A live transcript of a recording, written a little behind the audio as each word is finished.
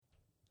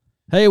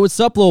Hey, what's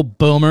up, little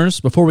boomers?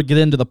 Before we get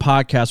into the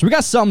podcast, we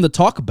got something to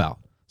talk about,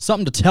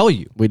 something to tell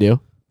you. We do?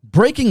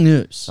 Breaking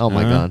news. Oh,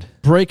 my God.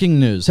 Breaking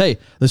news. Hey,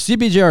 the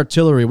CBJ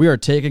Artillery, we are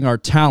taking our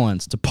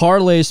talents to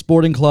Parlay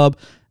Sporting Club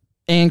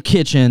and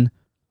Kitchen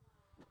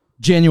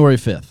January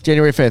 5th.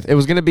 January 5th. It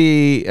was going to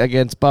be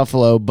against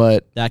Buffalo,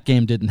 but That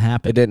game didn't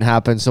happen. it didn't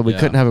happen, so we Yeah.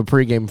 couldn't have a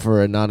pregame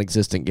for a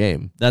non-existent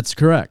game, That's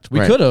correct. We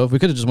Right. could have. We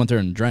could have just went there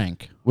and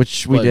drank.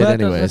 which we But- did Well,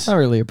 anyways. That's not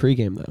really a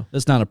pregame, though.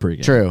 It's not a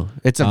pregame. True.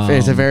 It's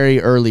a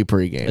very early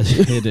pregame.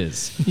 It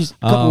is. Just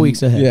a couple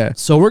weeks ahead. Yeah.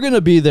 So we're going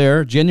to be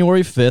there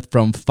January 5th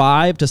from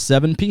 5 to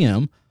 7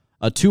 p.m.,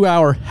 a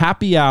 2-hour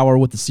happy hour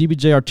with the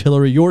CBJ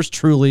Artillery, yours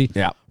truly.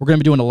 Yeah. We're going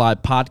to be doing a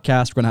live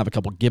podcast. We're going to have a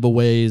couple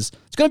giveaways.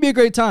 It's going to be a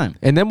great time.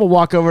 And then we'll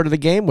walk over to the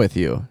game with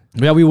you.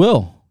 Yeah, we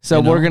will. So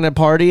You know? we're going to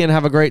party and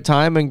have a great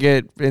time and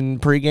get in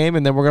pregame,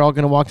 and then we're all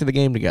going to walk to the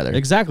game together.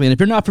 Exactly. And if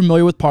you're not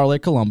familiar with Parlay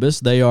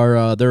Columbus,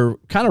 they're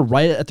kind of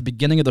right at the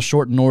beginning of the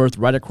Short North,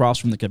 right across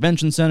from the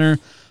convention center.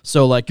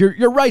 So like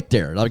you're right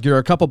there. Like you're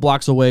a couple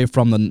blocks away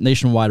from the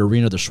Nationwide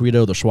Arena, the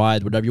Schwedo, the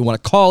Schwide, whatever you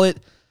want to call it.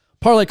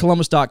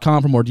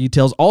 ParlayColumbus.com for more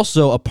details.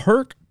 Also, a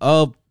perk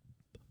of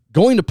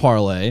going to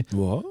Parlay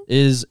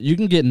is you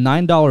can get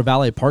 $9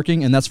 valet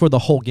parking, and that's for the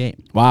whole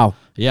game. Wow.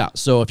 Yeah,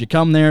 so if you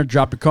come there,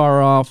 drop your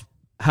car off,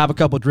 have a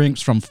couple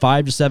drinks from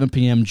 5 to 7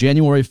 p.m.,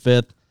 January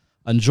 5th,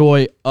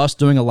 enjoy us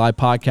doing a live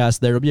podcast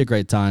there. It'll be a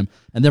great time.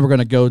 And then we're going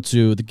to go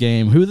to the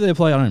game. Who did they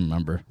play? I don't even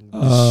remember.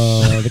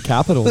 The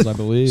Capitals, I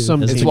believe. Is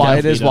It's it why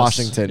it Jeff? is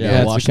Washington. Yeah, Yeah, yeah,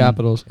 it's Washington. the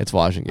Capitals. it's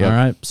Washington. All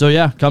right. So,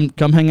 yeah, come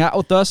hang out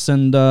with us,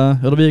 and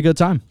it'll be a good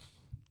time.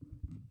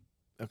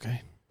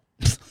 Okay.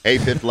 Hey,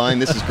 Fifth Line,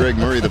 this is Greg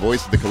Murray, the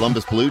voice of the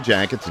Columbus Blue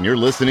Jackets, and you're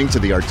listening to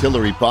the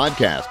Artillery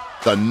Podcast,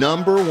 the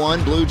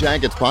 #1 Blue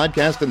Jackets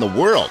podcast in the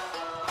world.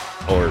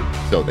 Or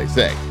so they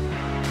say.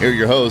 Here are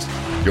your hosts,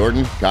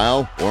 Jordan,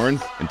 Kyle, Warren,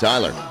 and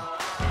Tyler.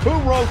 Who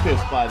wrote this,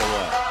 by the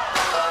way?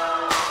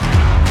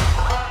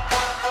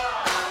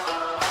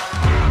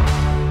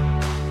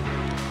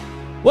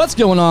 What's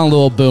going on,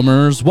 little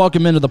boomers?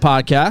 Welcome into the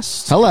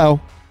podcast. Hello.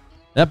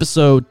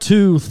 Episode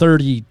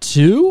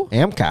 232.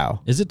 Amcow.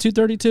 Is it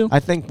 232? I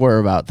think we're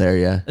about there,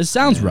 yeah. It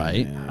sounds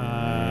right.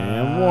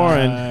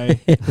 Warren.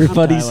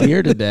 Everybody's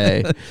here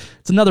today.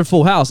 It's another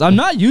full house. I'm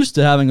not used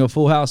to having a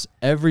full house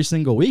every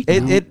single week.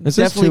 now. This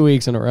is 2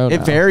 weeks in a row It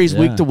now. varies Yeah.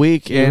 week to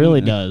week. It and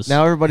really does.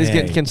 Now everybody's Hey.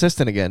 getting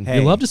consistent again.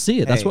 Hey. You love to see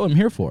it. That's Hey. what I'm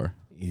here for.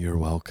 You're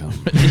welcome.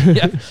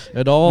 Yeah,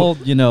 it all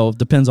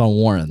depends on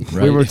Warren.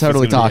 Right? We were If it's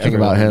totally gonna be talking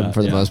about everyone or him not,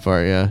 for the yeah. most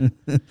part, yeah.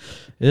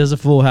 It is a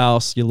full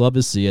house. You love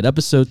to see it.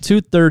 Episode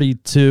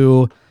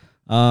 232.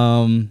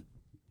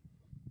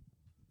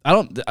 I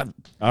don't.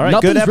 All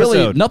right, good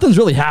episode. Nothing's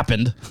really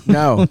happened.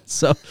 No.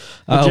 So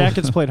The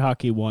Jackets played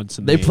hockey once.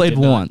 And They played did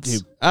not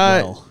once. do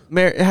well.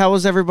 How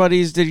was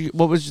everybody's?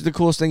 What was the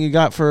coolest thing you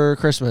got for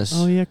Christmas?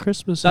 Oh yeah,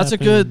 Christmas. that's a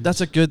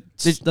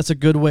happened.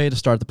 good way to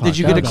start the podcast. Did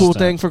you get a Podcast cool stuff.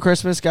 thing for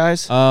Christmas,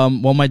 guys?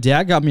 Well, my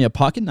dad got me a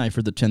pocket knife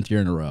for the 10th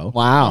year in a row.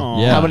 Wow.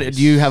 Oh, Yeah. How many?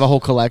 Do you have a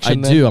whole I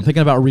collection? then? do. I'm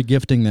thinking about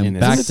regifting them And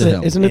back it's- to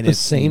him. Isn't it And the it's-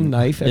 same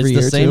knife every It's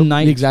year, the same too?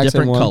 knife, The exact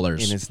different same one?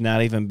 colors. And it's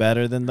not even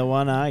better than the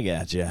one I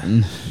got you.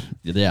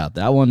 Yeah,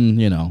 that one,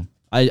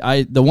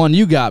 I the one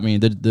you got me,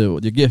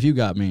 the gift you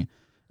got me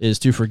is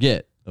to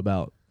forget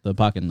about the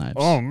pocket knives.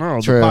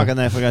 No, True. the pocket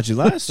knife I got you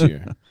last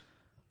year.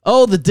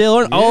 Oh, the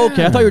Dale. Oh,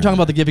 okay. I thought you were talking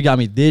about the gift you got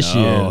me this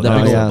year. No, That no,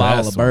 big old yeah. bottle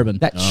That's of the one. bourbon.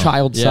 That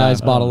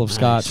child-sized Yeah. bottle of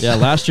scotch. Yeah,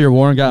 last year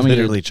Warren got me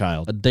Literally a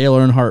child. Dale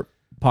Earnhardt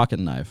pocket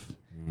knife.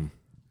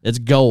 It's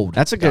gold.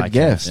 That's a good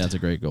gift. Yeah, it's a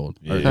great gold.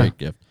 Or Yeah. great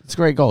gift. It's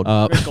great gold.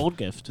 Great gold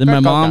gift. Then my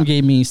Great gold mom guy.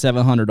 gave me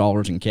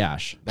 $700 in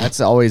cash. That's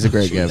always a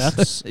great gift.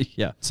 That's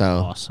Yeah. So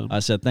awesome. I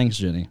said, thanks,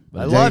 Jenny. I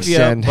But love Thanks, you,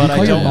 Jen. but I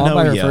Call your don't mom know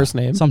by her you. first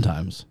name.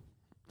 sometimes.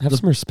 Have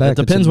some respect.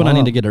 It It's depends your when I need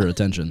mom. to get her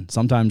attention.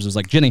 Sometimes it's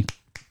like, Jenny,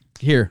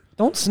 here.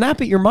 Don't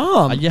snap at your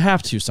mom. You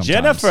have to sometimes.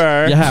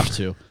 Jennifer. You have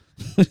to.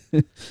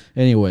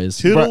 Anyways.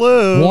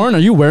 Toodaloo. Warren, are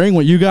you wearing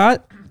what you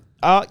got?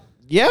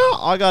 Yeah,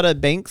 I got a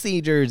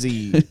Banksy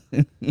jersey.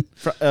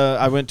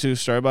 I went to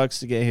Starbucks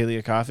to get Haley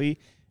a coffee,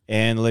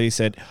 and the lady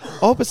said,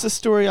 "Oh, it's a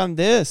story on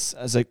this."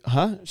 I was like,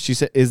 "Huh?" She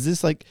said, "Is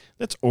this like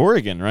that's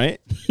Oregon, right?"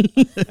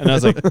 And I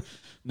was like,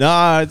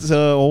 "Nah, it's an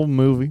old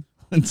movie."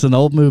 It's an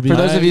old movie. for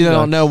those of you that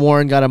Ducks. don't know,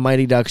 Warren got a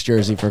Mighty Ducks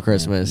jersey for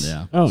Christmas.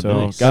 Yeah. Oh,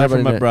 so nice. got it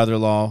from my Celebrated it.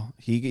 brother-in-law.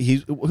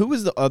 He who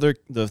was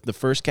the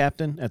first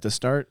captain at the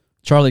start?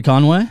 Charlie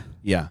Conway?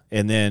 Yeah,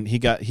 and then he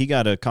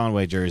got a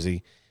Conway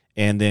jersey,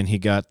 and then he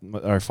got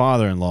our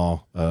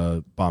father-in-law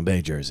a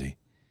Bombay jersey,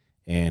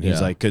 and he's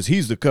Yeah. like, because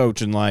he's the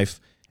coach in life,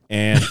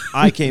 and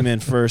I came in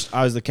first,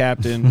 I was the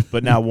captain,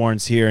 but now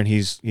Warren's here, and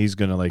he's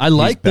gonna like. I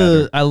like he's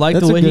better. the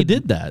That's way a he good-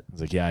 did that. I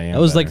was like, yeah, I am. That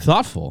was better. like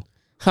thoughtful.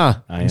 Huh.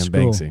 I am That's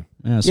cool. Banksy.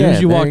 Yeah, as soon Yeah,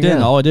 as you there walked you in,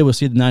 go. all I did was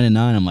see the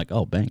 99. I'm like,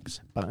 oh,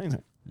 Banks.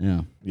 Fine.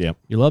 Yeah. Yep.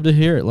 You love to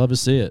hear it. Love to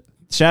see it.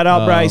 Shout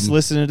out Bryce, Um,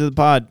 listening to the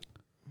pod.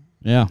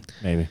 Yeah.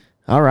 Maybe.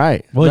 All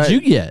right. What'd you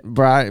get?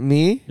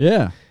 Me?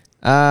 Yeah.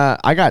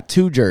 I got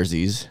 2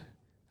 jerseys.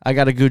 I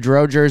got a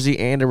Goudreau jersey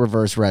and a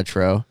reverse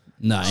retro.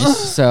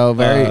 Nice. So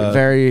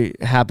very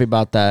happy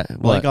about that.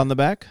 Blank What? on the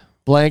back?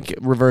 Blank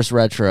reverse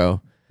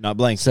retro. Not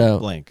blank. So-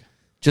 blank.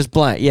 Just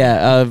blank.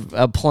 Yeah,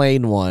 a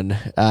plain one.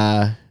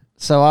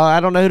 So I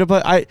don't know who to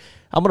put. I'm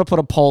gonna put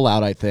a poll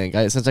out. I think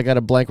since I got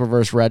a blank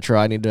reverse retro,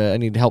 I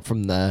need help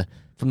from the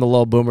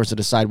little boomers to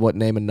decide what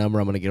name and number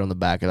I'm gonna get on the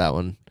back of that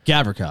one.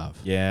 Gavrikov.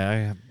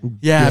 Yeah.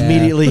 Yeah,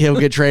 immediately he'll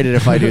get traded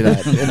if I do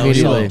that. Immediately.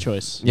 Solid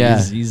choice.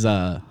 Yeah. He's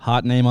a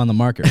hot name on the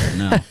market right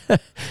now.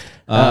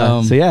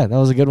 So yeah, that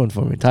was a good one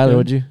for me. Tyler,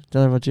 what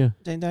about you?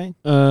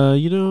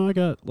 I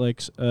got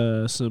like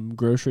some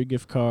grocery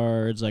gift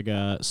cards. I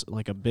got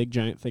like a big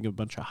giant thing of a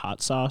bunch of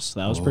hot sauce.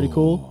 That was pretty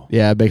cool.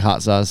 Yeah, big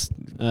hot sauce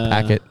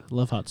packet.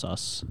 Love hot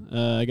sauce.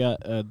 I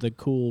got the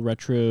cool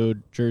retro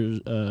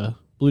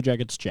Blue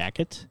Jackets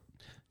jacket.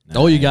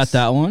 Oh, you got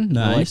that one?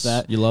 I like Nice.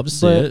 that. You love to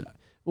see But it.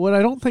 what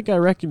I don't think I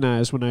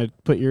recognized when I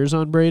put yours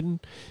on, Braden,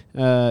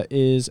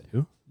 is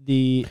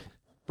the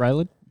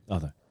Rylan.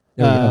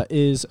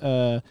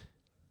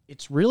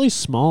 It's really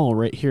small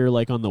right here,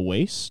 like on the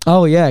waist.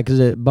 Oh yeah, because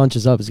it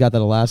bunches up. It's got that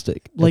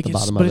elastic Like at the it's,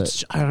 bottom but of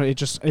it's, it. I don't know,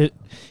 it's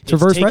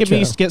reverse taken me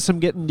retro. get some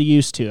getting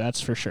used to.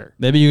 That's for sure.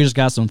 Maybe you just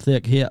got some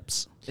thick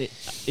hips.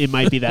 It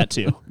might be that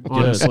too,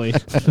 honestly.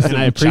 And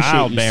I appreciate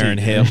Childbearing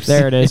you seeing hips. that.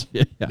 There it is.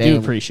 I do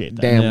appreciate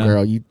that. Damn, Yeah.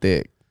 girl, you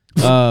thick.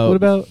 What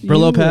about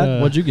Brillo you,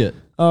 pad? What'd you get?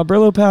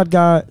 Brillo pad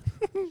got.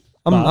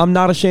 I'm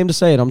not ashamed to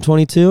say it. I'm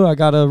 22. I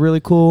got a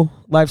really cool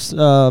life's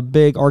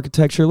big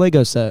architecture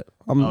Lego set.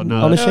 I'm Oh,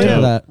 no, unashamed that's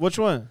of that. Which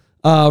one?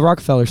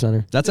 Rockefeller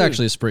Center. That's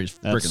actually pretty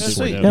That's freaking sweet.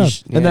 sweet. Yeah.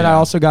 Yeah. And then I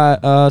also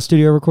got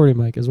studio recording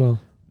mic as well.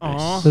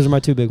 Aw. Those are my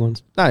two big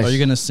ones. Nice. Are you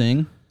gonna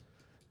sing?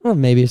 Well,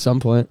 maybe at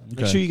some point.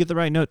 Make sure you get the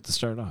right note to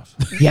start off.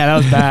 Yeah, that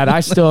was bad. I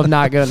still have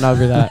not gotten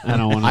over that. I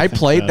don't want. I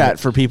played that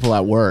for people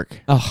at work.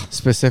 Oh.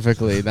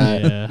 Specifically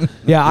that. Yeah.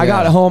 Yeah, I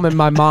got Yeah. home and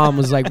my mom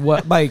was like,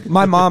 "What?" Like,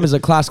 my mom is a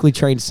classically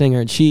trained singer,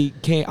 and she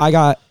came. I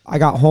got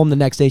home the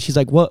next day. She's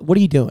like, "What? What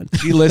are you doing?"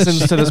 She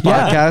listens to this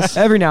podcast.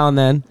 Every now and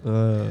then,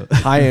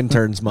 Hi,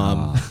 interns,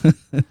 mom.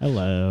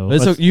 Hello.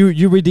 But so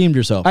you redeemed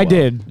yourself. I well,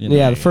 did. you know.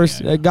 Yeah, the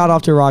first I got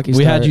off to a rocky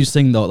We start. had you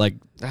sing though, like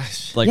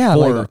Yeah,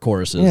 four like-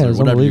 choruses yeah, it or was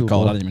whatever you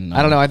call it. I unbelievable. don't even know.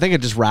 I don't know. I think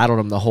it just rattled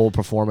him the whole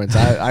performance.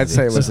 I'd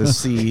say it was a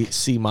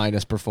C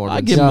minus performance.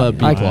 I give him a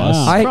B I- plus.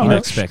 Wow. I- From you know-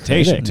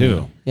 expectation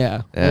too.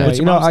 Yeah. Yeah. What's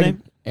your mom's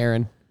name?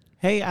 Aaron.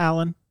 Hey,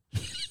 Alan.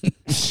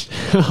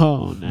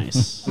 Oh,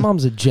 nice. My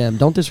mom's a gem.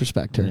 Don't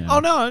disrespect her. Yeah. Oh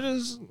no, I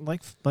just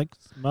like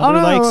mother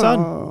like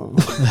son.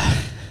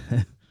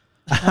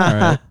 All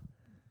right.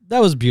 That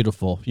was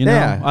beautiful. You know,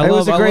 Yeah, I it love,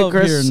 was a I great love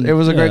Chris- hearing- it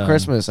was a great yeah,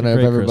 Christmas, and I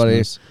great hope everybody-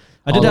 Christmas.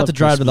 I did I have to love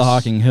drive to the Christmas.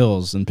 Hocking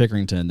Hills in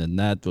Pickerington, and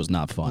that was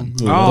not fun.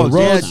 Oh, the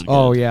roads, yeah.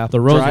 Oh yeah. the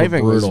roads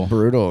Driving were was brutal.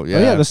 brutal. Yeah.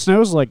 Oh yeah, the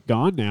snow's like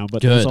gone now,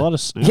 but there's a Good. lot of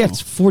snow. Yeah, it's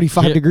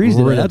 45 Get degrees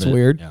rid today. of That's it.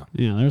 weird. Yeah.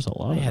 Yeah, there's a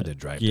lot. I of had it. to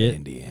drive Yeah. to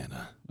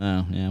Indiana.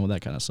 Oh yeah, well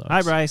that kind of sucks.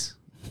 Hi, Bryce.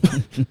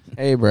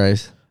 Hey,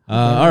 Bryce.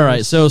 All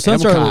right, so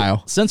since And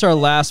our Kyle.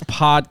 last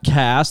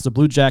podcast, the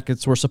Blue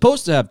Jackets were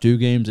supposed to have 2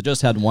 games. They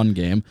just had 1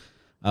 game.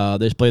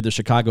 They played the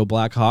Chicago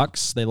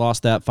Blackhawks. They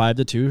lost that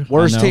 5-2.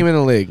 Worst team in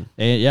the league.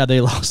 And yeah,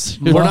 they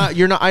lost. We're not.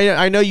 You're not.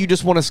 I know you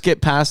just want to skip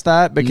past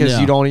that because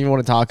Yeah. you don't even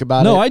want to talk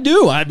about it. No, I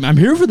do. I'm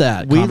here for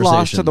that. We lost to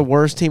conversation. the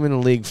worst team in the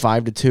league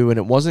 5-2, and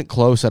it wasn't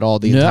close at all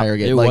the Yeah, entire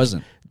game. it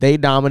wasn't. They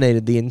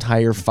dominated the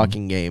entire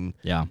fucking game.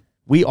 Yeah.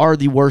 We are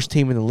the worst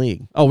team in the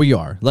league. Oh, we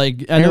are.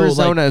 Like I know,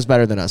 Arizona is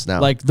better than us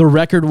now. like the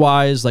record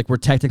wise, like we're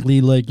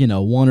technically like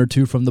 1 or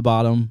 2 from the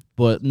bottom,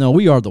 but no,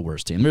 we are the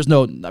worst team. There's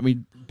no. I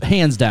mean,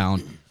 hands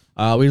down.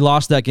 We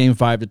lost that game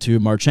 5-2.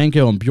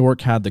 Marchenko and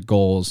Bjork had the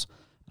goals.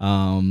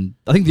 I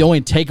think the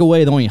only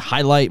takeaway, the only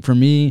highlight for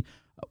me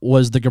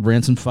was the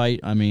Gabranson fight.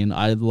 I mean,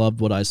 I loved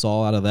what I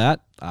saw out of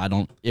that.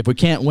 If we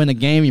can't win a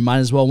game, you might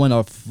as well win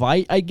a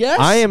fight, I guess.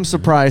 I am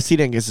surprised he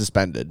didn't get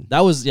suspended. That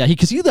was,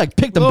 because he like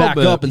picked him Little back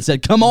bit. up and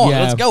said, come on,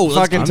 Yeah. let's go. Let's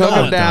Fucking go. took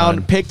him not down,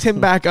 done. picked him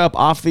back up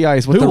off the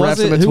ice with Who the was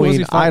refs in it? Who was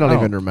he between. I don't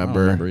fighting? even I remember.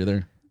 don't remember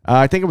either.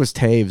 I think it was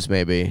Taves,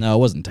 maybe. No, it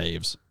wasn't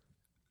Taves.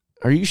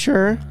 Are you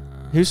sure?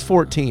 Who's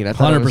 14? I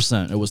thought it was-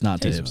 100%. It was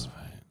not Taves.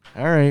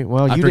 All right.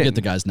 Well, I you forget didn't.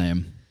 the guy's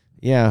name.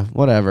 Yeah,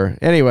 whatever.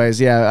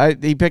 Anyways, yeah,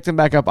 he picked him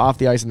back up off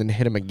the ice and then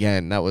hit him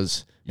again. It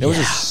was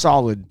a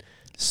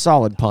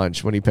solid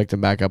punch when he picked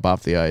him back up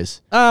off the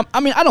ice. I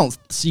mean, I don't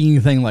see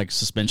anything like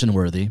suspension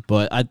worthy,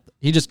 but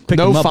he just picked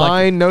No him up.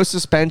 fine, no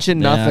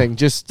suspension, Yeah. nothing.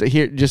 Just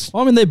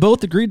Well, I mean, they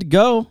both agreed to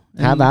go.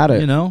 have and, at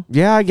it. You know,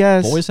 Yeah, I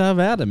guess. boys have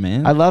at it,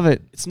 man. I love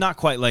it. It's not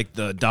quite like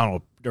the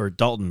Donald or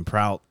Dalton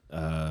Prout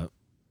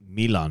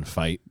Milan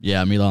fight.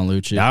 Yeah, Milan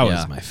Lucic. That yeah.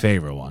 was my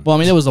favorite one. Well, I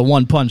mean, it was a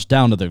 1 punch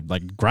down to the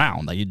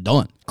ground. Like, you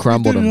done.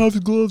 Crumbled him. have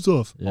his gloves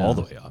off. Yeah. All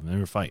the way off. They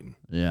were fighting.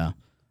 Yeah.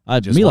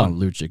 Just Milan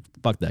won. Lucic.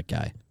 Fuck that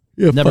guy.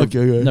 Yeah, never, fuck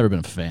that guy. never been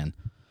a fan.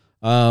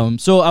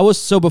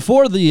 So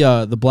before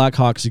the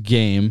Blackhawks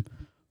game,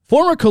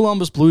 former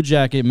Columbus Blue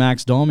Jacket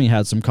Max Domi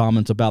had some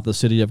comments about the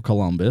city of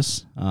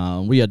Columbus.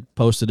 We had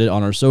posted it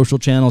on our social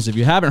channels. If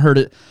you haven't heard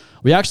it,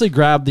 we actually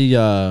grabbed the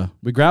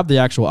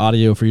actual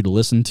audio for you to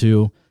listen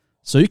to,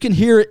 so you can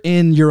hear it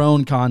in your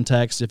own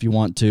context if you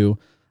want to.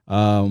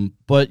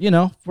 But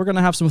we're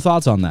gonna have some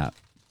thoughts on that.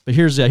 But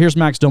here's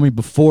Max Domi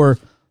before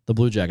the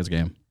Blue Jackets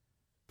game.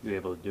 You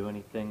able to do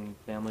anything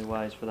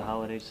family-wise for the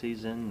holiday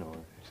season, or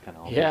just kind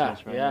of all Yeah,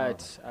 business right yeah.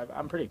 now?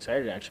 I'm pretty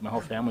excited actually. My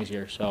whole family's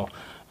here, so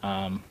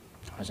I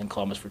was in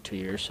Columbus for 2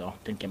 years, so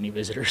didn't get any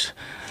visitors.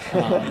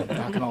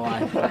 Not gonna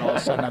lie, but all of a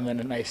sudden I'm in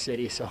a nice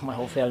city, so my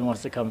whole family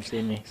wants to come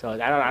see me. So I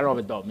don't know if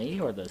it's about me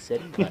or the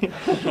city,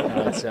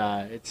 but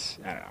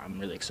I'm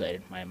really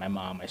excited. My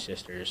mom, my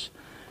sisters,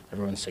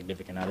 everyone's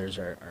significant others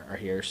are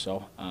here,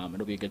 so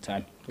it'll be a good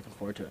time. Looking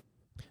forward to it.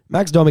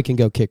 Max Domi can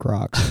go kick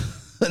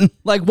rocks.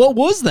 Like, what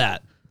was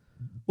that?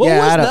 What Yeah,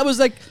 was I don't- that? Was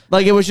like,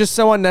 Like, it was just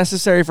so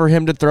unnecessary for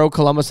him to throw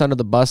Columbus under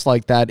the bus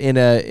like that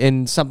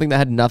in something that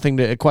had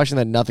a question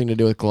that had nothing to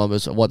do with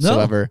Columbus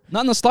whatsoever. no,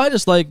 not in the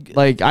slightest. Like,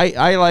 Like,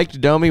 I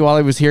liked Domi while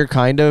he was here,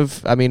 kind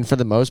of. I mean, for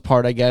the most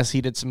part, I guess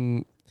he did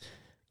some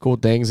cool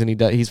things, and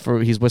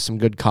he's with some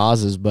good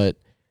causes. But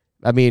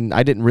I mean,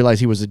 I didn't realize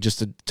he was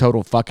just a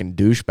total fucking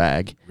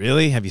douchebag.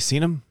 Really? Have you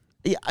seen him?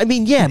 Yeah, I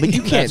mean, yeah, but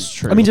you can't.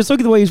 I mean, just look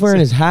at the way he's wearing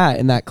his hat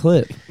in that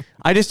clip.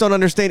 I just don't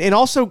understand. And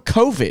also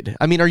COVID.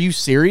 I mean, are you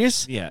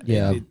serious? Yeah.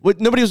 Yeah.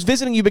 Nobody was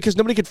visiting you because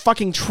nobody could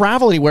fucking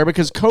travel anywhere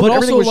because COVID. but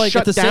Everything also, was like,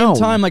 shut at the down.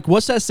 same time, like,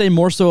 what's that say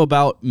more so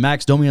about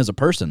Max Domi as a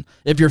person?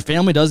 If your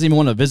family doesn't even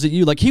want to visit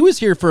you, like, he was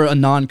here for a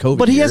non-COVID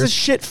But he has year. a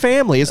shit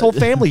family. His whole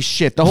family's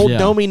shit. The whole Yeah.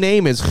 Domi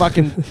name is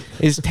fucking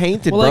is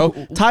tainted, Well,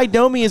 bro. like, Ty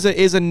Domi is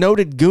a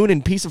noted goon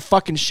and piece of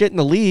fucking shit in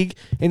the league,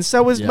 and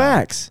so is Yeah.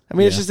 Max. I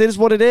mean, it is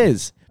what it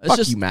is. It's Fuck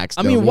just- you, Max.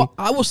 I mean, Domi.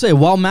 I will say,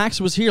 while Max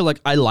was here,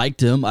 like, I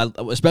liked him,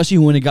 especially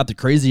when he got the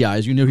crazy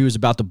eyes. You knew he was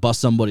about to bust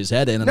somebody's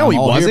head in. And no, I'm he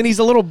all wasn't. here- He's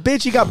a little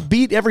bitch. He got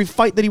beat every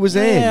fight that he was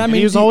in. Yeah, I I mean,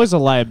 mean, he was always a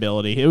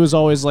liability. It was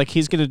always like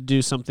he's going to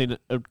do something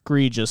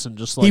egregious and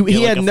just like He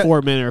get had like no-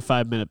 a 4-minute or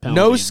 5-minute penalty.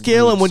 no and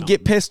skill lose and would get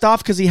something. pissed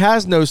off because he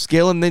has no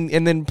skill, and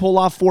then pull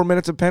off 4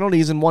 minutes of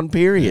penalties in one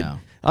period. Yeah.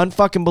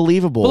 Unfucking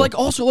believable. But, like,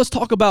 also, let's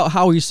talk about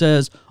how he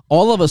says,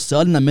 all of a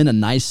sudden, I'm in a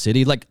nice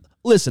city. Like,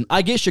 listen,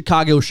 I get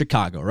Chicago,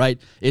 right?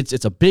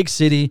 It's a big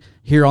city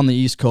here on the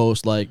East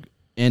Coast, like,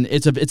 and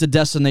it's a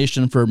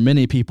destination for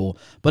many people.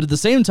 But at the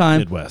same time,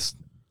 Midwest.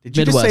 Did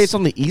you just Midwest. say it's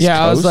on the East Yeah,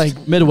 Coast? I was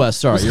like,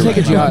 Midwest. Sorry, you're take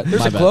right. a jog. My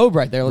There's a bad. globe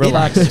right there.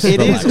 Relax. it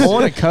is Relax.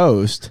 on a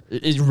coast.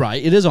 It's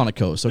right. It is on a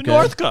coast. Okay,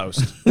 North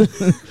Coast.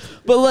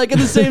 but like at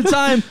the same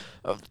time,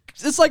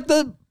 it's like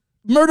the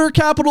murder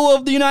capital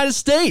of the United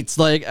States.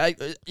 Like,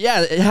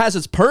 yeah, it has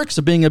its perks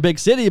of being a big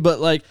city, but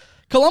like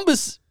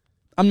Columbus,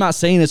 I'm not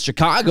saying it's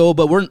Chicago,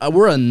 but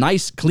we're a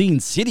nice, clean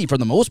city for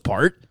the most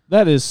part.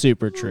 That is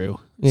super true.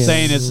 Yeah.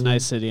 Saying it's a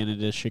nice city and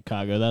it is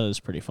Chicago, that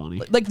is pretty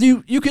funny. Like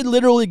you could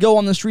literally go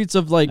on the streets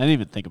of like I didn't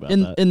even think about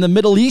in that. in the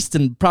Middle East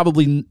and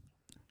probably.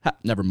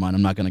 Never mind.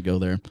 I'm not going to go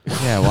there.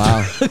 Yeah,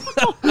 wow.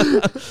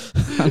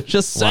 I'm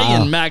just saying,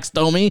 Wow. Max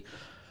Domi.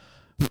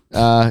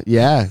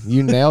 Yeah,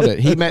 you nailed it.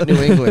 He meant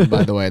New England,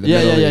 by the way. The Yeah,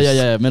 Middle yeah, East.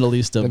 yeah. Middle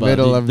East of The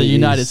middle of the the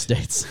United East.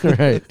 States.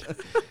 Right.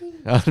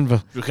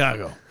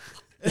 Chicago.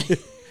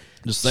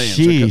 Just saying.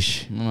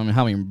 Sheesh. I mean,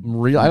 how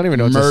many I don't even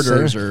know what to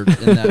murders say. are in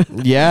that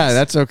Yeah,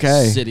 that's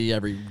okay. city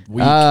every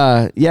week?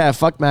 Yeah,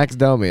 fuck Max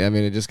Domi. I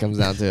mean, it just comes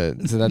down to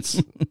it. So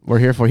that's we're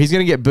here for. He's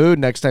gonna get booed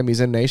next time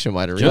he's in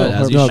Nationwide Good, Arena.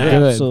 as he No, should.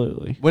 good.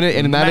 Absolutely. When it,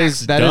 and that Max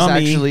is Domi.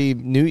 actually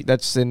new.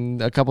 That's in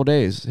a couple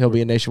days. He'll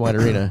be in Nationwide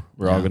Arena.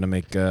 We're all gonna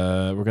make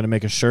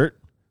a shirt.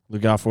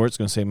 Look out for it. It's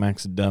gonna say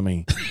Max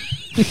Dummy.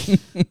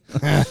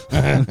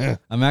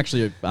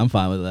 I'm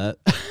fine with that.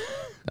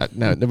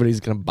 No, nobody's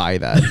gonna buy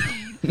that.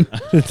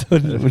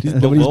 nobody's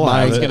We'll have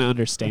buying. He's it. going to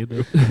understand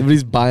it.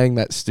 Nobody's buying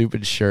that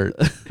stupid shirt.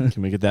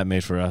 Can we get that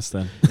made for us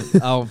then?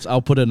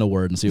 I'll put in a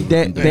word and see what we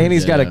can do.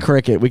 Danny's got a Yeah.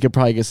 cricket. We could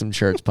probably get some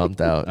shirts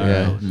pumped out. All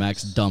Yeah. right,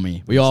 Max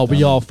Dummy. We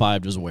all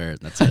five just wear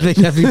it. That's I it. think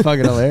that'd be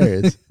fucking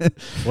hilarious.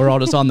 We're all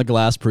just on the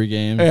glass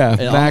pregame. Yeah,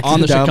 And Max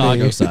on the Dummy.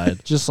 Chicago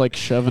side. Just like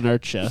shoving our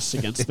chests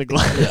against the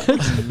glass.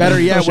 Better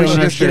yet, we Showing should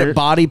our just get it shirt.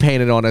 body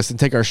painted on us and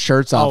take our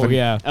shirts off Oh, and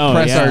yeah. Oh,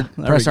 press yeah.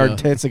 There press we our go.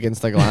 tits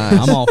against the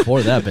glass. I'm all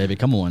for that, baby.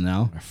 Come on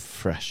now.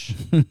 Fresh.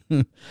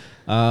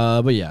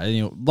 But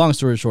yeah, long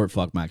story short,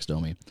 fuck Max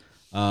Domi.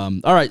 All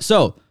right,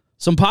 so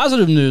some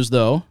positive news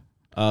though.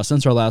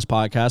 Since our last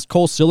podcast,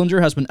 Cole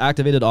Sillinger has been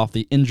activated off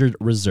the injured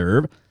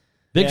reserve.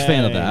 Big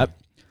fan of Yay. that.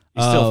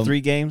 He's still Um,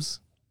 3 games.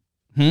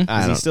 I Is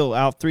don't he still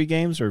out 3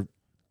 games, or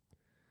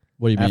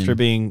What do you mean? after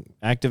being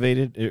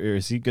activated, or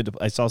is he good?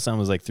 I saw something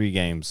was like 3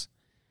 games,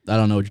 I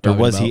don't know what you're or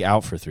talking was about. he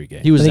out for 3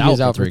 games? He was I think out, he was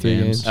for out for 3 3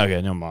 games. games.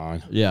 Okay, no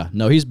mind. Yeah,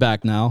 no, he's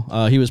back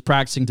now. He was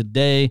practicing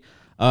today.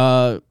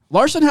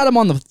 Larson had him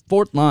on the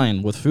fourth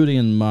line with Foodie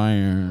and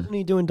Meyer. Isn't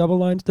he doing double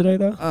lines today,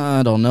 though?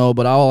 I don't know,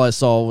 but all I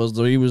saw was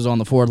that he was on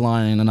the fourth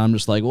line, and I'm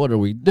just like, what are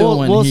we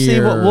doing we'll see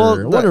here?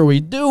 what- what are we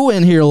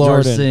doing here,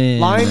 Larson?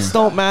 Lines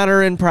don't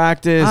matter in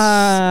practice.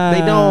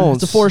 They don't.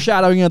 It's a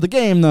foreshadowing of the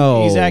game,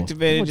 though. He's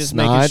activated, No, just it's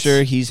making not.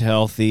 sure he's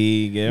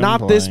healthy. Get him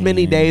Not this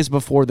many playing. days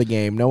before the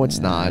game. No, it's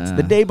not.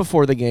 The day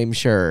before the game,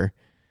 sure,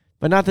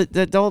 but not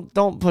that.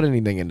 Don't put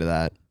anything into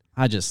that.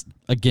 I just,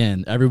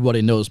 again,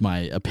 everybody knows my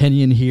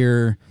opinion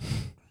here.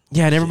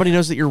 Yeah, and everybody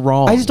knows that you're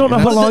wrong. I just don't know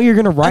how long you're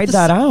going to ride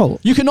that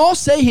out. You can all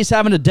say he's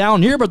having a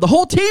down year, but the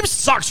whole team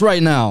sucks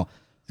right now.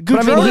 Goudreau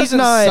I mean, he's doesn't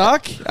not-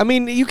 suck. I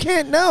mean, you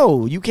can't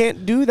know. You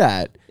can't do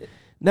that.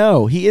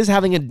 No, he is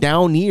having a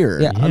down year.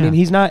 Yeah, I mean,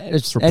 he's not any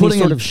sort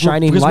of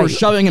shining because light. we're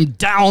shoving him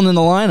down in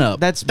the lineup.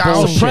 That's We're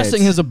bullshit.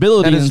 suppressing his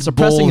ability That is and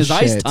suppressing his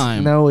ice bullshit.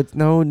 time. No, it's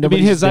no. I mean,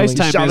 nobody's his ice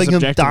doing- time is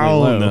objectively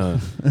low.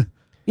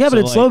 Yeah, but So,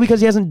 it's slow like- because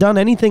he hasn't done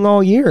anything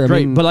all year. I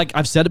Great, mean, but like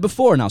I've said it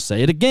before, and I'll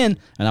say it again,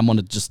 and I'm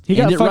gonna just He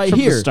got end it fucked right from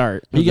the here.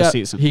 start He of the got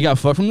season. he got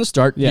fucked from the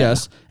start, Yeah.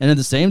 yes. And at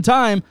the same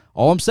time,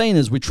 all I'm saying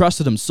is we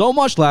trusted him so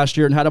much last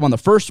year and had him on the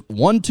first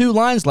 1-2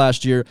 lines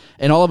last year,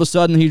 and all of a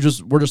sudden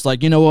we're just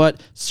like, you know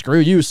what? Screw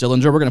you,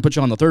 Sillinger. We're gonna put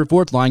you on the 3rd,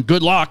 4th line.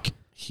 Good luck.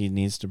 He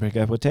needs to break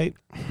up with Tate.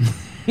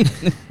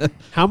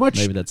 How much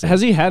Maybe that's it.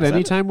 has he had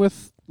any time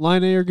with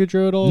Line A or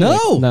Goudreau at all? No.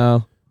 Like,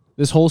 no.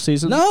 this whole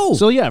season? No.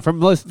 So yeah, from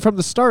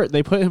the start,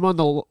 they put him on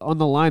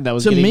the line that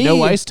was To getting me-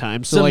 no ice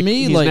time. So to like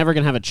me, he's like- never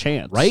gonna have a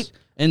chance, Right?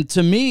 And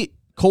to me,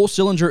 Cole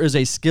Sillinger is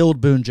a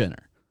skilled Boone Jenner.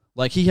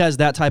 Like he has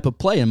that type of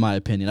play, in my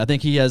opinion. I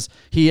think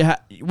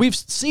we've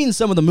seen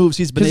some of the moves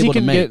he's been Because he able to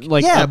can make. get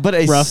like yeah, a but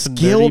a rough and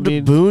dirty skilled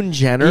mean. Boone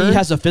Jenner. He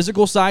has a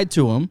physical side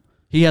to him.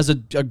 He has a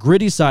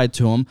gritty side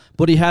to him,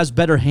 but he has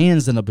better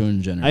hands than a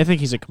Boone Jenner. I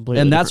think he's a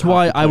completely. and that's different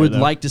why hockey I player, would though.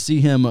 like to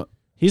see him.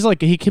 He's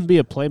like he can be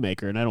a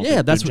playmaker, and I don't. Yeah,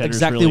 think that's Boone Jenner's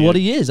exactly really what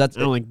he is. That's I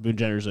don't think Boone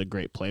Jenner's a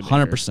great playmaker.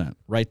 100%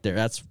 right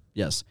there.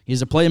 Yes,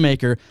 he's a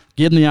playmaker.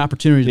 Give him the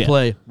opportunity to Yeah.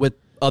 play with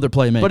other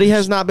playmakers. But he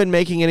has not been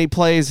making any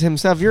plays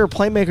himself. You're a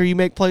playmaker. You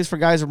make plays for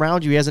guys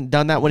around you. He hasn't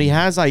done that when he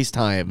has ice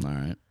time. All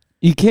right.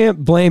 You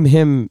can't blame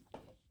him.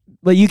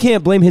 Like, you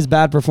can't blame his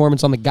bad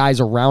performance on the guys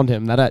around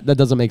him. That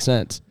doesn't make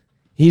sense.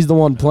 He's the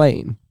one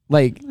playing.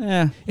 Like,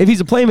 Yeah. if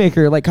he's a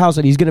playmaker, like Kyle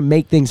said, he's going to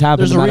make things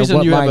happen There's no a matter reason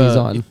what you line have he's a-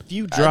 on. If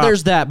you drop,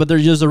 There's that, but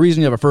there's just a reason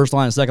you have a first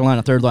line, a second line,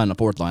 a third line, a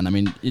fourth line. I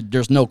mean,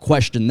 there's no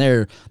question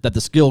there that the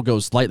skill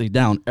goes slightly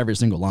down every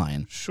single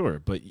line. sure,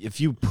 but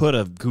if you put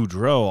a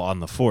Goudreau on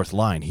the 4th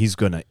line, he's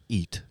gonna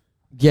eat.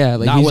 Yeah,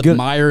 like Not he's with good.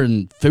 Meyer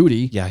and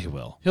Foodie. Yeah, he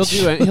will. He'll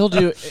do it. He'll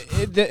do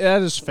it.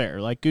 That is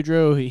fair. Like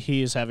Goudreau,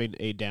 he is having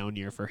a down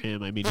year for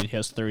him. I mean, he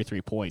has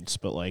 33 points,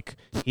 but like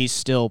he's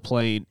still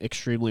playing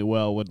extremely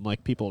well when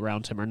like people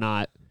around him are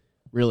not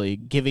really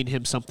giving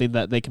him something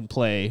that they can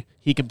play.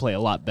 He can play a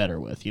lot better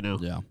with. You know.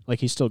 Yeah. Like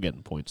he's still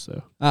getting points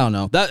though. I don't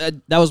know.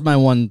 That was my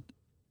one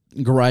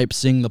gripe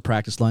seeing the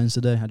practice lines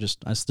today.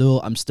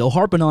 I'm still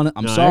harping on it.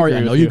 I'm No, I sorry.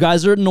 agree I know with you you.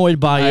 guys are annoyed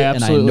by I it, and I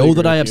absolutely know that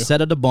agree I with have you.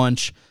 said it a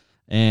bunch.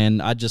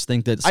 And I just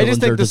think that I just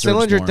think the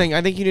deserves Sillinger more. thing.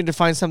 I think you need to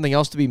find something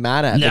else to be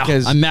mad at No,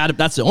 because I'm mad.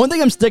 That's the only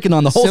thing I'm sticking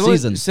on the whole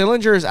season.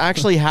 Sillinger is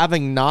actually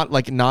having not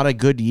a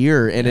good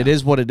year, and it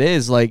is what it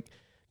is. Like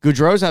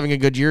Goudreau's having a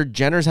good year,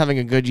 Jenner's having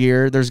a good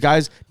year. There's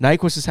guys.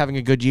 Nyquist is having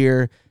a good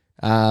year.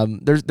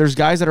 There's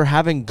guys that are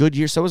having good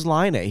years. So is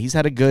Line A. He's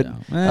had a good up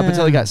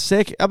until he got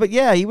sick. But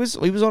yeah, he was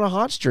on a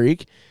hot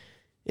streak.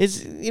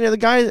 It's the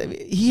guy.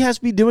 He has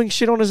to be doing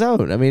shit on his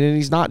own. I mean, and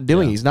he's not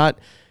doing. He's not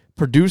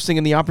producing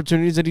in the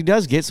opportunities that he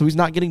does get, so he's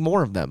not getting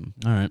more of them.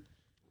 All right.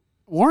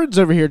 Warren's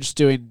over here just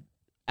doing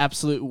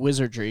absolute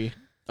wizardry,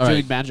 All doing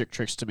right. magic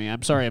tricks to me.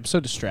 I'm sorry. I'm so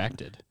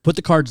distracted. Put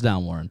the cards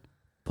down, Warren.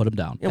 Put them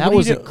down. Yeah, That what are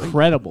was you do-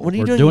 incredible. What are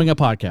you We're doing? doing a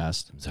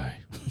podcast. I'm sorry.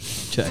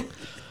 Okay.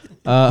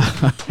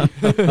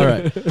 All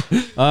right.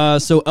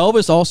 So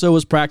Elvis also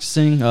was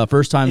practicing.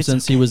 First time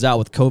since he was out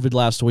with COVID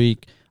last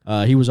week.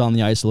 He was on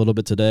the ice a little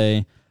bit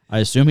today. I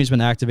assume he's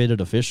been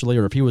activated officially,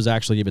 or if he was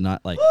actually even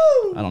not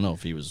I don't know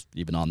if he was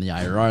even on the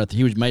IR.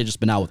 He may have just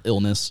been out with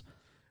illness.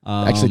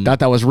 Actually, thought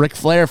that was Ric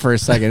Flair for a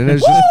second, and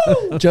it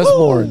was just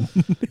Warren.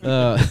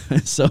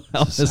 So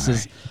Elvis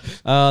is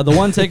the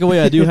one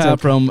takeaway I do have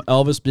from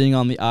Elvis being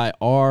on the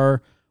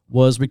IR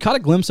was we caught a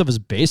glimpse of his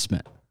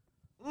basement.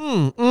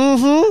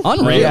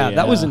 Unreal. Yeah,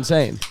 that was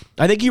insane.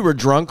 I think you were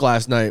drunk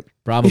last night.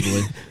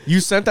 Probably. You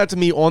sent that to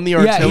me on the Yeah,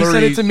 artillery. he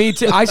sent it to me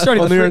too. I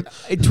started. On the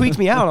It tweaked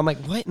me out. I'm like,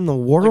 what in the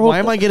world? Like, why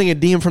am I getting a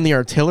DM from the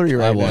artillery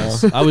right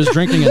I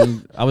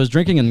was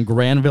drinking in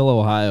Granville,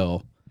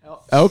 Ohio. now?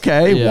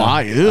 Okay, Yeah.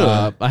 why?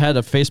 Ugh. I had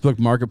a Facebook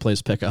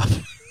Marketplace pickup.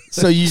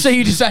 So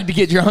you decided to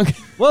get drunk?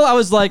 Well, I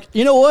was like,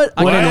 you know what?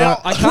 I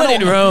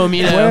When in Rome,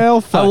 you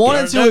know. Well, I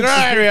wanted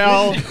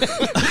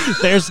to.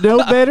 There's no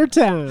better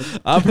time.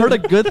 I've heard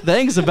of good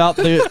things about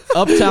the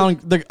uptown.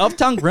 The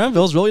uptown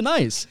Granville is really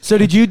nice. So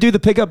did you do the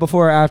pickup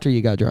before or after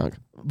you got drunk?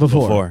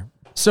 Before.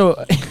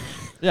 So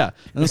Yeah,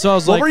 and so I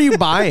was what like, were you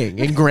buying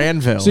in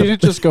Granville? So you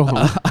didn't just go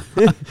home.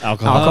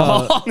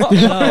 Alcohol.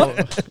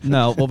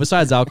 no. Well,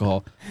 besides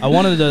alcohol,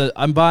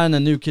 I'm buying a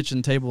new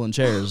kitchen table and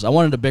chairs. I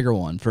wanted a bigger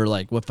one for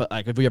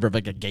if we ever have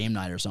like a game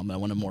night or something. I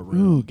wanted more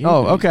room.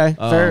 Oh, okay.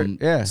 Fair.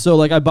 Yeah. So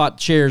I bought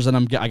chairs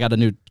and I got a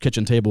new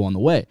kitchen table on the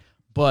way.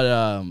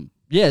 But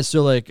yeah,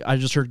 so I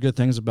just heard good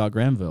things about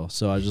Granville.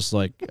 So I was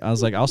like,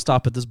 I'll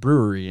stop at this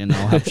brewery and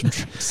I'll have some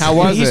drinks. How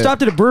was he it?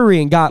 stopped at a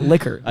brewery and got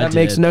liquor. That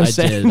makes no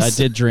sense. I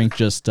did drink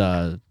just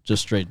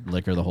straight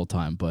liquor the whole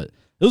time, but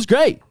it was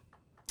great.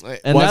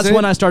 And Was that's it?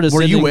 when I started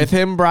Were you sending- with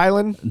him,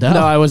 Brylan? No,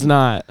 I was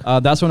not.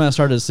 That's when I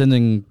started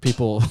sending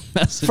people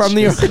messages From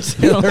the artillery.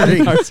 From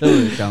the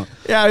artillery account.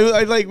 Yeah,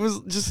 I like was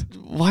just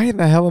why in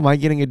the hell am I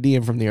getting a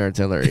DM from the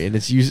artillery? And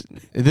it's used.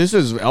 This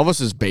is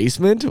Elvis's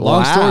basement.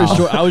 Long Wow. story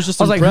short, I was just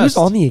I was like, impressed. who's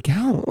on the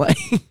account? Like,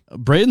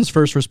 Braden's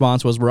first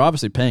response was, "We're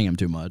obviously paying him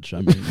too much."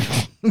 I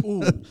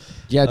mean,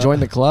 Yeah, join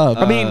the club.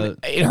 I mean,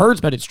 it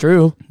hurts, but it's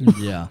true.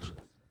 yeah.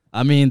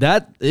 I mean,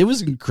 it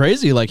was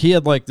crazy. Like, he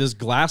had like this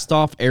glassed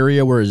off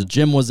area where his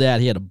gym was at.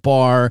 He had a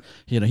bar.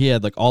 He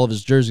had like all of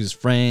his jerseys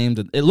framed.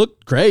 And it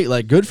looked great.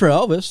 Like, good for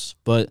Elvis.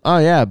 But oh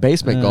yeah,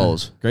 basement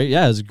goals. great.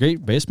 Yeah, it's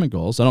great basement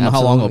goals. I don't know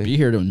how long I'll Absolutely. be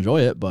here to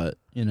enjoy it, but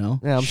Yeah,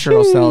 I'm sure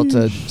I'll sell it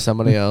to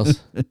somebody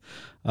else.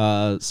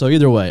 So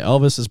either way,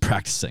 Elvis is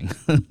practicing.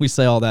 We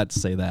say all that to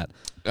say that.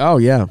 Oh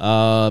yeah,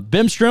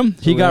 Bimstrom,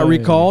 he got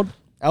recalled.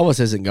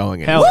 Elvis isn't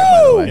going Hell, anywhere.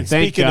 By the way.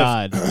 thank Speaking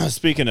God.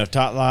 Speaking of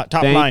top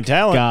Thank line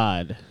talent,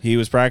 God. he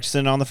was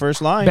practicing on the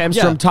first line. Bamstrom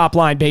Yeah. top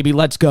line, baby.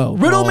 Let's go.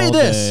 Riddle me All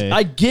this. day.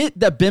 I get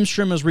that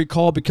Bimstrom is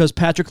recalled because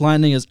Patrick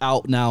Lining is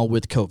out now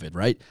with COVID,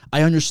 right?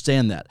 I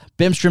understand that.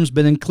 Bimstrom's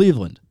been in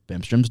Cleveland.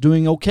 Bimstrom's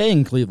doing okay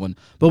in Cleveland.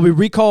 But we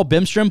recall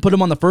Bimstrom, put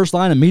him on the first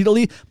line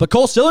immediately, but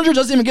Cole Sillinger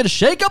doesn't even get a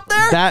shake up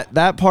there?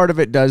 That part of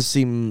it does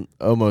seem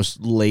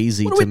almost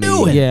lazy What are to we me.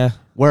 doing? Yeah.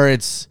 Where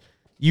it's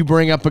you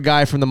bring up a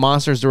guy from the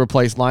Monsters to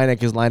replace Line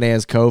because Line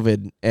has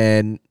COVID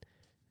and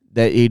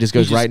that he just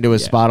goes right into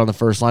his spot on the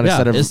first line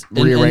instead of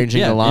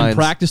rearranging the lines. In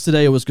practice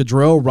today, it was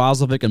Gaudreau,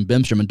 Roslovic, and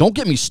Bimstrom. And don't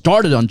get me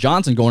started on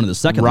Johnson going to the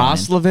second line.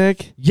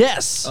 Roslovic?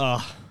 Yes.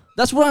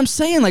 That's what I'm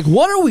saying. Like,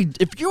 what are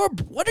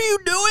you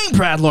doing,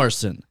 Brad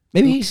Larson?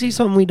 Maybe he sees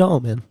something we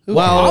don't, man.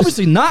 Well,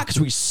 Obviously not, because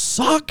we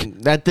suck.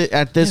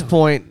 at this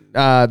point,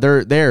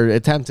 they're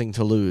attempting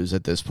to lose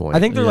at this point.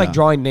 I think they're Yeah. like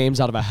drawing names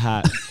out of a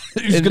hat.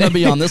 Who's going to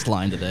be on this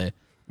line today?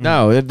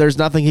 no, there's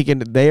nothing he can.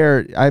 They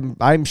are.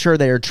 I'm sure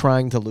they are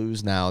trying to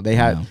lose now. They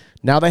have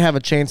now they have a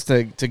chance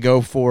to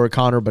go for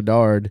Connor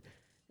Bedard,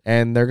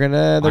 and they're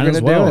gonna Might as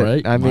do well, it.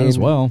 right? I Might mean, as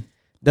well.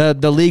 the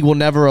league will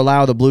never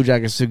allow the Blue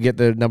Jackets to get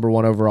the number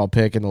 1 overall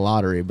pick in the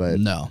lottery, but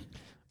No.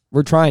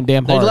 We're trying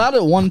damn They hard. allowed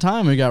it one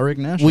time. We got Rick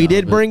Nash. we out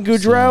did of it, bring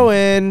Gaudreau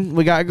in.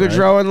 We got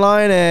Gaudreau in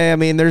line. I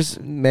mean,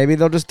 maybe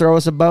they'll just throw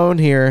us a bone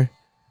here.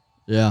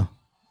 Yeah.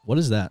 What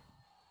is that?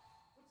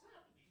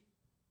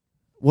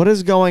 What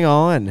is going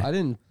on?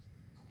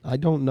 I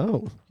don't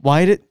know.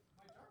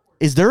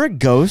 Is there a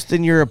ghost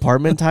in your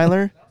apartment,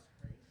 Tyler?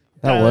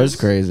 That was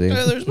crazy.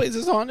 There's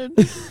places haunted.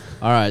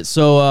 All right.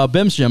 So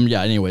Bimstrom,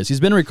 yeah, anyways, he's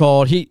been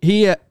recalled.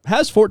 He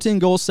has 14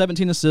 goals,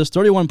 17 assists,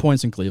 31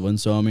 points in Cleveland.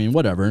 So, I mean,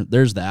 whatever.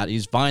 There's that.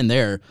 He's fine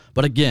there.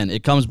 But again,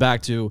 it comes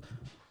back to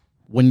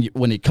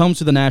when it comes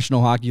to the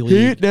National Hockey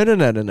League.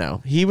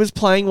 No. He was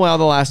playing well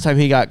the last time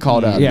he got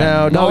called up.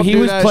 Yeah. No, No, he do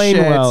was that playing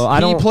shit.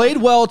 well. He played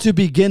well to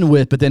begin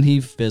with, but then he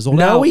fizzled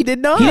out. No, he did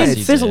not. He didn't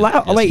he fizzle did.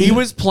 out. Yes, Like, He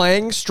was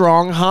playing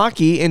strong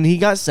hockey and he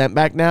got sent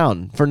back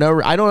down for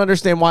no. I don't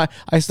understand why.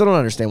 I still don't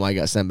understand why he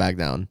got sent back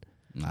down.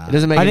 It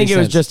doesn't make. I any think it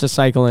was sense. just a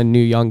cycle in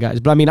new young guys.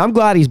 But I mean, I'm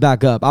glad he's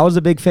back up. I was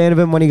a big fan of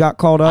him when he got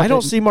called up. I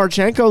don't see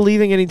Marchenko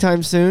leaving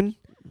anytime soon.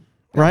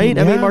 Right?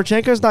 I mean, Yeah.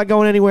 Marchenko's not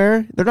going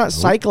anywhere. They're not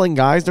cycling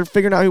guys. They're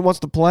figuring out who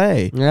wants to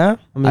play. Yeah.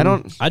 I, mean, I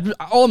don't.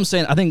 All I'm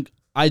saying, I think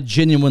I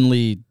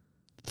genuinely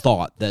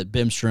thought that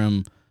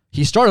Bimstrom,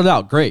 he started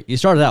out great. He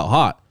started out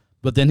hot,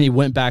 but then he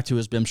went back to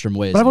his Bimstrom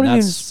ways. But I and wouldn't even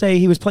that's- say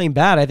he was playing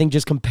bad. I think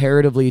just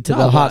comparatively to No,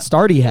 the but- hot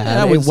start he had,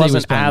 Yeah, I it wouldn't say he was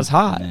wasn't playing- as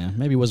hot. Yeah,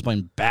 maybe he wasn't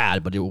playing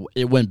bad, but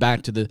it went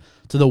back to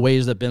the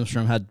ways that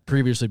Bimstrom had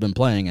previously been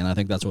playing, and I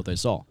think that's what they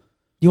saw.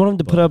 You want him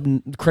to put up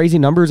crazy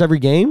numbers every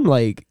game?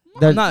 Like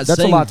I'm not that's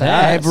a saying lot to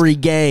that. ask. Every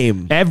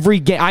game. Every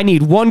game, I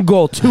need 1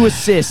 goal, 2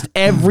 assists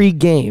every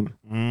game.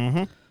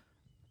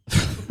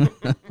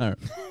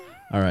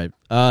 All right.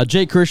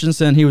 Jake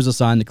Christensen, he was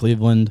assigned to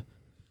Cleveland.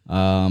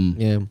 Yeah,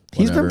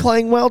 he's been Whatever.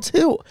 playing well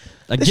too.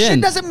 This Again,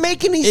 shit doesn't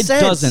make any It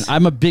sense. doesn't.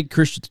 I'm a big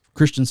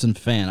Christensen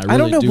fan. I really I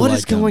don't know do what like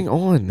is going him.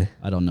 on.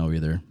 I don't know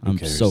either. I'm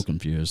so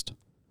confused.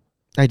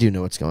 I do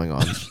know what's going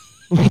on.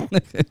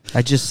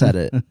 I just said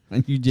it.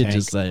 You did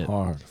just say it.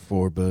 Hard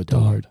for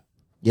Bedard.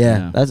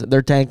 Yeah, Yeah.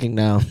 they're tanking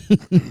now.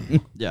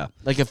 Yeah.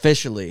 Like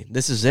officially,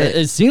 this is It, it.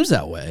 it seems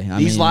that way. I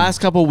These mean, last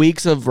couple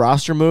weeks of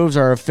roster moves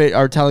are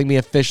telling me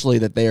officially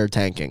that they are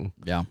tanking.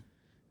 Yeah.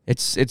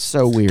 It's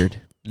so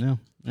weird. Yeah.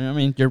 I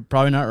mean, you're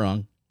probably not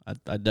wrong.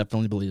 I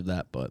definitely believe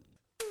that, but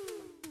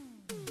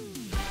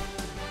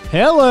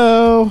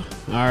Hello.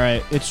 All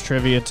right, it's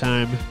trivia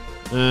time.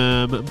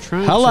 I'm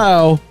trying.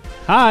 Hello.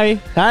 Hi.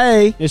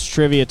 Hey. It's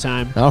trivia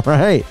time. All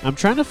right. I'm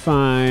trying to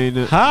find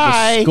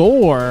Hi. the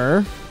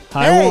score.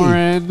 Hi, Hey.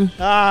 Warren.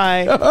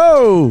 Hi.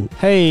 Oh.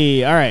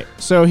 Hey. All right.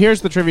 So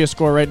here's the trivia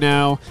score right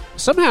now.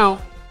 Somehow,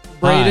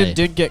 Braden Hi.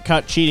 did get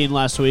caught cheating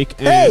last week.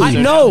 and Hey.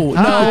 so- No,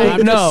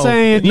 I'm just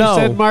saying. no.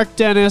 You said Mark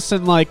Dennis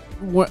and like,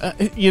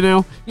 you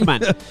know, come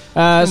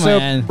on. So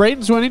on.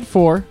 Braden's winning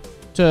 4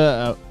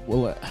 to.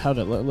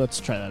 Let's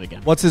try that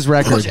again. What's his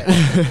record?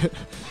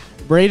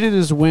 Braden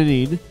is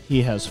winning.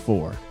 He has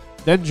 4.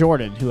 Then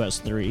Jordan, who has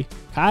 3.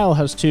 Kyle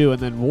has 2, and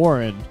then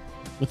Warren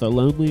with a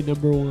lonely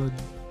number 1.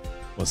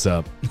 What's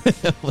up?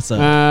 What's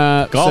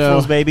up? Golf so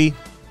rules, baby.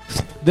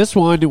 This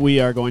one we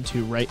are going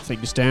to write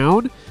things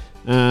down.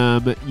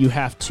 You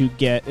have to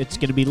get. It's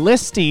going to be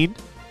listing,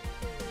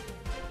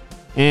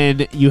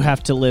 and you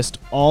have to list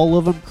all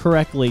of them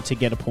correctly to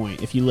get a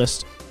point. If you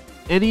list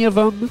any of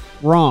them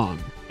wrong,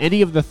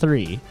 any of the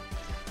three,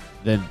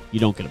 then you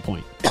don't get a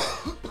point.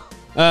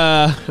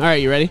 All right,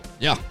 you ready?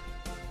 Yeah. All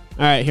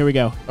right, here we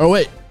go. Oh,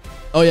 wait.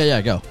 Oh,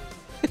 yeah, go.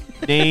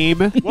 Name.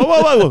 Whoa,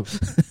 whoa, whoa, whoa.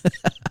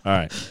 All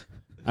right.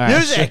 All right.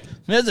 Music.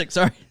 Music,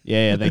 sorry.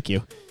 Yeah, thank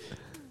you.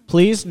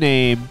 Please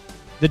name.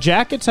 The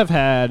Jackets have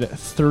had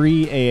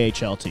 3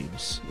 AHL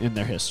teams in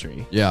their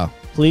history. Yeah.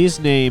 Please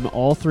name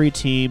all 3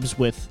 teams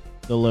with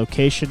the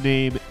location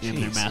name and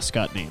their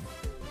mascot name.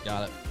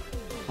 Got it.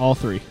 All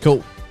 3.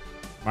 Cool.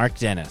 Mark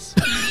Dennis.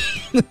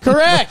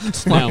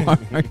 Correct. No.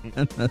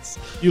 That's,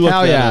 You look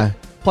Hell yeah.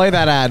 Play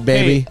that ad,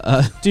 baby.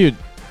 Dude.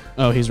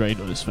 Oh, he's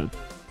writing on his phone.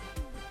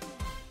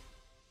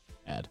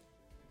 Ad.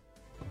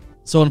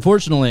 so,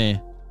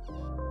 unfortunately,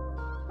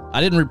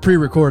 I didn't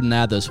pre-record an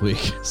ad this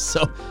week.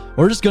 So,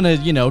 we're just going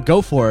to,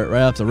 go for it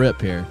right off the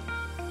rip here.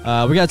 We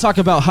got to talk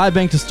about High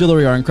Bank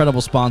Distillery, our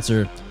incredible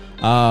sponsor.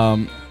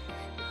 2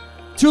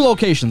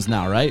 locations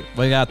now, right?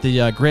 We got the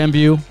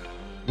Grandview.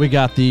 We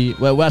got the,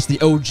 that's the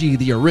OG,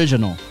 the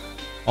original.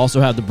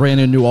 Also have the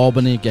brand new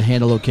Albany,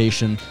 Gahanna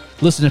location.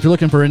 Listen, if you're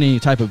looking for any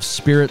type of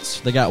spirits,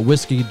 they got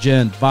whiskey,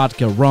 gin,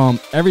 vodka, rum,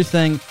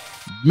 everything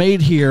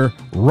made here,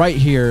 right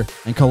here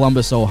in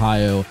Columbus,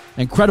 Ohio.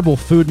 Incredible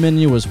food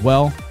menu as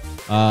well.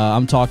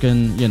 I'm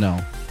talking,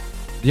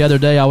 the other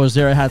day I was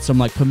there, I had some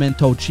like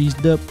pimento cheese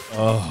dip.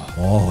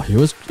 Oh, it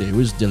was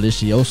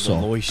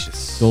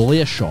delicioso.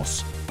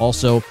 Delicious.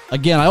 Also,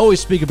 again, I always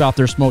speak about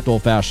their smoked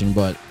old fashioned,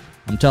 but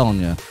I'm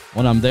telling you,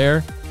 when I'm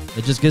there,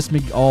 it just gets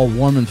me all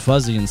warm and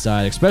fuzzy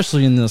inside,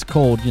 especially in this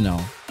cold,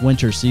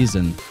 winter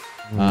season.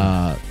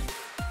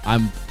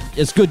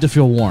 It's good to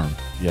feel warm.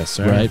 Yes,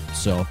 sir. Right?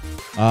 So,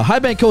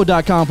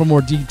 highbankcode.com for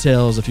more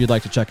details if you'd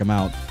like to check them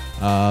out.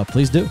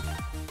 Please do.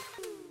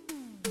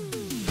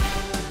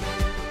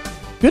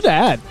 Good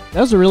ad.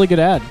 That was a really good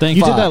ad. Thank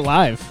you. you. did that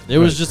live. It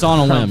was just on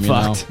a limb,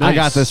 Fucked. I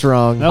got this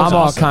wrong. That was I'm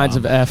all awesome. kinds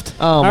of effed.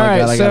 Oh, All my right,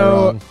 God, I got it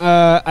so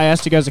wrong. I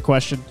asked you guys a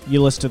question.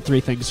 You listed 3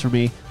 things for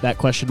me. That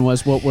question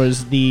was, what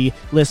was the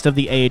list of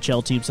the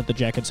AHL teams that the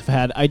Jackets have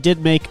had? I did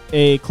make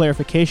a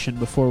clarification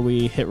before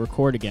we hit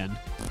record again.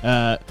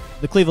 The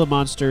Cleveland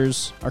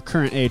Monsters, our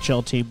current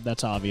AHL team,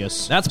 that's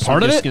obvious. That's So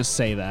part I'm of just it? going to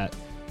say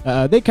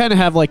that. They kind of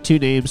have like 2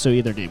 names, so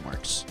either name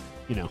works.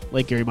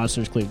 Lake Erie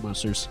Monsters, Cleveland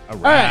Monsters. All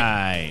right.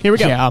 right. Here we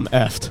go. Yeah, I'm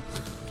effed.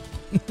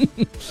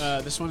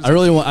 This one's I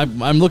really want.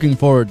 I'm looking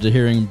forward to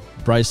hearing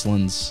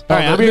Bryceland's. All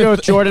right, I'm going to go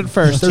with Jordan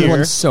first Third here.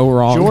 one's so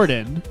wrong.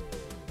 Jordan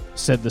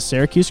said the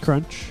Syracuse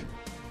Crunch,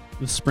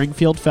 the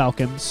Springfield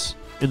Falcons,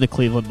 and the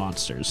Cleveland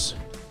Monsters.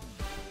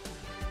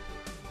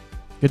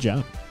 Good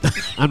job.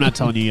 I'm not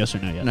telling you yes or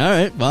no yet. All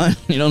right, fine.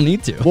 You don't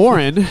need to.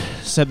 Warren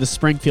said the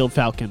Springfield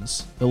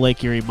Falcons, the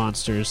Lake Erie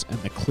Monsters, and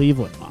the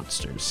Cleveland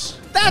Monsters.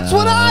 That's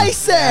what I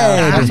said.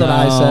 That's what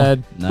I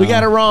said. No. We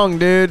got it wrong,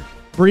 dude.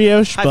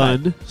 Brioche High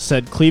five. Bun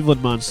said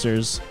Cleveland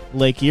Monsters,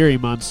 Lake Erie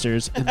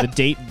Monsters, and the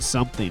Dayton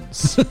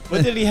Somethings.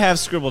 What did he have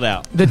scribbled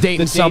out? The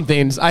Dayton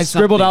somethings. I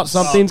scribbled out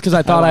somethings because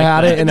I thought I, like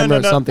had that. it, and No, then no,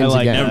 wrote no. somethings I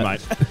like again. Never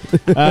mind.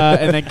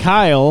 And then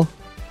Kyle,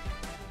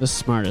 the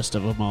smartest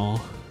of them all,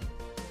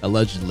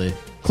 Allegedly.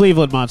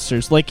 Cleveland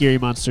Monsters, Lake Erie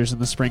Monsters, and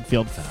the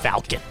Springfield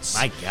Falcons.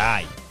 My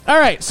guy. All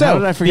right, so How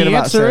did I forget the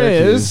about answer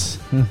Syracuse?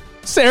 is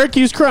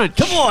Syracuse Crunch.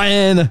 Come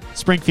on.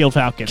 Springfield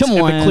Falcons. Come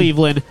and on. the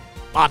Cleveland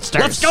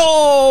Monsters. Let's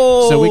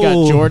go. So we got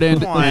Jordan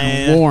Come on.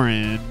 and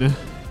Warren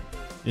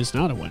is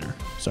not a winner.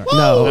 Sorry.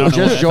 No, I don't know just what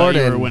I thought you were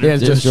Jordan. a winner. Yeah,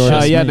 it's just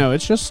Jordan. Yeah, me. no,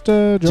 it's just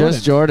Jordan.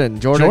 Just Jordan.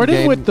 Jordan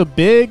gained- with the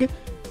big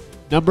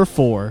number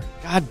 4.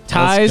 God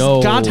Ties.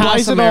 go. God bless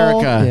ties it all.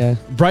 America. Yeah.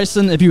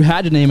 Bryson, if you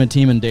had to name a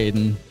team in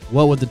Dayton,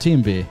 what would the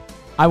team be?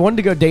 I wanted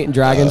to go Dayton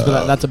Dragons,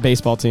 but that's a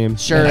baseball team.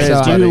 Sure I is,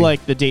 So, do buddy.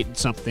 like the Dayton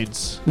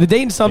somethings. the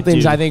Dayton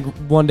somethings, do. I think,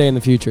 one day in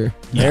the future.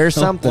 There's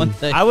something. One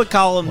day. I would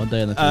call him One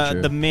day in the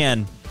future. the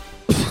man.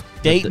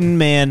 Dayton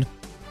man.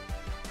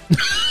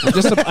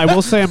 I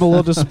will say I'm a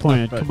little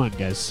disappointed. Come on,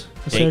 guys.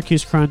 The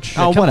Syracuse Crunch.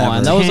 Oh, come come on.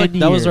 on. That was like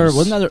 10 that was our years.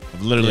 wasn't that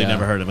I've literally Yeah.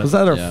 never heard of him. Was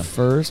that our Yeah.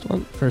 first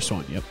one? First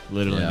one. Yep.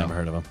 Literally Yeah. never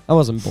heard of him. I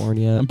wasn't born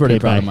yet. I'm pretty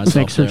Okay, proud bye. of myself.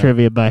 Thanks for there.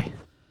 trivia. Bye.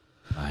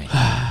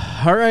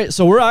 All right,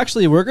 so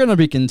we're going to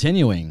be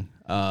continuing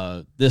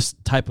this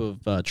type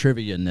of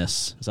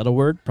trivia-ness. Is that a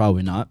word?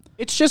 Probably not.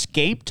 It's just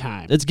game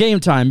time. It's game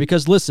time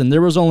because listen,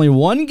 there was only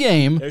one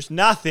game There's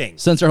nothing.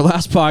 since our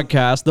last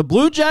podcast. The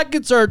Blue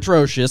Jackets are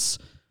atrocious.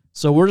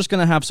 So we're just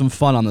going to have some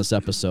fun on this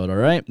episode, all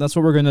right? That's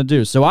what we're going to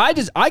do. So I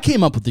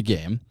came up with the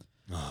game,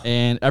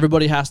 and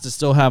everybody has to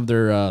still have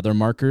their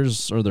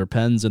markers or their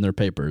pens and their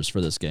papers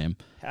for this game.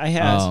 I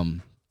have.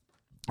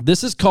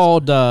 This is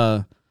called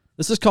the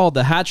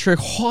hat trick.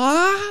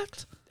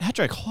 What?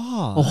 Patrick.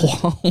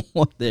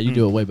 Yeah, you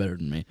do it way better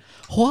than me.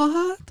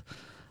 What?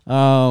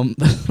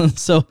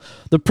 So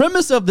the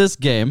premise of this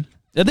game,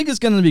 I think it's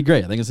going to be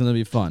great. I think it's going to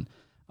be fun.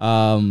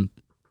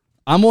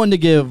 I'm going to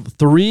give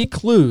 3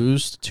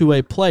 clues to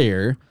a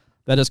player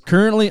that is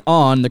currently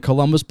on the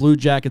Columbus Blue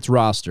Jackets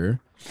roster,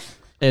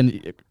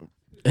 and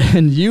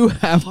you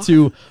have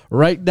to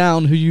write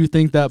down who you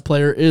think that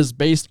player is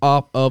based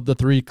off of the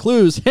 3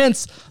 clues.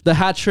 Hence the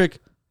hat trick.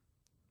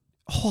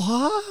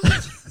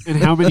 What? And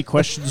how many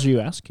questions are you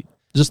asking?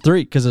 Just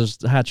 3, because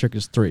the hat trick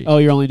is 3. Oh,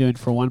 you're only doing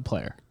for one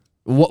player.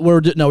 What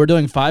we're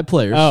doing 5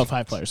 players. Oh,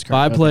 5 players. Correct.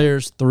 5 Okay.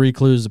 players, 3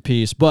 clues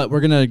apiece, but we're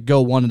gonna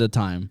go one at a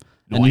time,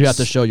 and you have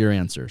to show your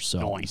answer.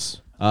 So,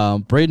 Nice.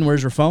 Braden,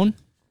 where's your phone?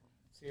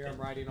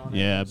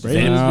 Yeah, Does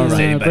Braden.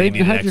 anybody Braden need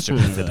an had your extra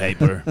piece of time.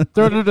 paper?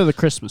 Throw it under the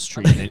Christmas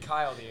tree.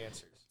 Kyle the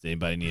answers. Does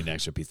anybody need an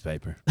extra piece of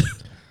paper?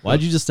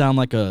 Why'd you just sound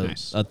like a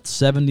Nice.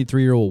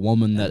 73-year-old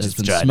woman that has Just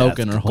been trying to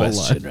smoking ask her a whole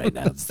question life? right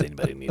now. Does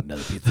anybody need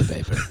another piece of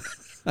paper?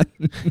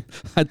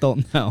 I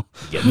don't know.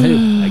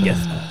 I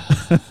guess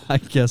not. I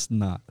guess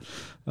not.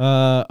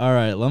 All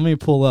right, let me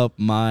pull up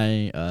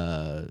my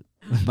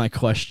my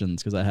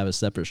questions because I have a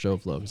separate show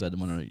flow because I didn't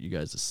want you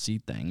guys to see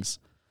things.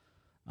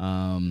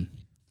 All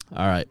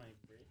right,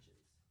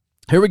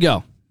 here we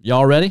go.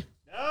 Y'all ready?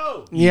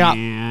 Yeah.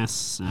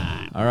 Yes.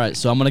 All right,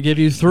 so I'm gonna give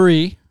you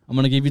 3. I'm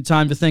gonna give you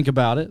time to think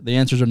about it. The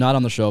answers are not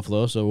on the show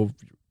flow, so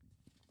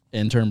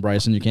intern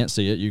Bryson, you can't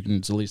see it. You can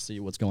at least see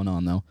what's going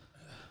on though.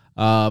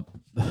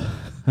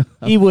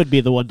 He would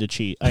be the one to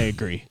cheat. I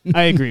agree.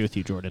 I agree with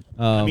you, Jordan.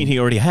 I mean, he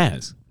already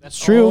has. That's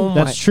true. Oh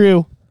That's my-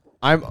 true.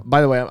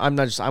 By the way, I'm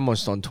just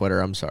on Twitter.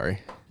 I'm sorry.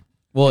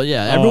 Well,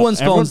 yeah, everyone's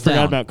everyone phone's forgot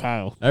down. about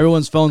Kyle.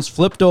 Everyone's phone's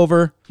flipped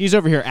over. He's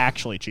over here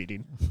actually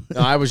cheating.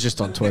 No, I was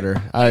just on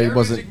Twitter. I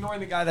wasn't. ignoring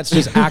the guy that's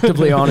just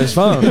actively on his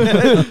phone.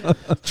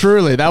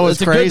 Truly, that was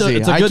It's a good- crazy.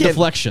 it's a I good can't-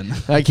 deflection.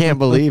 I can't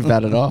believe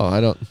that at all.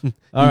 I don't.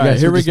 All right,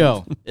 here we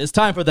go. It's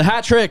time for the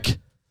hat trick.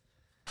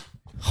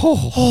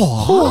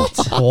 What?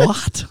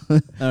 What? All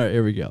right,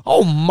 here we go.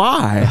 Oh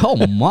my!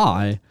 Oh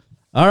my!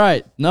 All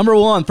right, number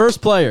 1,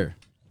 first player,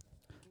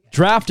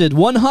 drafted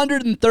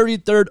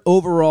 133rd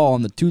overall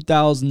in the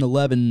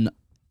 2011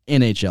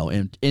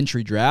 NHL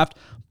entry draft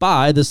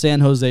by the San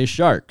Jose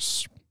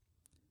Sharks.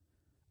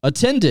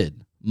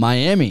 Attended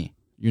Miami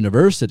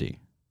University.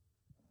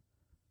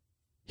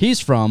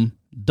 He's from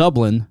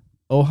Dublin,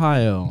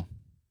 Ohio.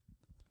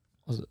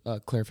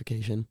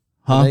 Clarification.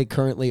 Huh? Are they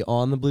currently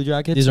on the Blue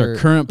Jackets? These are or-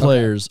 current Okay.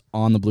 players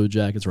on the Blue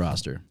Jackets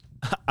roster.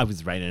 I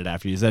was writing it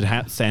after you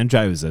said San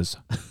Jose's.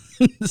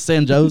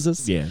 San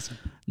Jose's. Yes.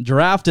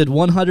 Drafted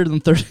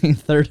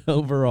 133rd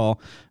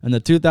overall in the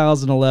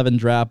 2011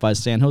 draft by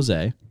San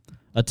Jose.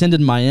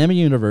 Attended Miami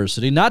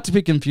University, not to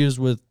be confused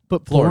with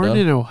Florida, Born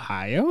in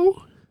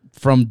Ohio?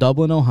 from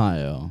Dublin,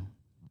 Ohio.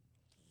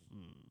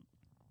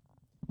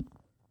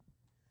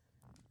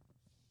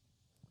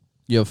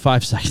 You have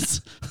 5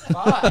 seconds.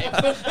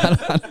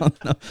 I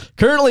don't know.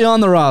 Currently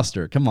on the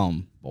roster. Come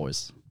on,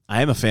 boys.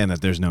 I am a fan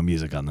that there's no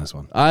music on this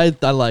one. I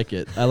like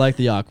it. I like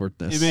the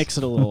awkwardness. It makes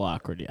it a little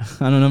awkward, yeah.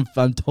 I don't know if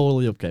I'm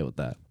totally okay with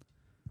that.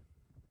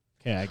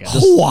 Okay, I got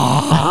it.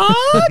 What?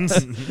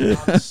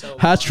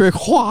 Hat trick,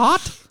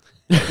 what?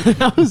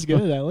 That was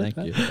good. I like Thank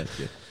that. you. Thank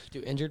you.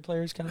 Do injured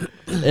players count?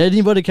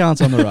 Anybody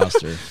counts on the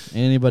roster.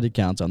 Anybody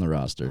counts on the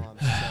roster.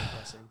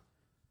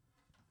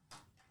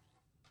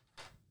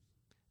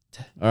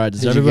 All right.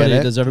 Did you get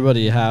it? Does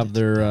everybody have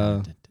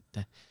their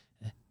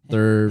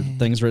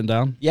things written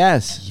down?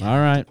 Yes. All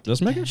right.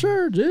 Just making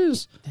sure.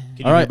 Jeez.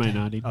 Can All you right. hear my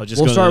nodding? I'll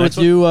just We'll go to the start next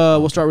with you.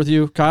 We'll start with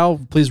you, Kyle.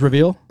 Please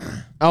reveal.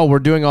 Oh, we're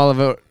doing all of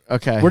it.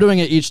 Okay. We're doing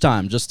it each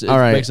time. Just it all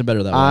right. makes it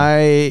better that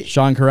way. I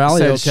Sean Corrali.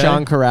 said Okay.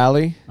 Sean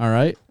Corrali. All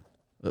right.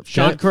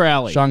 Sean Okay.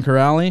 Corrali. Sean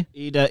Corrali.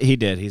 He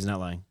did. He's not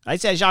lying. I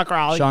said Sean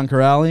Crowley. Sean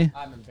Corrali.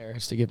 I'm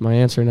embarrassed to give my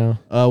answer now.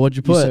 What'd you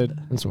You put? said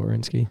It's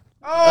Warinsky.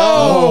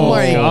 Oh,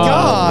 my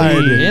God.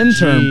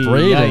 Intern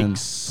Braden.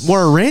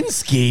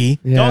 Warinsky.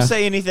 Yeah. Don't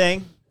say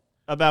anything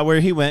about where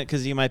he went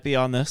because he might be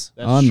on this.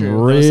 That's true.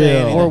 Don't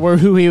say Unreal. anything. Or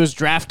who he was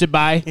drafted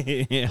by.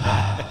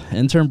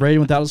 Intern Brady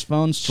without his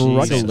phone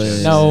struggling.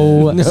 Jesus.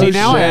 No. See,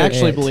 now I shit.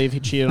 actually believe he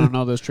cheated on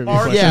all those trivia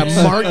questions.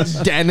 Yeah, Mark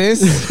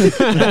Dennis.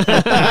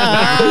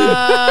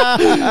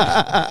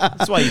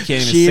 That's why you can't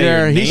even say Cheater.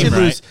 your He name should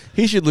right. lose.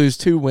 He should lose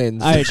 2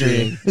 wins. I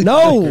agree.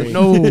 No.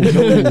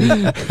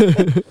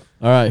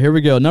 All right, here we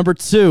go. Number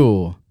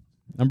two.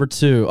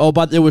 Oh,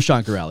 but it was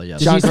Sean Corrali.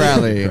 Yes. Sean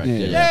Corrali.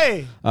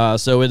 Correct, yeah.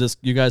 So it is.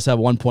 You guys have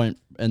 1 point.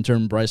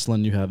 Intern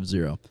Bryceland, you have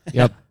 0.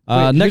 Yep.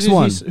 Next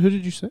one. Who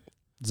did you say?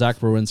 Zach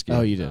Borwinski.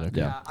 Oh, you did. Okay.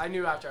 Yeah. I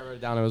knew after I wrote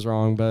it down it was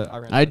wrong, but I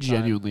ran out I of time.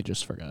 genuinely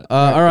just forgot.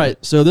 All right.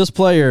 So this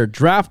player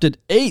drafted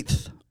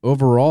 8th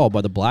overall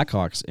by the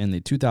Blackhawks in the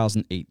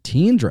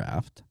 2018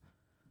 draft.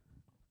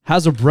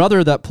 Has a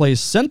brother that plays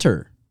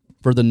center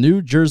for the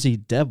New Jersey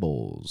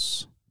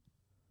Devils.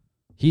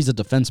 He's a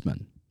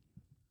defenseman.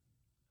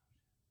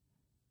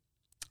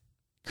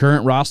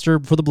 Current roster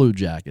for the Blue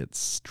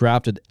Jackets.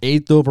 Drafted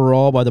 8th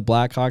overall by the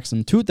Blackhawks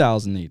in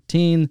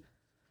 2018.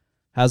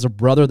 Has a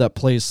brother that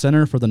plays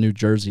center for the New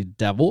Jersey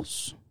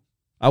Devils.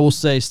 I will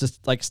say,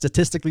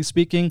 statistically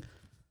speaking,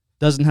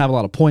 doesn't have a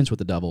lot of points with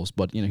the Devils,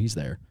 but he's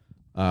there.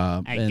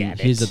 And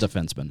get he's a it.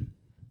 defenseman.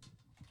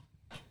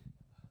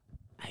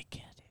 I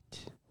get it.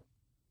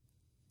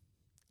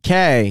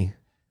 K.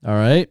 All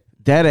right.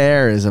 Dead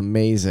Air is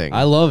amazing.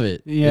 I love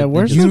it. Yeah, It-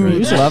 where's it's the great.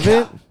 music? Love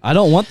it? I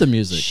don't want the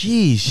music.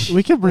 Sheesh.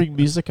 We can bring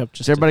music up.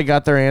 Has everybody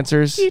got their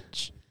answers? I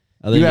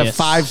think You have Yes.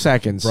 5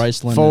 seconds.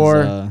 Bryceland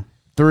 4, is,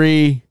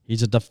 3,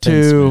 he's a 2,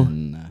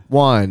 defenseman.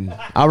 1.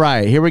 All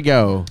right, here we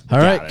go. All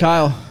right,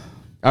 Kyle.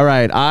 All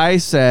right, I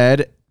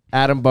said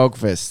Adam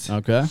Boakfist.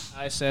 Okay.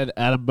 I said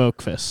Adam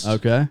Boakfist.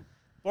 Okay.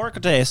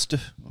 Pork taste.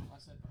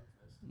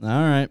 All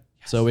right.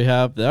 So we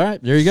have. All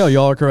right. There you go.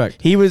 Y'all are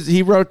correct. He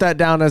wrote that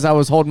down as I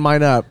was holding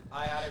mine up.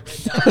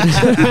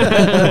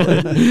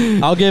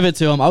 I'll give it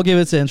to him. I'll give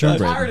it to intern Tired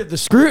Braden. of the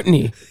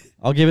scrutiny.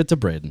 I'll give it to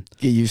Braden.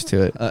 Get used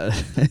to it.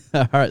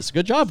 All right. So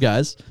good job,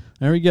 guys.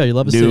 There we go. You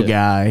love to see New it.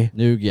 guy.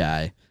 New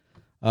guy.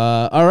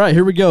 All right.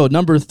 Here we go.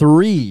 Number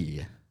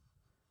 3.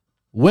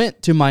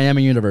 Went to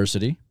Miami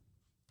University.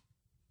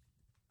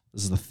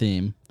 This is the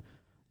theme.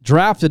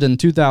 Drafted in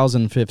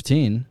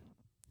 2015.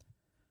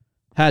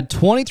 Had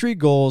 23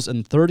 goals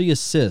and 30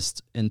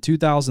 assists in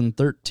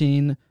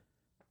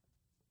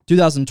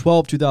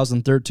 2012,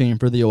 2013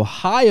 for the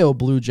Ohio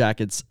Blue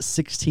Jackets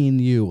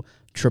 16U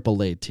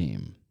AAA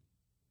team.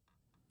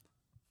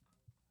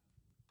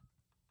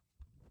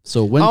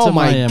 So went Oh to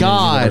my Miami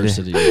God.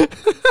 University.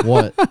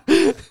 What?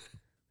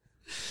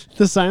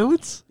 The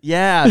silence?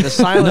 Yeah, the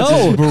silence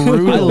No, is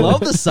brutal. I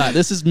love the side.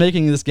 This is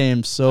making this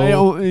game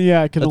so.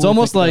 Yeah, I could It's only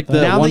almost think like about that.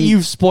 the now one- that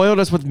you've spoiled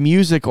us with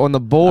music on the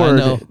I board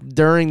know.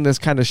 during this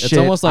kind of It's shit,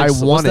 almost like I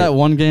what's want that it.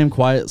 one game,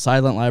 Quiet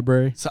Silent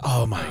Library. So,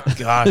 oh my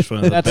gosh, one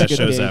of the That's a best good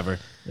shows game. ever.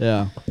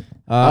 Yeah.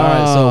 All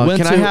right. So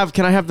went can to,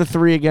 I have the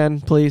 3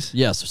 again, please?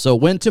 Yes. So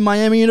went to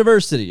Miami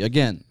University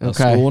again, a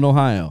Okay. school in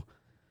Ohio.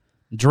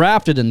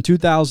 Drafted in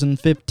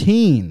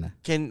 2015.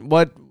 Can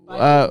what?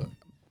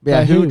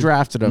 Yeah, By who who?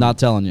 drafted him? Not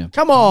telling you.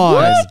 Come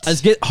on.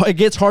 It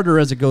gets harder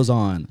as it goes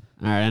on.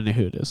 All right, I know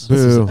who it is.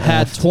 Boo.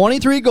 Had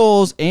 23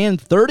 goals and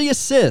 30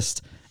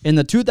 assists in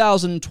the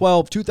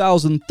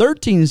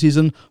 2012-2013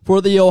 season for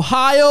the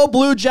Ohio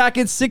Blue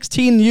Jackets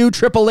 16U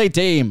AAA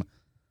team.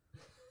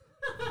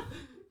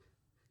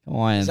 Come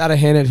on. Is that a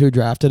hint at who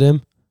drafted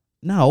him?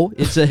 No,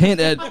 it's a hint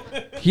at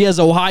he has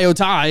Ohio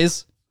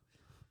ties.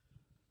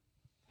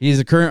 He's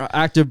a current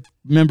active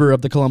member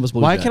of the Columbus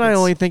Blue Why Jackets. can I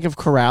only think of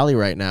Corrali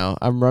right now?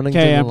 I'm running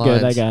Okay, I'm through the good.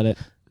 I lines. got it.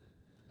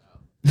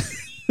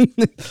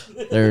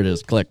 There it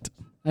is. Clicked.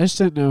 I just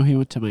didn't know he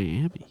went to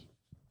Miami.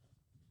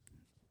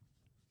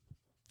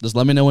 Just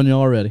let me know when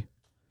y'all are ready.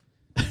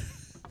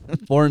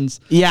 Fortin's.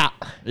 Yeah,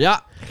 Yeah.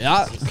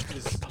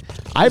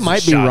 I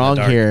might be shot in the wrong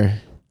dark.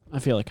 here. I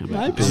feel like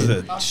I'm. This is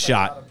a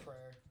shot.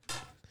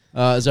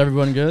 Is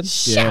everyone good?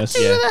 Yes.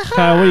 Yeah.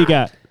 Kyle, what do you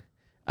got?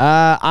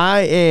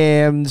 I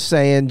am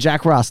saying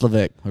Jack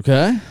Roslovic.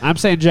 Okay. I'm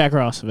saying Jack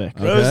Rossovic.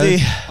 Okay.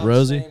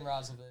 Rosie.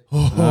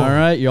 All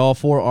right. Y'all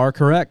 4 are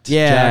correct.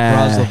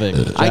 Yeah. Jack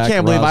Roslovic. I Jack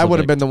can't believe I would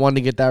have Roslovic. been the one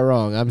to get that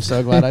wrong. I'm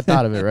so glad I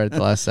thought of it right at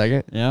the last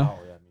second. Yeah.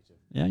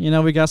 Yeah,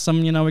 we got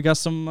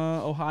some,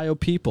 Ohio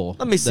people.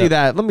 Let me see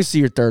that. Let me see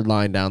your third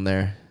line down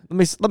there.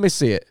 Let me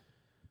see it.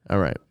 All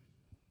right.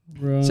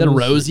 Said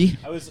Rosie.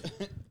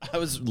 I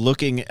was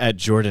looking at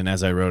Jordan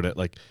as I wrote it.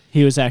 Like,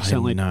 He was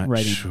accidentally I'm not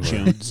writing sure.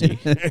 Jonesy.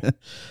 Yeah,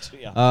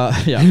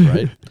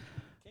 right.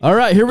 All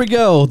right, here we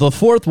go. The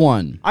 4th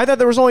one. I thought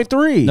there was only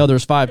 3. No,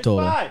 there's 5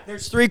 total.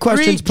 There's 3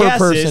 questions per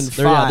guesses.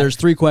 person. There's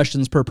 3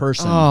 questions per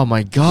person. Oh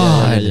my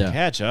God. Yeah.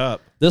 catch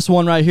up. This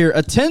one right here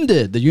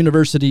attended the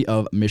University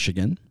of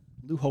Michigan.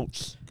 Lou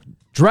Holtz.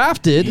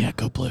 Drafted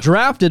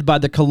by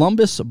the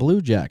Columbus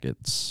Blue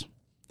Jackets.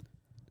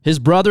 His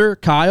brother,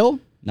 Kyle,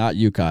 not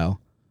you, Kyle,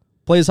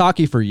 plays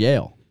hockey for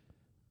Yale.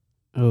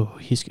 Oh,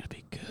 he's gonna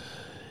be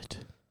good.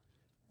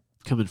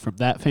 Coming from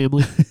that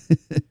family.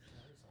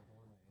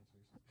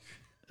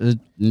 You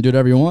can do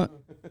whatever you want.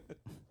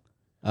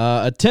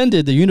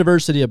 Attended the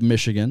University of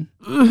Michigan.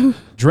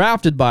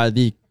 Drafted by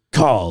the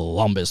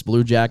Columbus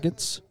Blue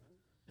Jackets.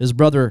 His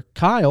brother,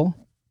 Kyle,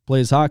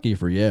 plays hockey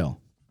for Yale.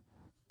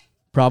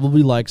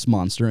 Probably likes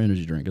Monster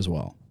Energy drink as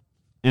well.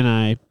 And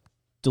I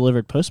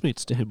delivered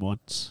Postmates to him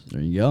once.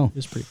 There you go. It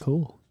was pretty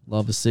cool.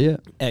 Love to see it.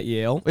 At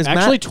Yale.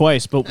 Actually,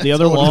 twice, but the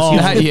other one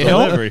was At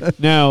Yale?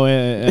 No,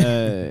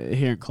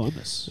 here in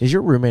Columbus. Is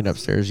your roommate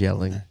upstairs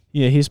yelling?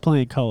 Yeah, he's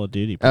playing Call of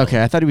Duty. Bro.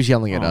 Okay, I thought he was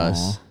yelling at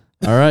us.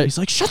 All right. He's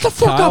like, shut the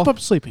fuck Kyle? up, I'm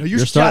sleeping.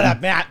 You're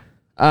starting. Matt.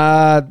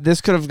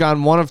 This could have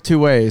gone one of 2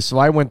 ways, so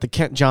I went the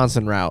Kent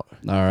Johnson route.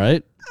 All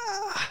right.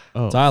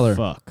 Oh, Tyler.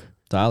 Fuck.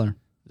 Tyler.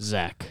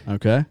 Zach.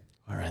 Okay.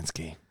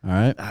 Wierenski. All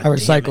right. I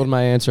recycled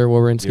my answer,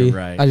 Wawrinski. You're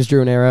right. I just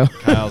drew an arrow.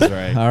 Kyle's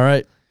right. All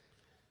right.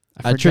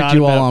 I tricked forgot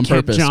you all about on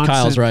Kent purpose. Johnson.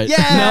 Kyle's right.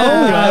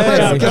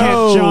 Let's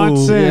go.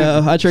 Johnson.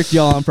 Yeah, I tricked you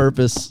all on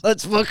purpose.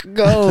 Let's fucking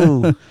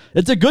go.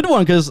 It's a good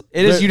one because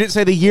It is. You didn't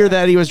say the year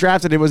that he was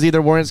drafted. It was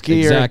either Wierenski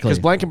Exactly. or because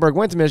Blankenberg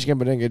went to Michigan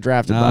but didn't get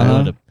drafted by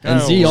him.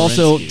 And Z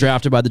also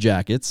drafted by the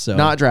Jackets. So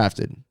Not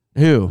drafted.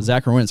 Who?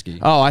 Zach Rowinski.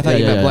 Oh, I thought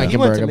you meant He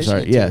went Blankenberg. to I'm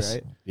sorry. Michigan too, Yes.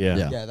 right?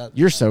 Yeah. Yeah. That,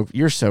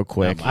 You're so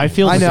quick. I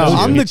feel I know. so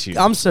I'm duped.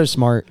 I'm so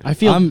smart. I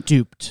feel I'm-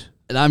 duped.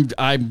 And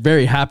I'm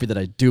very happy that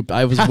I duped.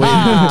 I was waiting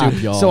to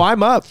dupe y'all. So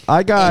I'm up.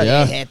 I got.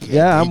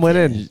 Yeah, I'm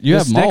winning. you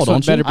have This them all, next one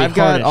don't you? better be I've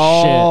got hard as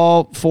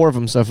all 4 of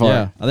them so far.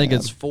 Yeah, I think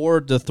it's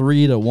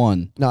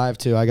 4-3-1. No, I have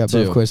 2. I got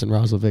 2. both Quiz and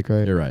Roslovic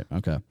right. You're right.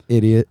 Okay,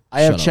 Idiot.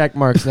 I have Shut up. check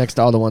marks next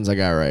to all the ones I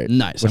got right.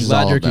 nice. Which I'm is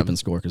glad all you're of them. keeping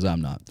score because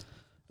I'm not.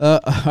 All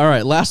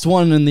right, last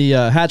one in the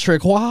hat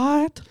trick.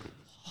 What?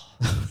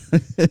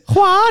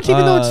 What?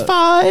 Even though it's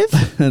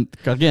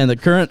 5. Again, the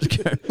current.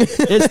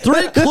 It's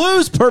 3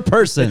 clues per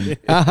person.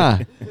 Uh-huh.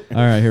 All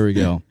right, here we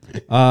go.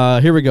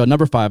 Here we go.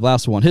 Number 5,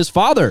 last one. His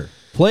father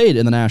played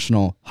in the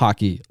National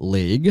Hockey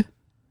League.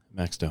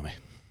 Max Domi.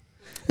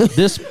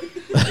 This,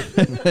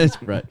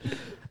 right.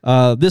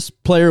 This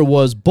player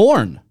was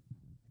born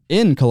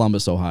in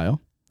Columbus,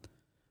 Ohio.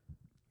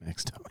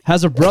 Max Domi.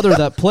 Has a brother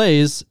that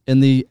plays in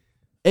the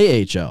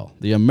AHL,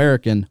 the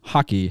American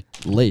Hockey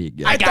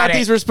League. I thought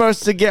these were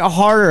supposed to get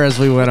harder as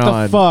we went What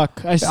on. the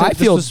fuck? I said I this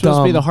feel was supposed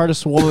to be dumb. the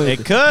hardest one.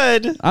 It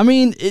could. I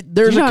mean,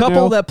 there's Do you a not couple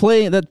know? that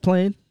played.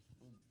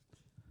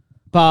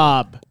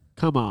 Bob,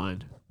 come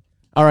on.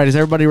 All right, is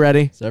everybody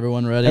ready? Is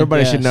everyone ready?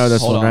 Everybody should know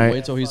this Hold one, on, right?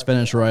 wait till he's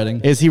finished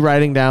writing. Is he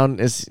writing down?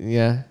 Is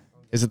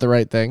it the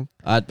right thing?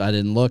 I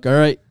didn't look. All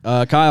right,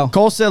 Kyle.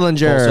 Cole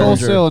Sillinger. Cole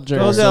Sillinger.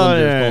 Cole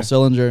Sillinger. Cole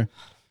Sillinger.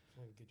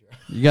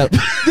 You got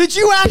Did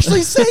you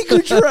actually say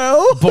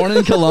Goudreau? born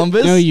in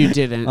Columbus. No, you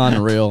didn't.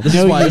 Unreal. This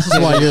No, is why.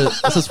 you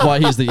This is why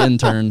he's the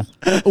intern.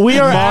 We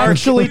are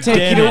actually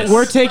taking. Dennis.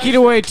 We're taking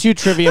away 2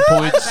 trivia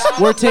points.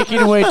 We're taking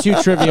away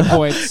 2 trivia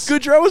points.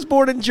 Goudreau was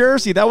born in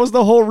Jersey. That was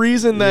the whole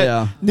reason that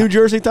Yeah. New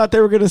Jersey thought they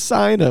were going to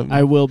sign him.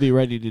 I will be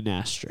writing an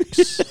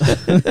asterisk.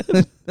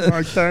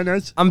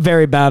 I'm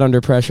very bad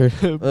under pressure.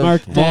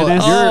 Mark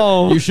Dennis.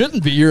 You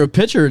shouldn't be. You're a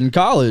pitcher in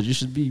college. You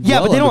should be. Yeah,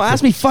 well but they don't under-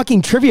 ask me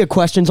fucking trivia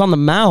questions on the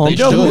mound. They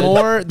should.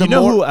 The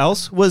more who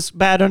else was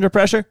bad under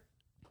pressure?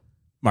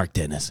 Mark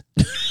Dennis.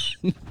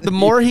 the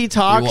more he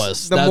talks,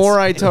 was. the That's- more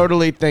I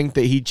totally think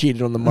that he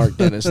cheated on the Mark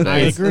Dennis thing. I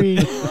agree.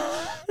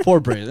 Poor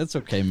Brady. That's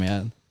okay,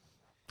 man.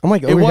 I'm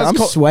like, It over here, was I'm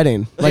co-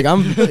 sweating. Like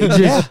I'm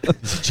just.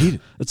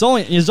 There's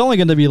only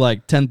going to be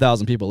like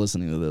 10,000 people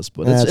listening to this,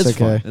 but That's it's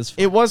fun. okay. It's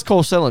fun. It was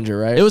Cole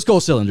Sillinger, right? It was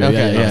Cole Sillinger.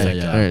 Okay,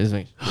 Yeah. All right, just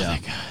make- Yeah.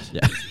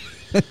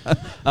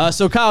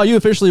 So Kyle, you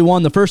officially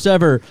won the first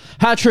ever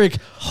hat trick.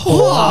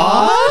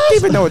 What?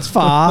 Even though it's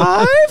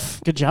 5?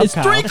 Good job, It's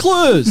Kyle. 3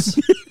 clues.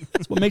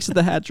 That's what makes it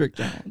the hat trick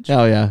challenge.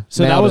 Oh, yeah.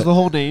 So that Nailed was it. the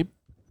whole name.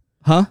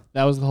 Huh?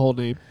 That was the whole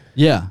name.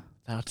 Yeah.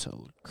 That's a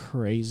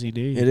crazy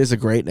name. It is a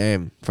great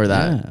name for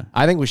that. Yeah.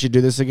 I think we should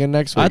do this again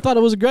next week. I thought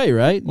it was great,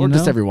 right? or You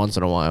just know? every once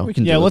in a while. We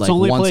can Yeah, do let's it like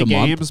only once play a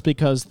month. games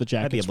because the be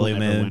a Jackets blue will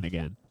never man. win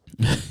again.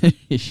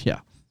 Yeah.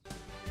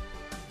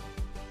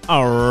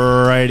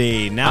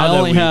 Alrighty. Now I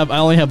that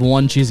only have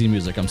one cheesy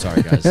music. I'm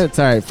sorry, guys. It's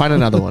all right. Find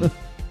another one.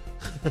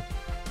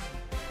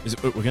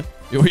 we're good.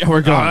 Yeah,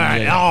 we're going. All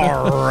right.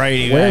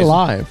 Alrighty, We're guys.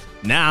 live.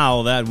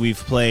 Now that we've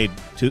played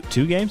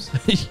two games,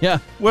 Yeah.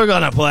 we're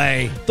gonna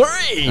play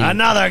 3.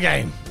 another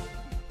game,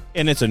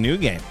 and it's a new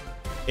game.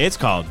 It's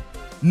called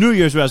New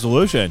Year's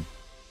Resolution,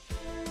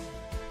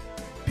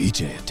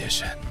 BJ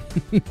Edition.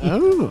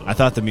 Oh. I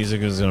thought the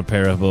music was gonna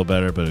pair up a little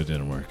better, but it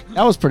didn't work.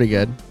 That was pretty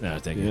good. No,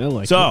 thank Yeah, you. I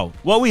like So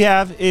what we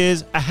have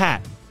is a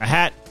hat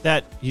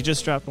that he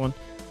just dropped one.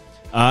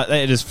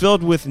 It is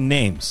filled with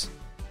names,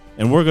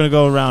 and we're gonna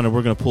go around and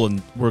we're gonna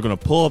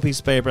pull a piece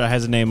of paper that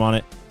has a name on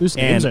it. Whose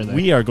And names are they?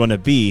 we are going to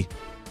be.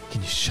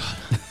 Can you shut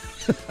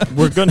up?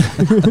 We're going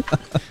to.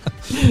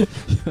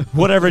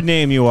 Whatever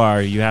name you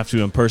are, you have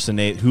to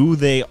impersonate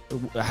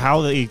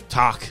how they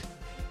talk.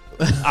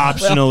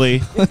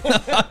 Optionally,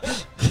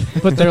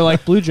 But they're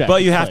like Blue Jackets.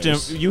 but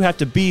players. you have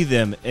to be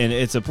them, and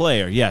it's a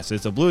player. Yes,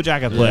 it's a Blue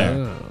Jacket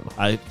player.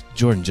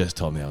 Jordan just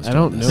told me I was. I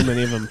doing don't this. know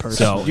many of them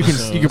personally. You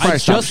can probably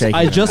stop shaking.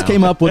 I it just now.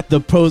 came up with the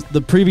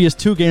previous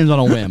 2 games on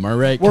a whim. All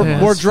right.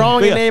 We're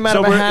drawing a name out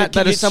of a hat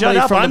that is somebody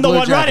shut up, from I'm the the Blue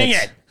one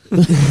Jackets.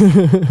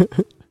 writing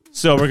it.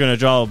 So we're gonna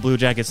draw a Blue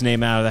Jackets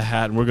name out of the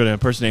hat, and we're gonna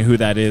impersonate who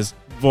that is.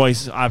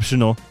 Voice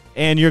optional,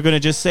 and you're gonna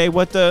just say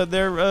what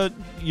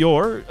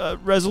your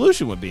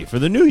resolution would be for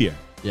the new year.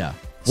 Yeah.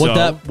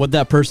 So- What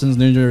that person's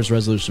New Year's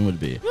resolution would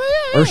be,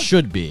 or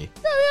should be.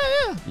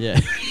 Yeah.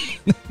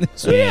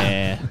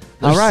 Yeah.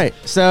 All right.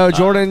 So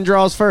Jordan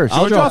draws first.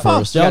 I'll draw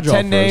first. Yeah, I'll Got draw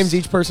 10 names. first.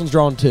 Each person's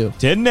drawn 2.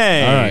 10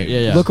 names. All right.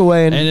 Yeah. Look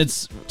away and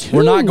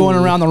we're not going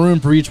around the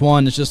room for each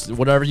one. It's just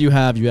whatever you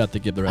have to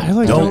give the rest. I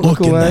like Don't look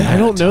in away. the hat. I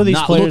don't know these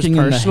Not players looking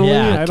in the personally.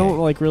 hat. I don't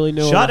like really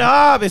know. Shut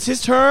up! It's his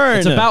turn.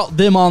 It's about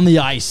them on the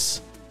ice.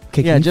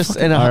 Okay, Yeah, just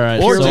in a All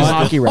right, or so just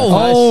I- hockey oh, reference.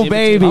 Oh,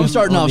 baby. I'm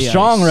starting On off the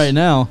strong ice. right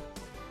now.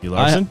 You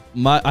Larson.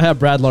 I have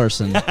Brad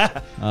Larson.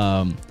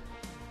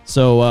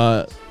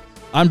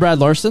 I'm Brad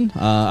Larson.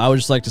 I would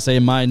just like to say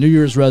my New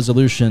Year's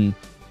resolution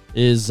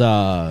is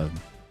to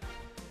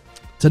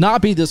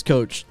not be the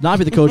coach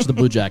of the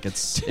Blue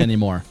Jackets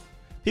anymore.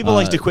 People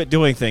like to quit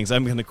doing things.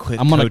 I'm going to quit.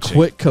 I'm going to coaching.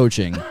 quit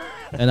coaching.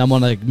 and I'm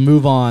gonna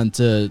move on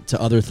to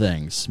other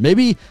things.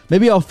 Maybe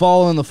I'll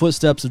follow in the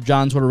footsteps of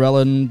John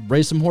Tortorella and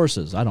race some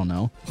horses. I don't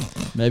know.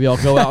 Maybe I'll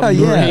go out and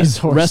Yeah.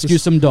 rescue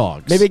some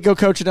dogs. Maybe go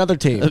coach another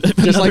team,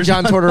 just like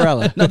John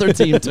Tortorella. another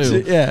team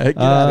too. Yeah, get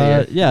out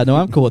of here. Yeah, no,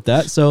 I'm cool with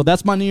that. So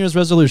that's my New Year's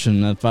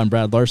resolution. If I'm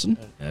Brad Larson.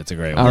 That's a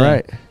great one. All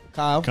right.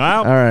 Kyle.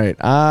 Kyle. All right,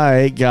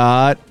 I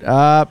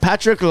got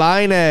Patrick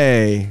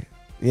Laine.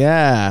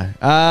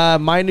 Yeah,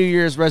 my New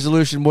Year's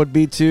resolution would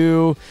be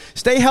to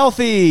stay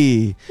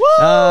healthy,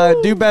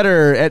 do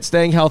better at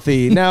staying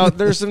healthy. Now,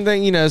 there's some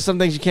things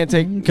you can't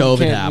take.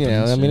 COVID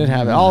happens. I mean, it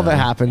happens. All of it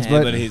happens,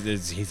 Yeah, but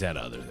he's had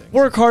other things.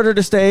 work harder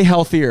to stay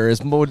healthier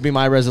would be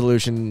my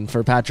resolution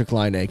for Patrick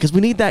Laine, because we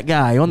need that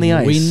guy on the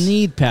ice. We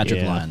need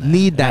Patrick Yeah. Laine.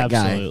 Need that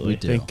guy. Absolutely.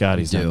 Thank God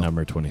he's We not do.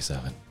 number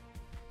 27.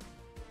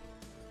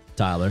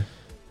 Tyler.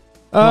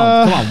 Come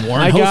on,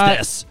 Warren. I Host got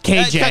this.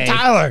 KJ.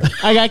 Tyler.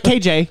 I got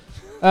KJ.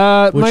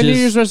 Which My New is-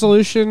 Year's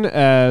resolution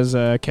as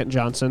Kent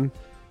Johnson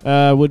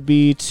would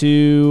be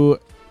to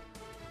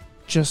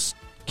just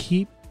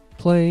keep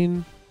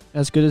playing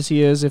as good as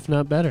he is, if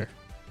not better,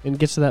 and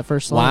get to that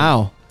first line.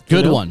 Wow, Good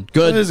You know? one.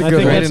 Good. that is a I good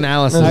think great that's-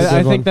 analysis. that's a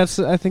I good think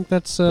one.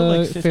 that's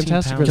like 15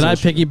 fantastic. pounds. Can I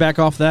resolution. piggyback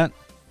off that?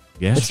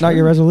 Yeah. It's not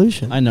your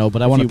resolution. I know,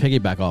 but I want to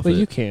piggyback off But it.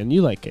 you can.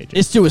 You like KJ.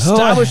 It's to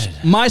establish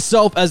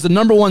myself as the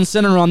number one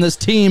center on this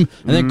team,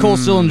 and then Cole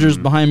Sillinger's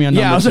behind me on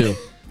Yeah, I number was-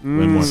 two.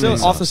 Win more Off the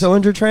faceoffs.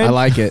 cylinder train. I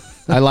like it.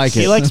 I like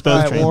he it. likes both All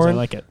right, trains. Warren. I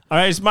like it. All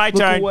right, it's my Look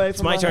turn. away It's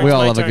from my my turn. We It's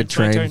all my love a turn. good It's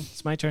my train. turn.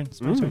 It's my turn.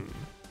 It's my turn.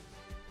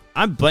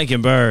 I'm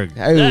Blankenberg.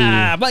 Ooh.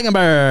 Ah,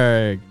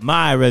 Blankenberg.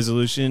 My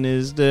resolution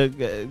is to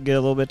get a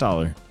little bit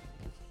taller.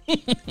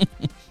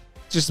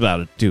 Just about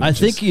it, dude. I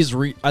think he's.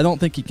 I don't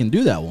think he can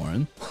do that,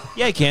 Warren.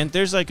 Yeah, I can.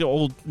 There's like an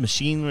old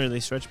machine where they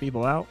stretch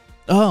people out.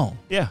 Oh.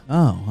 Yeah.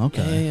 Oh.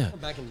 Okay. Yeah.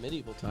 Back in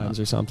medieval times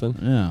or something.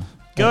 Yeah.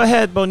 Go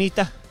ahead,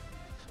 Bonita.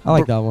 I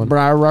like that one.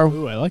 Bravo.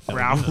 Ooh, I like that.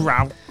 Row, one.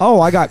 row.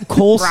 Oh, I got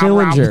Cole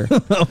Sillinger.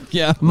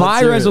 Yeah. My let's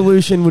hear it.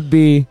 resolution would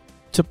be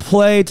to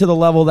play to the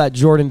level that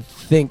Jordan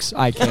thinks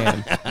I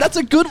can. That's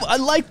a good one. I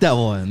like that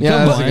one. Yeah,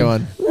 Come that's a on. good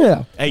one.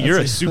 Yeah. Hey, you're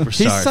a superstar.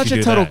 He's if such you a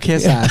do total that.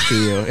 kiss ass to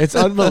you. It's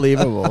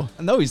unbelievable.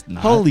 No, he's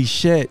not. Holy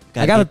shit.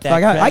 I kiss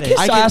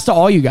I can- ass to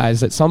all you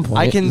guys at some point.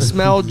 I can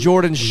smell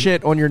Jordan's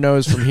shit on your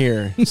nose from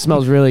here. It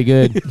smells really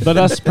good. But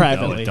us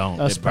privately. don't.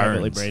 Us It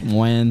privately, burns. Braden.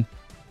 When.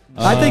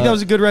 I think that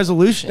was a good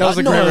resolution. That was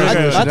a No, great I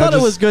resolution. thought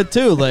it was good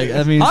too. Like,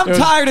 I mean, I'm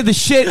tired of the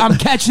shit I'm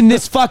catching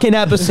this fucking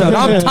episode.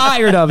 I'm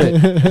tired of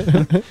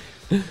it.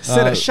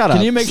 Shut up.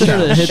 Can you make Sit sure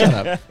down. to Shut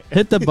up.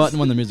 hit the button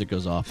when the music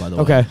goes off? By the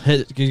way,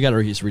 Okay. You got to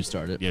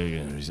restart it. Yeah,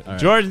 yeah. All right.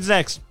 Jordan's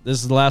next.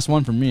 This is the last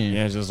one for me.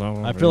 Yeah, just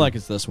I feel like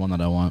it's this one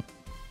that I want.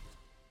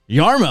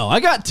 Yarmo. I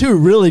got two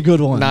really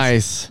good ones.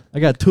 Nice. I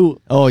got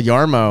two. Oh,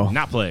 Yarmo.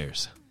 not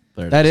players.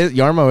 There it That is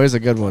Yarmo is a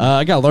good one.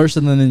 I got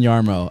Larson and then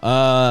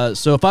Yarmo.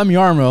 So if I'm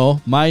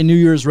Yarmo, my New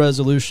Year's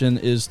resolution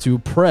is to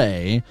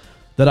pray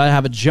that I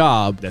have a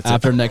job That's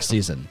after it. next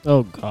season.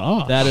 Oh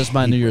God. That is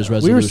my New Year's we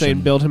resolution. were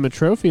saying build him a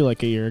trophy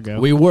like a year ago.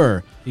 We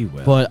were. He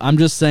will. But I'm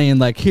just saying,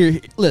 like, here,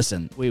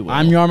 listen. We will.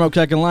 I'm Yarmo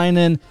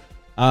Kekalainen.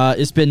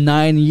 It's been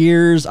 9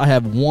 years. I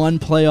have one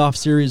playoff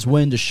series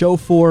win to show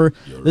for.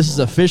 This is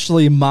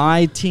officially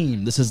my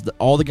team. This is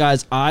all the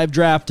guys I've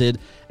drafted,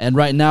 and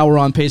right now we're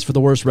on pace for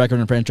the worst record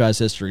in franchise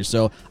history.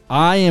 So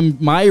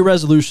my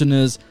resolution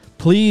is,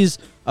 please,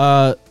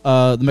 the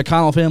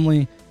McConnell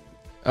family,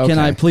 can Okay.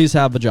 I please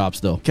have a job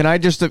still?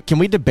 Can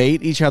we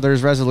debate each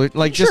other's resolution?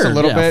 Like just a Sure,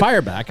 little yeah, bit.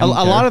 fire back. I A don't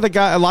care.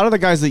 lot of the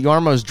guys that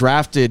Yarmo's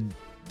drafted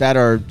that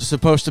are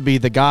supposed to be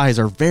the guys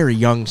are very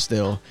young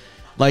still.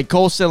 Like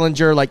Cole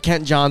Sillinger, like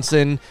Kent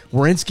Johnson,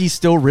 Werenski's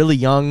still really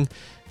young.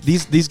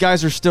 These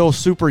guys are still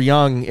super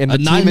young. And A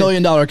the $9 team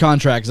million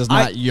contract is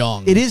not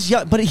young. It is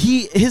young, but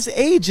his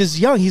age is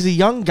young. He's a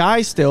young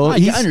guy still. I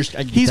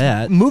get he's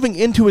that. moving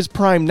into his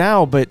prime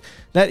now, but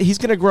that he's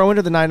going to grow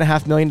into the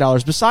 $9.5 million.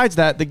 Besides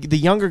that, the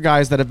younger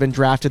guys that have been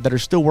drafted that are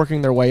still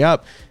working their way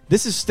up,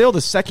 this is still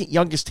the second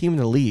youngest team in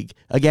the league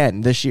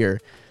again this year.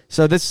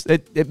 So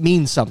it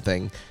means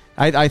something.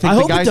 I think I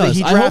the hope it guys that does.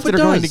 he I hope drafted it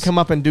are going to does. come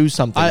up and do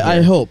something. I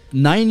here. hope.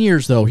 9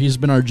 years, though, he's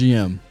been our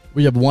GM.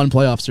 We have one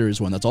playoff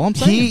series win. That's all I'm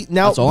saying.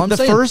 That's all I'm the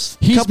saying. first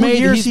couple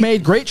years he's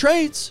made great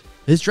trades.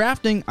 His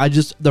drafting,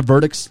 the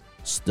verdict's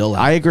still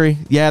out. I agree.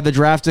 Yeah, the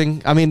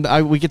drafting. I mean,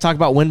 we could talk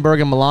about Winberg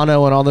and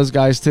Milano and all those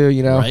guys too.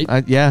 You know,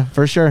 Right. Yeah,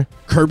 for sure.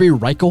 Kirby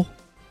Reichel,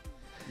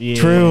 Yeah.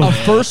 True. a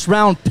first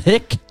round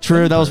pick.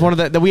 True. That was one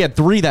of the. We had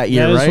three that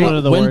year, That is right? one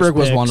of the Winberg worst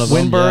was picks one of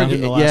them. Winberg,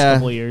 in the last yeah,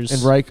 couple of years.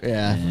 and Reich.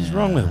 Yeah, What's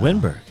wrong with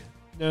Winberg?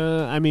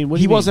 I mean, what do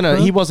he you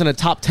mean? wasn't a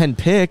top 10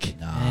 pick.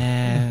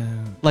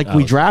 Like Oh.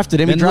 we drafted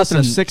him. He And drafted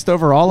him listen- 6th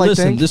overall.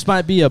 Listen, I think. this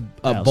might be a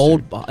Bastard.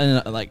 bold,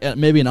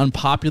 maybe an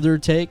unpopular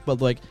take,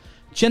 but like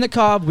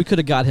Chinnikov, we could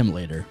have got him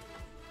later.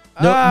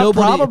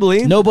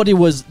 Probably. Nobody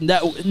was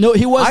that. No,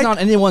 he wasn't I- on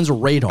anyone's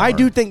radar. I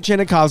do think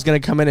Chinnikov's going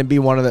to come in and be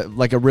one of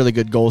the a really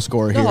good goal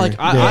scorer No, here. like Yeah,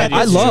 I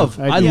that's love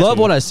true. I Yeah. love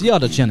what I see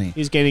out of Chinny.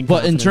 He's gaining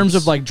But in terms confidence.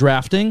 of like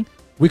drafting,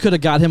 We could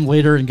have got him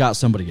later and got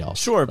somebody else.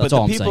 Sure, that's but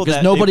all the I'm saying. people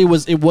Because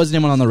that it wasn't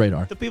anyone on the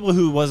radar. The people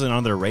who wasn't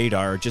on their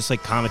radar are just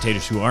like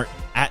commentators who aren't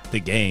at the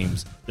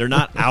games. They're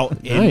not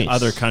out in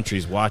other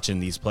countries watching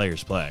these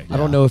players play. I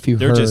don't know if you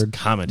They're heard. just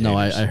commentators. No,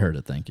 I heard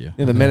it. Thank you.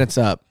 Yeah, the minute's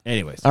up.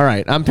 Anyways. All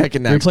right, I'm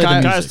picking next. play the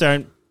Kyle- music. Kyle's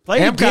turn. Play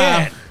Am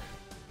again. Kyle.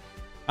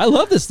 I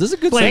love this. This is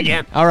a good Play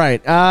segment. again. All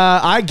right,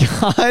 I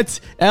got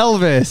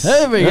Elvis.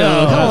 There we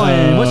go. Come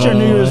on. What's your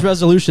New Year's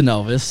resolution,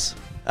 Elvis?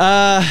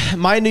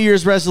 My New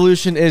Year's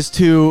resolution is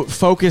to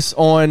focus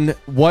on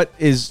what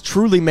is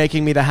truly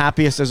making me the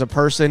happiest as a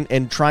person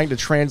and trying to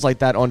translate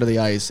that onto the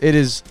ice. It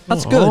is.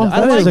 That's good. I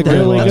that like is a that.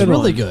 really That's good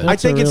really one. good. I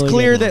think it's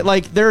clear that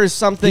like there is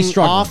something He's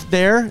struggling. off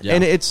there, Yeah.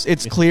 and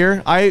it's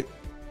clear. I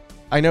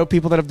know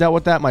people that have dealt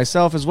with that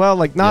myself as well.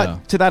 Like not Yeah.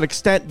 to that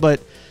extent, but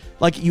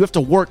like you have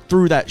to work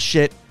through that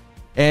shit.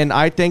 And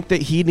I think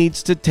that he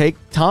needs to take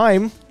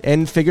time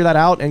and figure that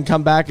out and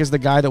come back as the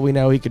guy that we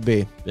know he could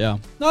be. Yeah.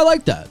 No, I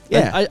like that.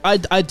 Yeah.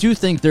 I do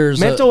think there's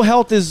Mental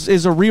health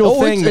is a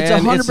real thing, it's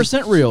man.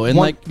 100% real, and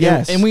one- like,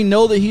 yes. and we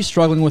know that he's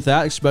struggling with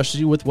that,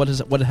 especially with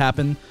what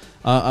happened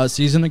a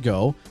season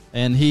ago.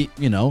 And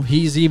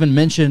he's even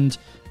mentioned,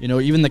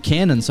 even the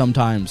cannon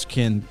sometimes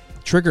can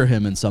trigger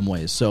him in some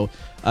ways. So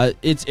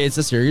it's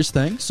a serious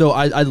thing. So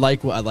I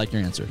like your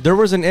answer. There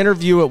was an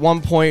interview at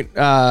one point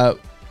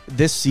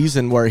this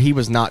season where he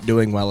was not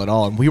doing well at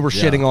all, and we were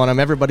shitting on him.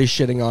 Everybody's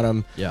shitting on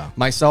him, Yeah.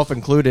 myself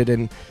included.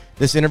 And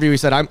this interview, he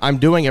said, "I'm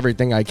doing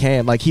everything I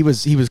can." Like he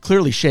was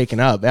clearly shaken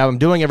up. I'm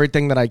doing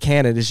everything that I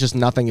can, and it's just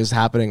nothing is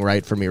happening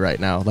right for me right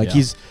now. Like Yeah.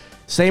 he's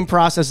same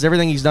process as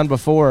everything he's done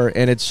before,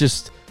 and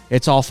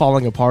it's all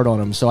falling apart on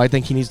him. So I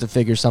think he needs to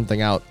figure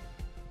something out,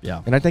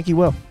 Yeah. and I think he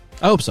will.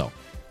 I hope so.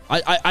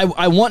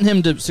 I want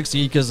him to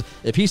succeed because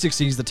if he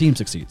succeeds, the team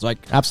succeeds. Like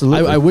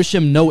Absolutely. I wish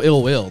him no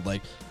ill will.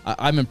 Like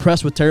I'm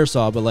impressed with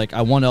Tarasov, but like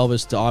I want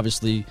Elvis to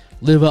obviously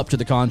live up to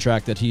the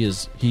contract that he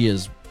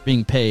is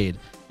being paid,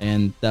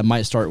 and that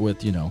might start with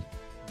those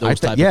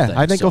type of things.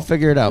 I think So, he'll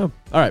figure it out.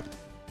 all right.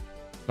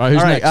 All right,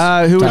 who's All right,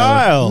 next? who is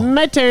Kyle.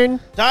 My turn.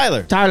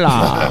 Tyler.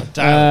 Tyler?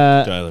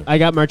 Tyler. I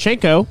got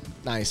Marchenko.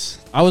 Nice.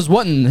 I was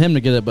wanting him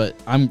to get it, but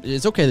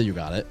it's okay that you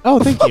got it. Oh,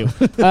 thank you.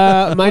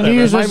 My New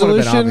Year's Mine would've been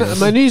resolution. obvious.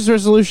 My New Year's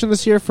resolution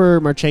this year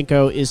for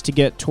Marchenko is to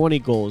get 20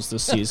 goals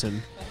this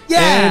season.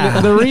 Yeah.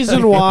 And the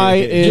reason why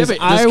is Does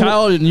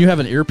Kyle and you have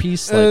an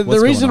earpiece? Like, the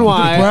what's reason going on?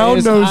 why brown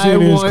is nose I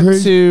in is want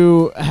crazy.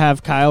 to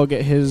have Kyle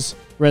get his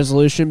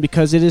resolution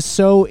because it is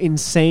so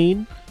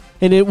insane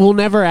and it will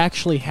never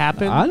actually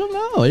happen. I don't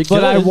know. It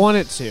But I could. want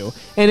it to.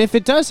 And if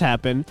it does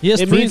happen, He has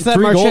it three- means that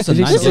three goals in Marchenko.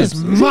 9 This is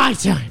games. my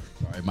time.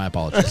 Sorry, my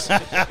apologies.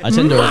 I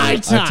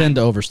tend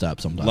to overstep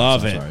sometimes.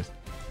 Love I'm it. sorry.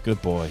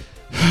 Good boy.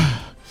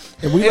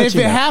 And if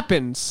it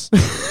happens,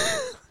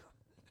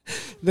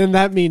 then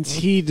that means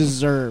he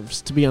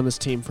deserves to be on this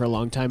team for a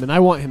long time. And I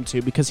want him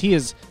to because he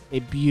is a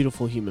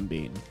beautiful human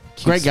being.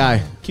 Great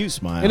guy. Cute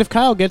smile. And if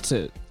Kyle gets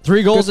it,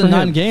 3 goals Good in for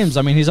 9 him. games.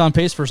 I mean, he's on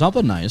pace for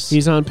something nice.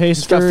 he's on pace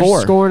He's got for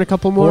 4. scoring a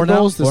couple more 4 now?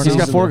 goals this 4 He's now?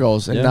 got season. 4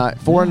 goals and Yeah.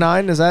 4 and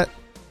 9. Is that?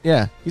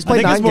 Yeah, he's I played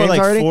think 9 it's more games like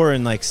already. 4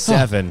 and like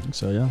 7.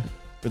 So yeah.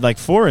 But like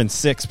 4 and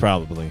 6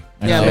 probably.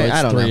 Yeah, No, man, it's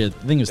I don't 3. know. I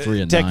think it's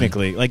 3 and 9.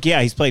 Technically. Like,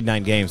 yeah, he's played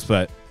 9 games,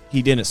 but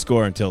he didn't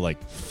score until like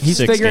He's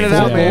 6 figuring it games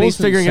out, ago. man. Goals He's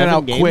in figuring it 7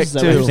 out games, quick is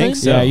that what you're too. saying?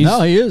 so. Yeah, he's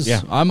No, he is.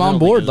 Yeah. I'm I on don't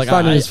board. think Like he's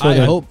finding his I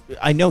footing. hope.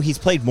 I know he's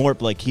played more,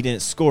 but like he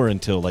didn't score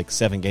until like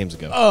 7 games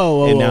ago.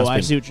 Oh, And now it's I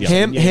been- see what you're yeah.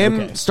 saying. Him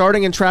Yeah, okay.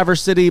 starting in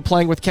Traverse City,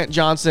 playing with Kent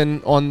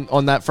Johnson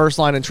on that first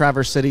line in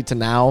Traverse City to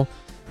now,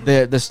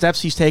 the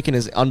steps he's taken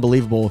is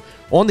unbelievable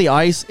on the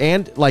ice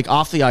and like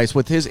off the ice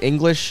with his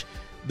English,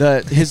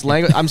 his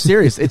language. I'm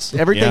serious. It's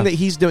everything Yeah. that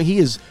he's doing. He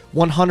is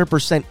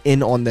 100%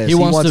 in on this.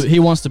 He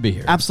wants to be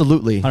here.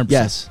 absolutely 100%.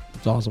 yes.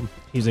 It's awesome.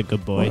 He's a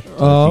good boy.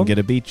 Can get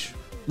a beach.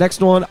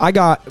 Next one, I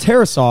got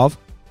Tarasov.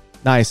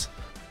 Nice.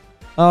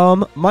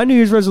 My New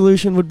Year's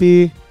resolution would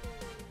be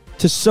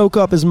to soak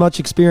up as much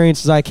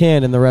experience as I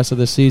can in the rest of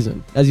this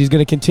season, as he's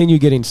going to continue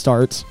getting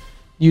starts.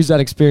 Use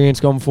that experience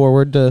going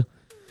forward to,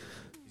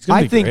 gonna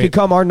I be think, great.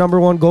 become our number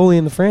 1 goalie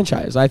in the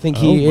franchise. I think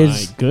he Oh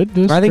is. my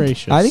goodness I think.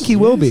 gracious. I think he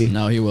will be.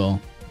 No, he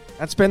will.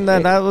 That's been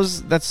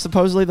that's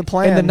supposedly the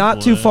plan. In the not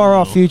too far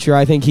off future,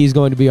 I think he's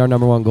going to be our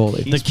number 1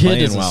 goalie. The kid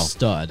playing is well. a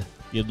stud.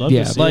 You'd love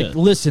Yeah, to see Like, it.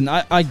 listen,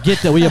 I get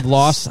that we have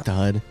lost.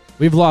 stud.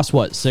 We've lost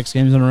what 6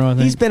 games in a row. I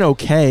think He's been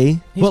okay.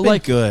 He's But, been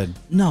like, good.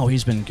 no,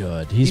 he's been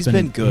good. He's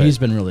been good. He's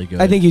been really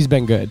good. I think he's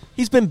been good.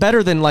 He's been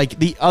better than like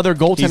the other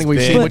goaltending He's we've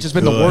been seen, which has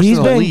been the good. worst He's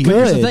in the been league. good.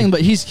 Here's the thing,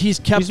 but he's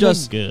kept He's been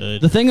us.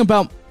 good. The thing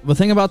about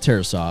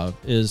Tarasov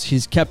is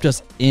he's kept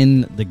us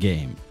in the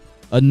game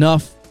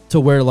enough to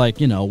where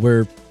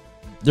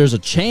there's a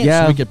chance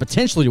Yeah. we could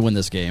potentially win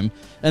this game,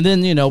 and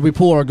then we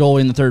pull our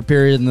goalie in the 3rd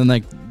period, and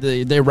then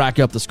they rack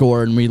up the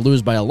score and we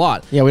lose by a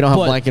lot. Yeah, we don't have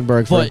But-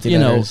 Blankenberg for But empty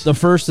netters. the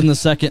first and the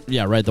second,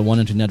 yeah, right, the 1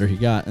 empty netter he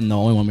got, and the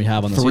only one we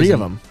have on the 3 season. of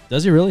them.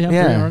 Does he really have?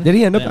 Yeah. 3 already? Did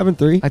he end up Yeah. having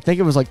 3? I think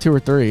it was like 2 or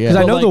 3. Because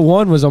Yeah. I know like- the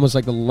one was almost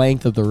like the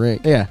length of the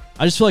rink. Yeah.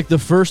 I just feel like the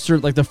first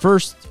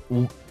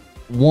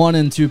 1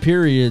 and 2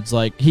 periods,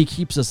 like he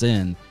keeps us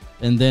in.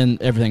 and then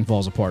everything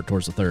falls apart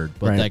towards the third.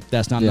 But Right.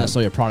 that's not Yeah.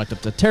 necessarily a product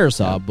of the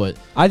Tarasov, but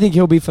I think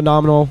he'll be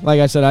phenomenal. Like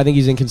I said, I think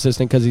he's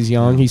inconsistent because he's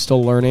young. He's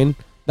still learning.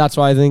 That's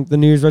why I think the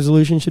New Year's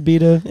resolution should be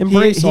to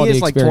embrace he all the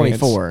is like experience.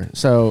 24.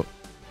 So,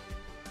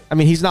 I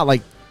mean, he's not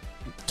like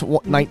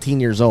 19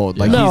 years old.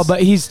 Like no, he's,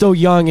 but he's still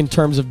young in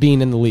terms of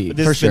being in the league. But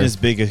this For has sure.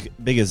 been his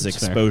biggest That's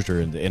fair.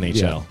 exposure in the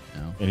NHL,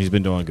 and he's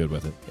been doing good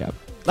with it. Yeah.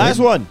 Last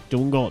one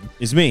Doing gold.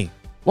 is me.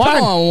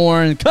 come on,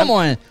 Warren, come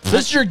on, this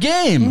is your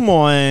game. Come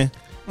on.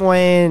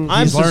 when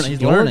I'm He's learning.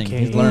 He's learning.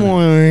 He's game.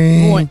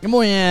 learning. Come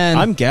on.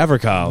 I'm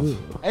Gavrikov.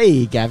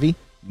 hey, Gavi.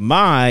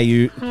 My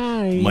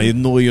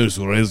New Year's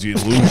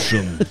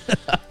resolution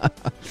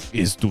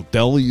is to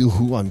tell you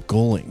who I'm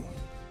calling.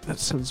 That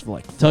sounds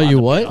like Tell you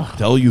Vladimir. what.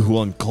 Tell you who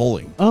I'm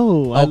calling.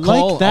 Oh, I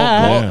call- like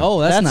that. Oh,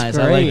 that's nice.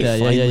 I like great. that.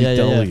 Yeah, Finally yeah.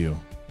 tell you.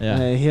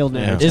 Yeah. He'll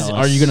never Yeah. tell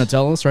Are you us. going to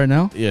tell us right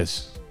now?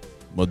 Yes.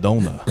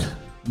 Madonna.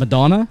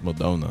 Madonna?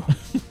 Madonna.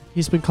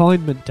 He's been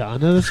calling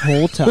Madonna this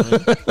whole time.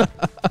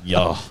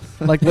 Yeah.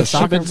 Like the What you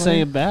soccer been player?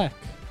 saying back?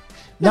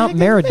 Not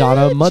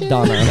Maradona,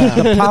 Madonna,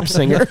 the pop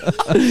singer.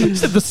 You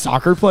said the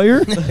soccer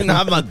player?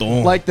 Not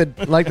Madonna. Like the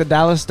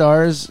Dallas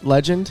Stars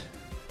legend,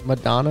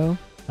 Madonna.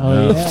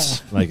 Oh, No.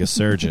 Like a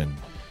surgeon.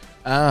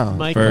 Oh,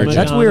 Mike Virgin. Madonna.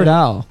 That's Weird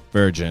Al.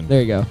 Virgin.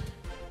 There you go.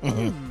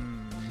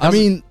 I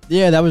mean,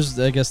 yeah, that was.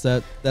 I guess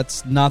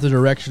that's not the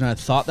direction I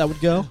thought that would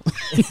go.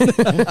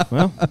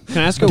 Well, Can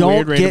I ask a Don't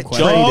weird random get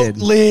question?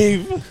 traded.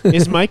 leave.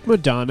 Is Mike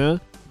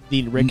Madonna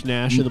the Rick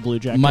Nash of the Blue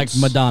Jackets? Mike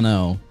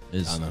Madonna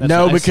is. That's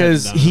no, what I said,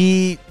 because Madonna.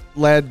 he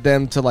led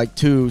them to like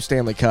 2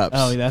 Stanley Cups.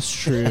 Oh, that's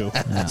true.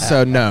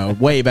 So no,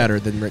 way better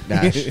than Rick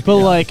Nash. But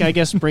like, I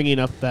guess bringing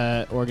up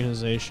that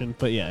organization.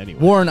 But yeah,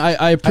 anyway. Warren,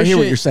 I appreciate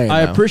what you're saying,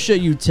 I though.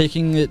 appreciate you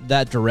taking it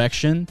that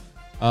direction.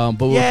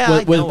 But Yeah,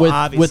 with,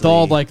 I know, with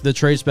all obviously. like the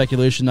trade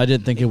speculation, I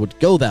didn't think it would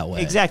go that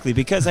way. Exactly,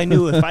 because I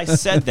knew if I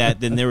said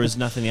that, then there was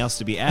nothing else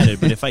to be added.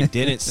 But if I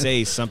didn't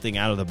say something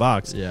out of the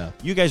box, Yeah.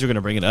 you guys are going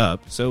to bring it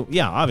up. So,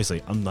 yeah,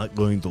 obviously, I'm not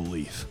going to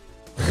leave.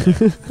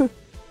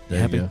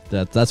 There you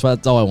go. That's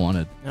all I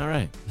wanted. All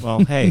right.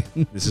 Well, hey,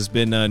 this has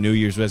been New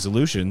Year's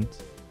resolution,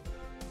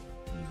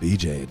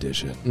 BJ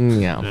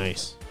edition. Yeah,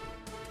 Nice.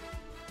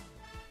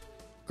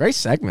 great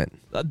segment.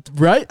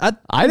 Right?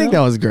 I think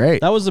that was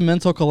great. that was a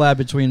mental collab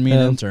between me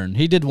and Yeah. intern.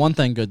 He did one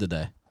thing good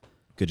today.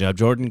 Good job,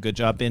 Jordan. Good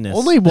job, Innes.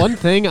 Only one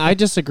thing I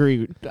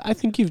disagree. I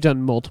think you've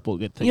done multiple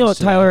good things. You know what,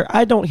 today. Tyler?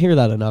 I don't hear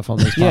that enough on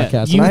this Yeah,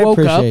 podcast. you and I woke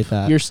appreciate up.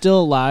 that. You're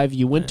still alive.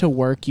 You went to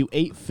work. You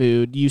ate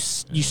food. You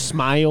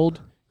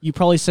smiled. You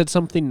probably said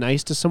something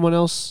nice to someone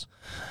else.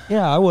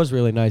 Yeah, I was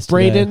really nice today.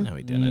 Braden, No,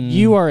 he didn't.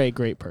 you are a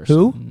great person.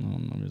 Who?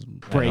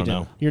 Braden.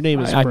 know. Your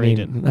name is I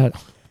Braden. mean,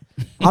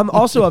 I'm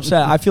also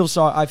upset. I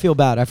feel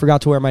bad. I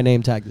forgot to wear my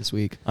name tag this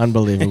week.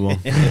 Unbelievable.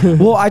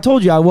 Well, I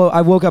told you I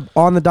woke up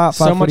on the dot.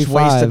 So much 5:45.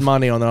 wasted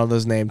money on all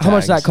those name tags. How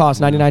much that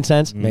cost? 99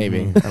 cents. Maybe.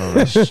 I don't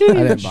know. I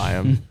didn't buy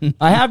them.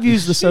 I have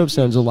used the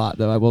soapstones a lot,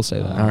 though. I will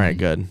say that. All right,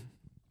 good.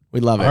 We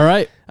love it. All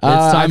right.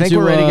 I think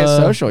we're ready to get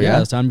social, yeah?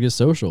 it's time to get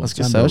social. Let's It's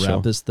get time to social.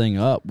 wrap this thing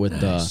up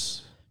with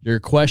your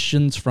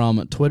questions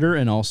from Twitter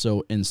and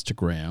also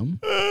Instagram.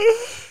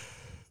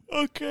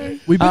 Okay.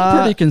 We've been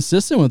pretty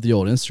consistent with the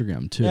old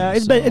Instagram too. Yeah,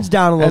 so. it's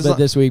down a little As bit lo-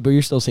 this week, but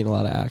you're still seeing a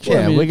lot of action.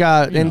 Yeah, I mean, we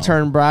got you know.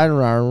 intern Brian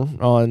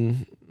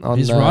on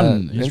He's the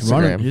running. He's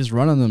Instagram.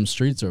 running them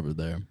streets over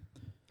there.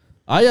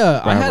 I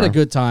had a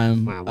good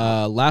time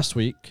last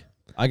week.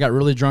 I got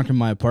really drunk in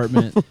my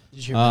apartment.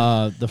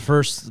 The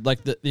first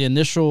the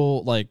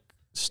initial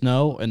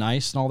snow and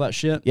ice and all that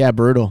shit. Yeah,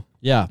 brutal.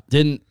 Yeah,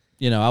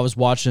 I was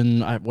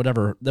watching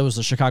whatever. That was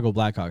the Chicago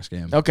Blackhawks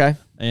game. Okay.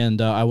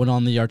 And I went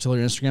on the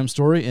Artillery Instagram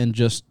story and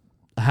just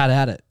had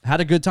at it. Had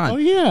a good time. Oh,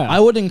 yeah. I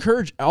would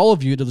encourage all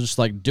of you to just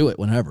do it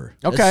whenever.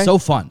 Okay. It's so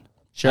fun.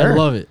 Sure. I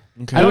love it.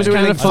 I It was don't do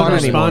kind anything of fun fun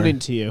anymore. responding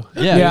to you.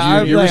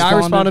 Yeah, you I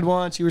responded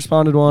once. You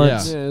responded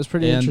once. Yeah, it was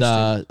pretty And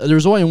interesting. there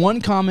was only one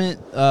comment.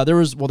 There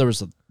was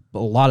a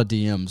lot of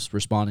DMs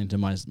responding to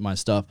my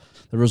stuff.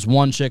 There was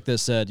one chick that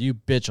said, "You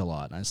bitch a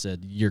lot." And I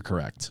said, "You're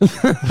correct."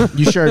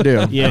 You sure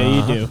do.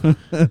 Yeah, you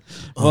do.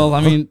 Well,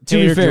 I mean, to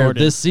be Hater fair,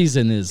 Jordan. this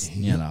season is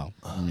yeah.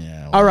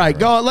 All right,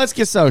 go on. Let's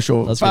get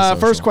social. Let's get social.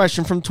 First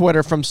question from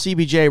Twitter from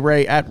CBJ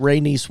Ray at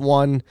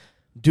RayNiece1.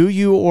 Do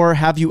you or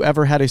have you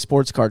ever had a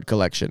sports card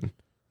collection?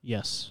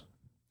 Yes.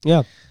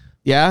 Yeah.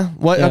 Yeah.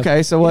 What? Yeah.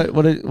 Okay. So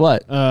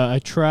what? I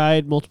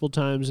tried multiple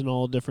times in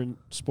all different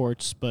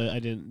sports, but I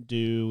didn't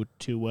do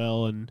too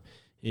well, and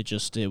it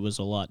was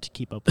a lot to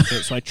keep up with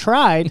it. So I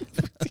tried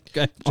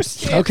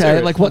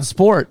Okay. Like what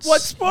sports?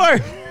 What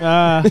sport?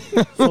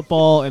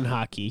 football and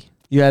hockey.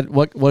 You had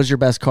what was your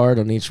best card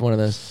on each one of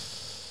those?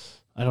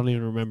 I don't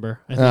even remember.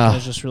 I think I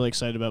was just really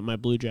excited about my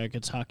Blue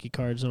Jackets hockey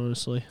cards,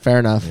 honestly. Fair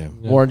enough. Yeah.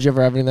 Warren, did you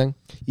ever have anything?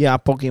 Yeah,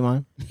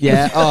 Pokemon.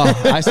 Yeah.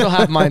 Oh, I still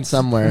have mine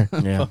somewhere.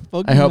 Yeah.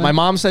 I hope. My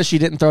mom says she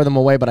didn't throw them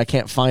away, but I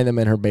can't find them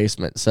in her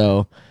basement.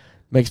 So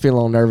makes me a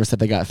little nervous that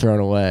they got thrown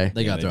away.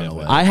 They got they thrown did.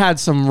 away. I had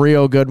some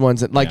real good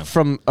ones, that, Yeah.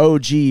 from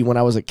OG when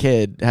I was a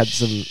kid. Had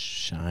some.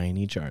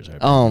 Shiny Charizard.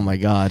 Oh my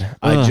god!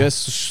 I Ugh.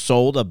 just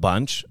sold a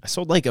bunch. I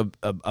sold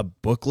a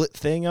booklet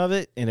thing of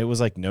it, and it was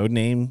like no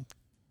name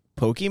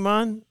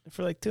Pokemon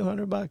for like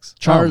 $200.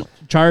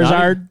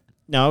 Charizard.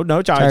 No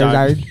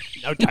Charizard.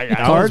 No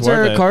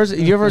Charizard. Cards.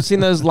 You ever seen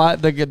those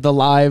the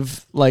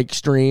live like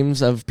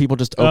streams of people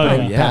just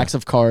opening yeah. packs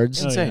of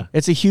cards? Oh, yeah.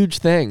 It's a huge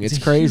thing. It's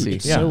crazy.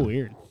 It's so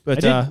weird.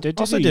 But I did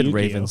also do did Yu-Gi-Oh.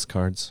 Ravens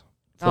cards.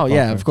 Oh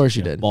yeah, of course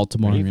you did.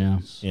 Baltimore, yeah.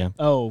 Yeah.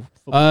 Oh,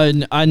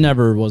 I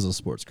never was a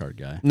sports card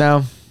guy.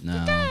 No.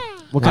 No.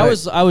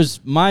 I was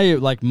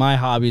my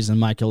hobbies and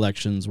my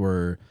collections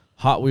were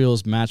Hot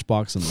Wheels,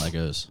 Matchbox, and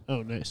Legos.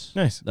 oh, nice.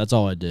 Nice. That's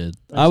all I did.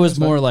 Nice, I was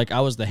nice, more like I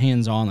was the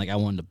hands-on. Like I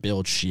wanted to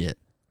build shit.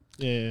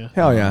 Yeah.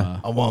 Hell yeah.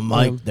 I want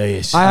Mike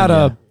this. I had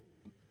a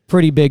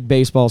pretty big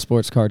baseball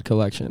sports card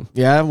collection.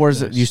 Yeah.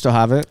 Where's it? You still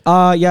have it?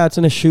 Yeah, it's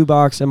in a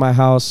shoebox in my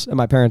house, at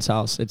my parents'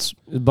 house. It's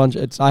a bunch.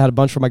 I had a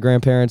bunch for my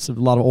grandparents, a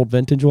lot of old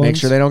vintage ones. Make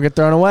sure they don't get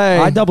thrown away.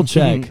 I double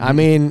check I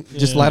mean,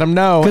 just let them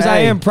know. because I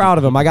Hey, am proud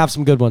of them. I got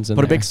some good ones in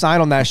Put a there. big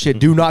sign on that shit.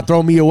 Do not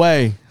throw me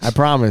away. I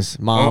promise,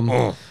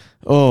 Mom.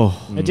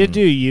 Oh, I did do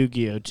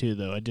Yu-Gi-Oh too,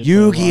 though. I did.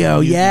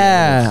 Yu-Gi-Oh,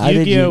 yeah. I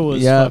did Yu-Gi-Oh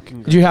was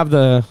fucking. Did you have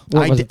the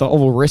I did- the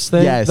oval wrist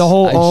thing? Yes. The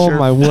whole. I Oh sure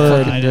my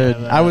word! fucking I did.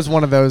 didn't have I that. was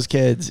one of those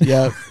kids.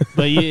 Yep.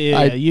 But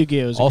yeah,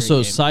 Yu-Gi-Oh was a Also,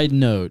 great game. side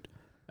note,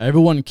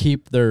 everyone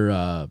keep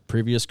their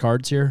previous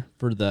cards here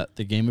for the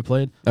game we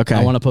played. Okay.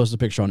 I want to post a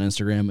picture on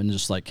Instagram and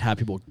just like have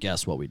people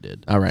guess what we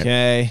did. All right.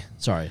 Okay.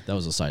 Sorry, that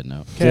was a side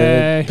note.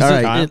 Okay. All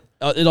right.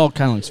 It all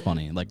kind of looks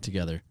funny, like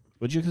together.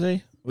 What'd you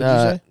say? What'd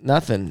you say?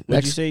 Nothing. What'd you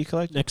Next. say you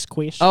collect? Next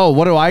question. Oh,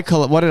 what do I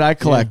collect? What did I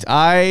collect?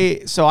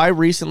 I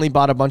recently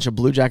bought a bunch of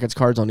Blue Jackets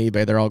cards on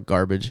eBay. They're all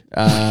garbage.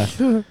 There's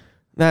a Do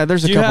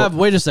you couple. have?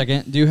 Wait a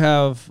second. Do you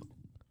have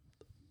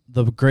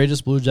the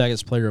greatest Blue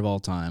Jackets player of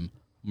all time,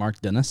 Mark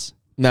Dennis?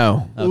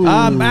 No.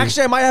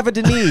 Actually, I might have a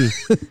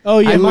Denis. Oh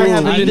yeah, I might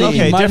have I a think Denis.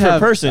 you Okay, might different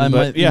have- person, I but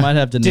might, yeah. you might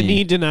have Denis.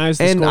 Denis denies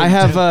the And score I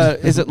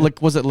have too.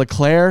 was it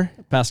Leclerc?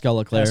 Pascal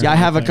Leclerc. Yeah, I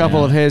have a couple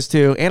Yeah. of his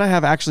too, and I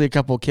have actually a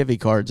couple of Kivy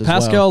cards as well.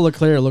 Pascal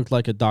Leclerc looked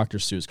like a Dr.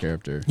 Seuss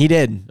character. He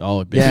did.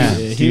 Oh, Yeah.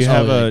 Do you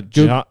have a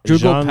Google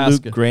Jean-Luc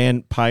Pascal.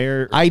 Grand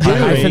Pyre? I do.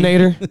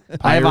 Hyphenator.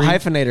 I have a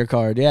hyphenator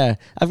card. Yeah,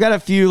 I've got a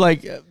few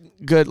like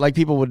good, like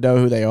people would know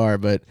who they are,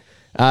 but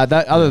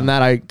other than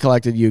that, I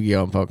collected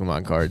Yu-Gi-Oh and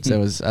Pokemon cards. I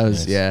was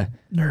yeah.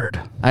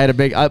 Nerd. I had a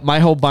big. My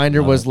whole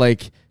binder was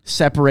like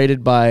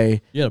separated by.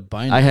 You had a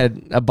binder. I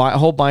had a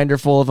whole binder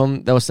full of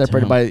them that was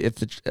separated Damn. by if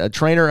the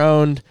trainer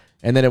owned,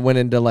 and then it went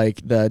into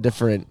like the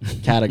different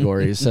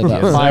categories. So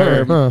the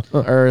fire,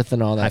 earth,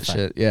 and all that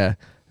shit. Yeah,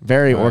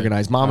 very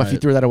organized. Mom, if you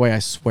threw that away, I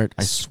swear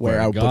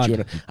I will put you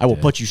in. I will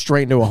put you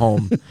straight into a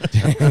home. All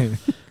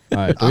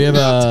right. Do we have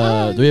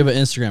an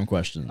Instagram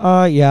question?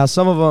 Yeah,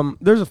 some of them.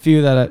 There's a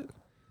few that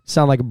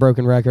sound like a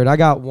broken record. I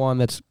got one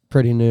that's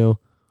pretty new.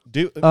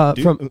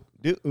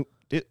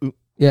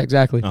 Yeah,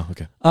 exactly. Oh,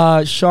 okay.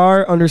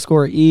 Char_E_go.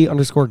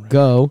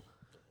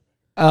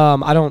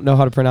 I don't know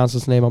how to pronounce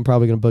this name. I'm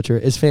probably going to butcher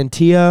it. Is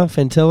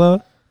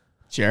Fantilla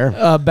Sure.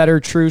 a better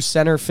true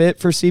center fit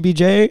for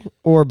CBJ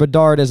or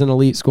Bedard as an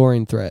elite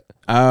scoring threat?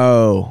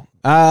 Oh.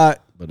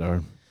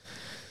 Bedard.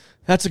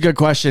 That's a good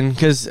question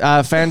because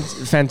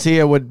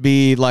Fantia would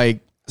be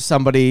like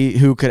somebody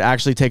who could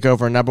actually take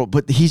over a number,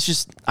 but he's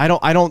just I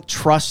don't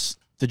trust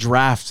the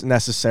draft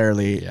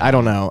necessarily. Yeah. I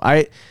don't know.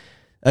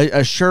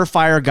 A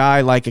surefire guy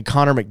like a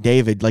Connor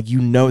McDavid, like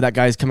that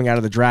guy's coming out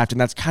of the draft,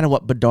 and that's kind of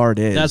what Bedard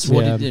is. That's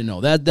what Yeah. he did.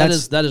 No, that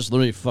is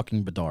literally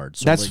fucking Bedard.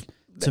 So That's- like,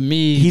 to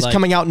me, he's like,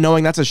 coming out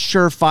knowing that's a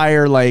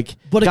surefire like.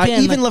 But guy.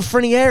 again, Even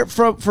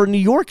Lafreniere for New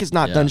York has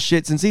not Yeah. done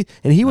shit since he was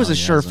a he hasn't.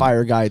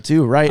 surefire guy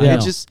too, right? I It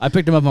know. just I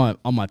picked him up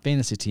on my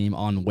fantasy team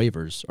on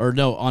waivers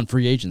on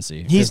free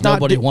agency. he's 'cause not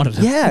nobody wanted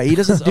him. Yeah, he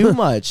doesn't do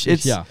much.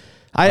 It's Yeah.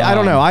 I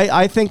don't know.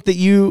 I think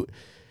that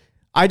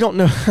I don't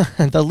know.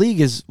 The league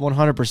is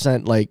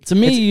 100% like To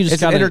me, it's, you just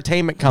it's an gotta-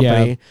 entertainment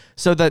company. Yeah.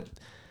 So that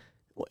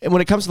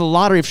when it comes to the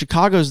lottery, if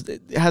Chicago's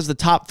has the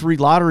top 3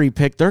 lottery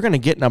pick, they're going to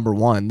get number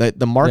 1.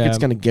 The market's Yeah.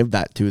 going to give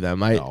that to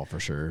them. Oh, for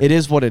sure. It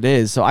is what it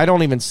is. So I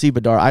don't even see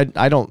Bedard.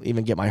 I don't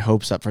even get my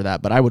hopes up for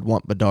that. But I would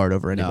want Bedard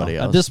over No. anybody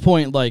else. At this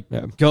point, like,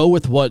 Yeah. go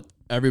with what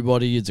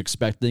everybody is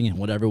expecting and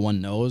what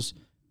everyone knows.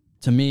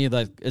 To me,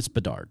 like, it's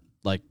Bedard.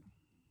 Like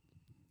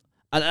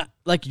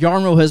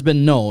Yarmo has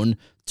been known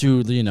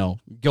to,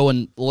 go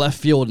in left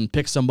field and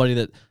pick somebody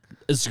that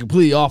is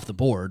completely off the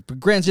board. But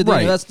granted,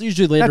 Right. that's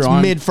usually later That's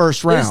on.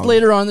 mid-first round. It's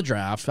later on in the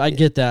draft. I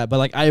get that. But,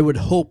 like, I would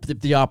hope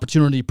that the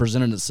opportunity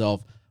presented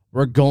itself,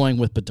 we're going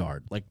with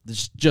Bedard. Like,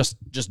 just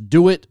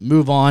do it,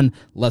 move on,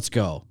 let's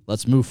go.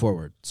 Let's move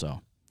forward.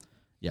 So,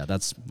 yeah,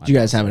 that's... Do you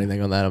guys have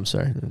anything on that? I'm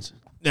sorry.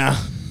 Nah.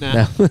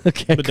 No.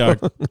 Okay. Bedard.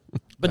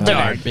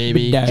 Bedard,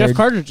 baby. Bedard. Jeff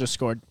Carter just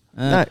scored.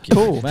 Okay.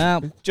 Cool.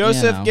 Well,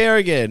 Joseph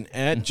Garrigan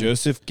at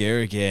Joseph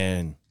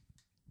Garrigan.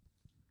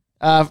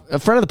 A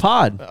friend of the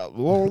pod.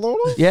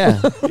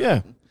 Yeah.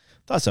 Yeah,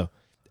 thought so.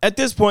 At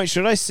this point,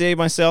 should I save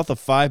myself the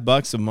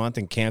 $5 a month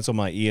and cancel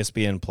my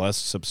ESPN Plus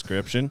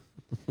subscription?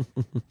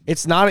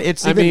 It's not.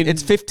 It's I even. mean-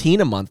 it's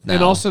 $15 a month now.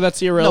 And also, that's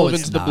irrelevant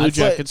it's to the not. Blue It's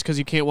like- Jackets because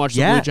you can't watch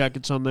Yeah. the Blue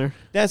Jackets on there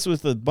That's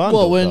with the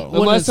bundle. Well, when- though.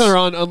 when- unless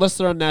it's-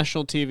 they're on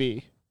national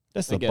TV.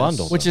 That's I the guess.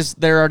 bundle. Which is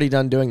they're already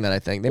done doing that. I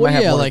think they Well, might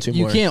have yeah, one like or two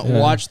you more. can't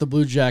watch the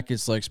Blue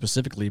Jackets like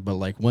specifically, but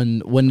like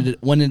when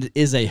it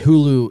is a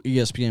Hulu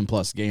ESPN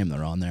Plus game,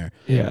 they're on there.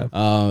 Yeah.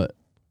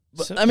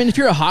 But, I mean, if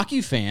you're a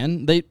hockey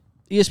fan,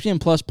 ESPN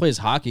Plus plays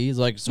hockey. It's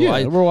like so.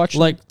 Yeah, we're watching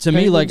like to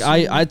me, like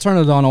Penguins. I turn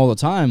it on all the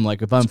time.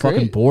 Like if I'm fucking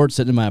great. bored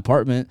sitting in my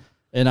apartment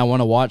and I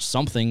want to watch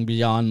something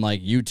beyond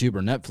like YouTube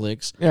or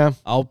Netflix, Yeah.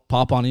 I'll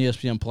pop on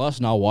ESPN Plus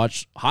and I'll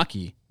watch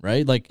hockey.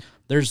 Right, like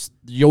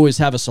you always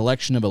have a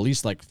selection of at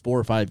least like 4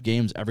 or 5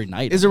 games every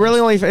night. Is it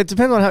really only? It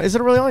depends on how. Is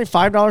it really only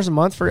 $5 a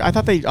month for? I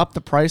thought they upped the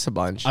price a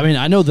bunch. I mean,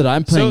 I know that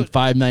I'm paying So-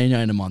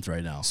 $5.99 a month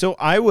right now. So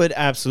I would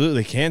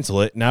absolutely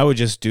cancel it, and I would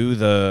just do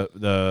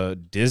the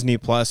Disney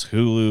Plus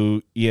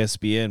Hulu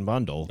ESPN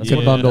bundle. That's a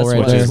bundle that's right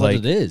what, there. that's It's what like-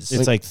 it is.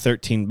 It's like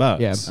 $13.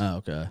 Yeah. Oh,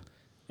 okay.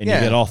 And Yeah.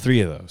 you get all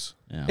 3 of those.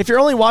 Yeah. If you're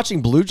only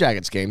watching Blue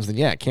Jackets games, then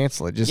yeah,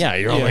 cancel it. Just Yeah,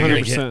 you're only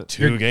going to 100%. get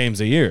 2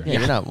 games a year. yeah,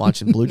 you're not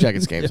watching Blue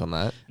Jackets games on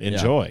that.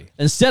 Enjoy.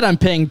 Instead, I'm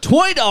paying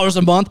 $20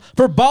 a month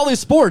for Bally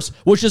Sports,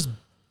 which is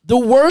the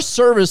worst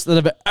service that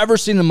I've ever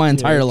seen in my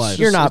entire it's life.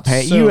 You're not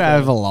paying. so You bad.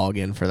 have a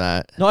login for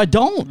that. No, I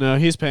don't. No,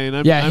 he's paying.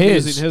 I'm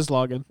his. using his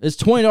login. It's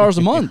 $20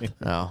 a month.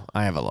 No,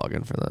 I have a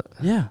login for that.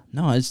 Yeah,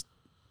 no, it's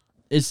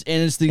the.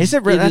 Is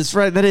it? That's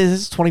right. That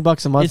is. It's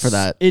 $20 a month for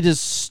that. It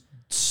is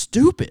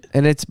stupid.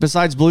 And it's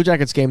besides Blue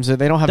Jackets games,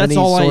 they don't have That's any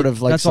all sort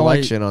of like that's all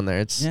selection on there.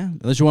 It's Yeah,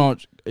 unless you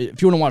want,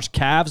 if you want to watch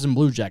Cavs and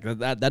Blue Jackets,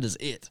 that is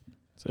it.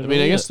 I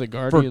mean, I guess the For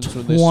Guardians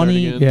when they start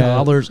again.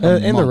 $20 a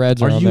month. And the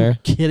Reds are Are on you there.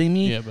 kidding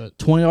me? Yeah, but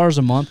 $20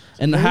 a month,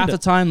 and half the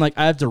time, like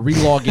I have to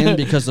re-log in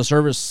because the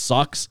service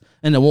sucks,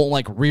 and it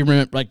won't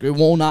it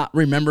will not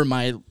remember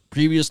my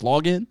previous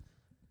login.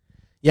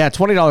 yeah,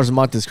 $20 a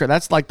month is crazy.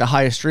 That's like the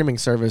highest streaming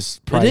service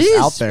price it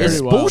is out there It's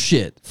Pretty wild.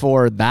 bullshit,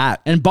 for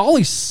that. and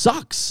Bali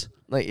sucks.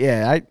 Like,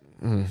 yeah,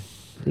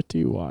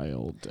 pretty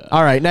wild.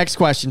 All right, next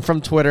question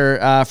from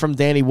Twitter, from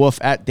Danny Wolf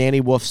at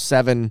Danny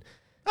Wolf7.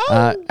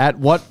 At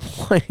what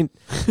point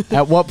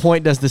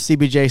does the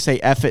CBJ say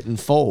F it and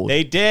fold?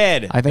 They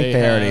did. I think They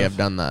they already have. have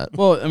done that.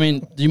 Well, I mean,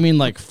 do you mean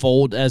like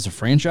fold as a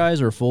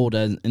franchise or fold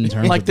as in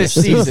terms Like of this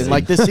season.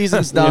 Like this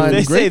season's done.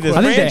 They say the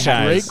I think they have.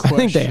 franchise. I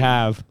think they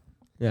have.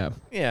 Yeah.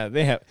 Yeah,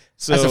 they have.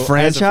 So As a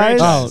franchise?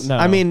 Oh, no.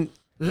 I mean,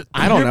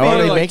 I don't You're know. Are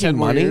paying they like making 10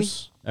 more money?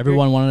 years.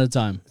 everyone one at a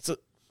time? So-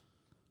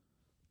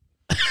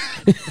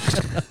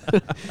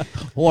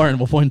 Warren,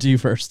 we'll point to you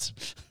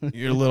first.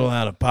 You're a little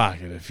out of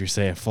pocket if you're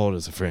saying fold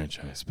as a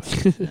franchise.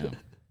 But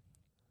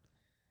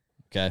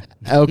Okay.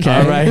 Okay.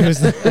 all right. I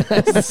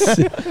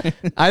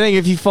think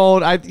if you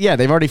fold,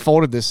 they've already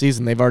folded this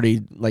season. They've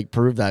already like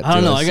proved that. I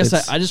don't to know. us. I guess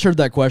It's- I just heard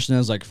that question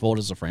as like fold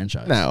as a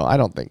franchise. no, I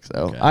don't think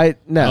so. Okay. I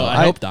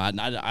hope not.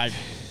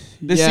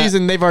 This Yeah.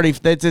 season they've already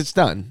it's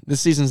done.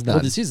 This season's done.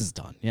 Well, the season's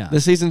done. Yeah.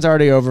 The season's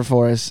already over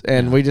for us,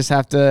 and we just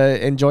have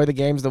to enjoy the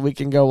games that we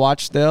can go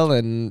watch still.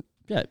 And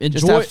Yeah.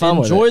 Just have fun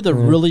with enjoy it. the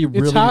really,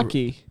 really. It's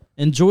hockey.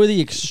 Enjoy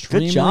the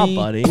extremely. good job,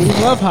 buddy. We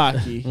love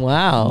hockey.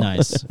 Wow,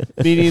 Nice.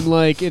 Meaning,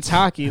 like, it's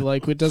hockey.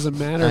 Like, it doesn't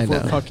matter I if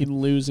we're know. fucking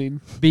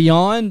losing.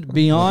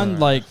 beyond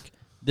like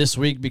this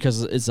week,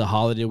 because it's a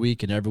holiday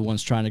week and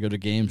everyone's trying to go to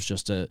games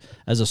just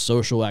as a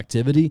social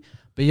activity.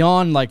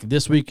 Beyond like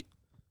this week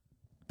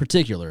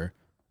particular,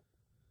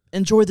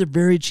 enjoy the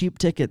very cheap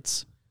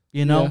tickets.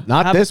 You know, Yeah.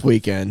 not Have- this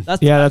weekend.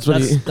 That's Yeah, that's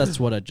what that's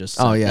what I just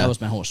said. Oh, yeah. That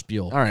was my whole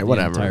spiel. All right, the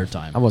whatever. entire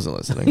time. I wasn't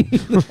listening.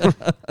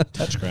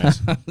 touch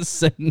grass.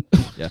 Saying-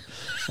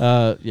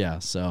 yeah. Yeah.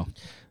 So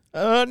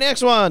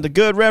Next one, the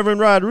good Reverend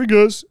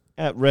Rodriguez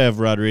at Rev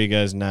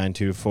Rodriguez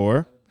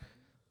 924.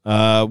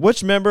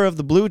 Which member of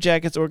the Blue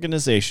Jackets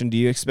organization do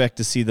you expect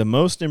to see the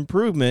most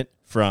improvement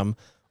from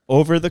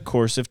over the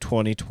course of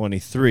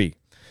 2023?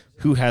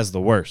 Who has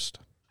the worst?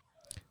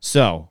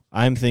 So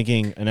I'm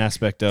thinking an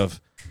aspect of,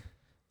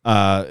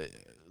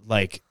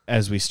 like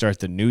as we start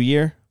the new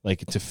year,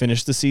 like to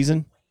finish the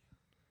season.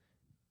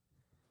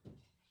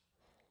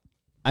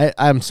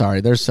 I'm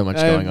sorry. There's so much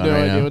I have going on no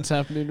right idea now. what's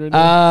happening right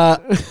now.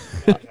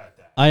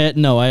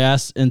 I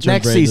asked intern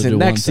Next Brady to season. do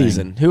Next one thing.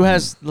 season. Who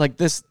has like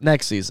this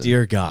next season?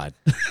 Dear God.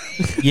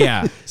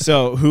 Yeah.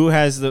 So who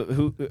has the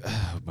who?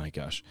 Oh my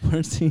gosh.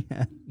 Where's he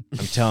at?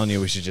 I'm telling you,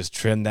 we should just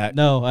trim that.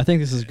 No, I think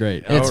this is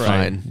great. It's All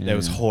right. fine. That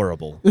was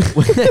horrible.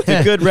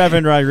 The good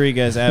Reverend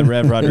Rodriguez at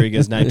Rev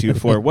Rodriguez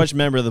 924. Which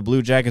member of the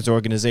Blue Jackets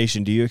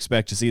organization do you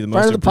expect to see the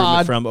most Friend of the improvement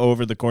pod. from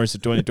over the course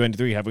of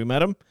 2023? Have we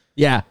met him?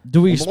 Yeah.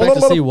 Do we expect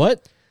to see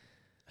what?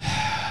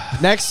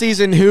 Next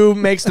season, who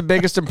makes the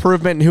biggest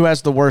improvement and who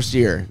has the worst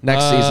year?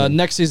 Next season.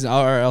 Next season.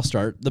 All right, I'll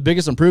start. The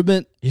biggest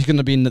improvement, he's going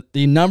to be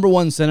the number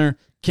one center,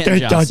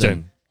 Kent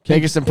Johnson.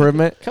 Biggest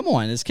improvement. Come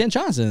on, it's Kent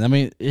Johnson. I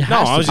mean, it No,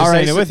 has I was to just All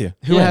saying right, it with you.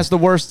 Who Yeah. has the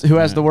worst? Who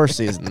has the worst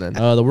season then?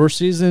 the worst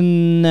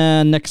season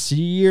next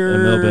year.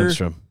 Emil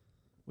Bemstrom.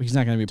 He's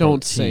not going to be. Don't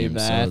part of the say team,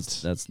 that.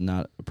 So that's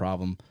not a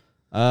problem.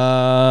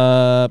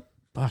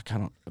 Fuck, I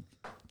don't.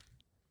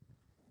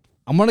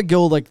 I'm gonna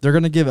go like they're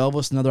gonna give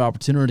Elvis another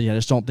opportunity. I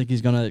just don't think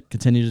he's gonna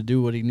continue to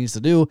do what he needs to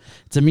do.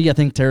 To me, I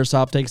think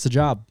Tarasov takes the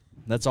job.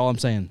 That's all I'm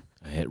saying.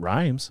 It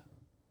rhymes.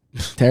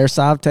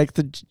 Tarasov take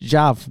the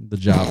job. The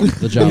job.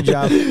 The job.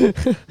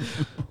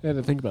 I had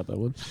to think about that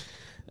one.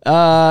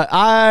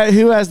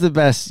 Who has the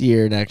best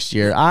year next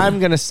year? I'm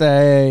gonna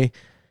say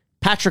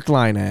Patrick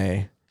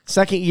Laine.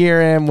 Second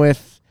year in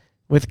with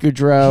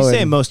Goudreau. He's and-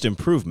 saying most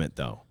improvement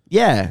though.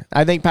 Yeah,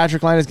 I think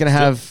Patrick Laine is going to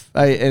have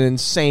an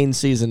insane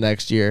season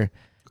next year.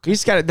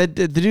 He's got the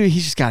dude.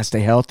 He's just got to stay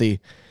healthy.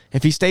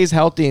 If he stays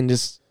healthy and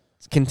just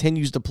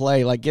continues to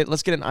play,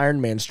 let's get an Iron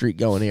Man streak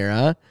going here,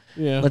 huh?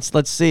 Yeah.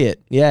 Let's see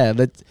it. Yeah,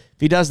 if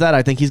he does that,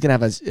 I think he's going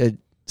to have a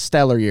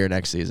stellar year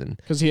next season.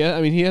 Because he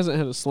hasn't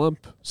had a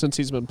slump since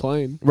he's been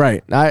playing.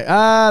 Right.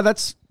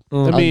 That's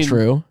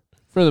untrue.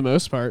 For the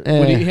most part,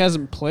 when he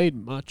hasn't played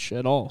much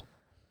at all.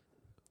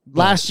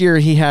 Last year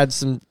he had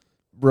some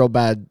real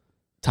bad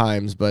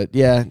times, but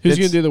yeah. Who's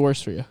going to do the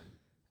worst for you?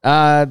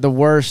 The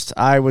worst,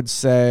 I would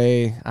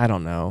say, I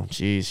don't know.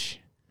 Jeez.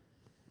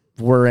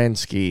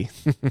 Werenski.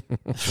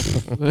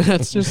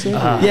 That's just it.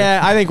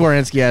 Yeah, I think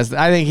Werenski has.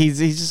 I think he's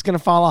just going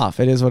to fall off.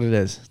 It is what it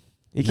is.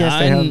 He can't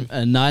stay home.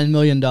 A $9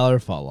 million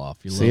fall off.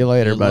 See you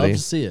later, buddy. Love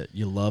to see it.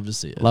 You love to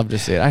see it. Love to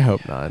see it. I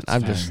hope not. I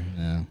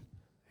Yeah.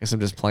 guess I'm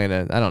just playing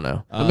it. I don't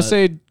know. I'm going to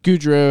say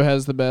Goudreau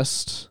has the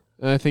best.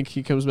 And I think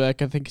he comes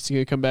back. I think he's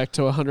going to come back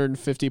to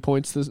 150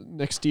 points this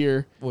next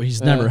year. Well,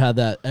 he's never had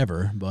that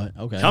ever, but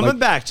okay. Coming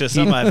back to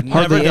something I've never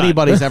Hardly done.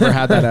 anybody's ever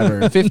had that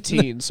ever.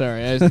 15,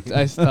 sorry.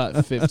 I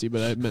thought 50,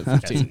 but I meant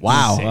 15.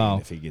 Wow. Insane Wow.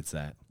 If he gets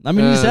that. I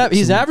mean,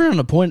 he's averaging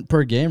a point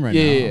per game right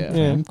now.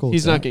 Yeah. I'm cool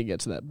He's with not that. going to get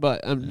to that.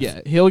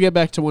 But he'll get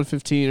back to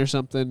 115 or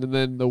something. And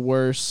then the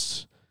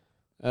worst,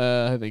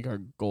 I think our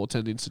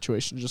goaltending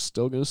situation is just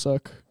still going to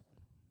suck.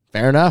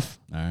 Fair enough.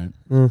 All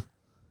right.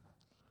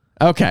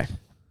 Okay.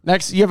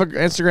 Next, you have an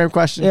Instagram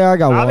question? Yeah, I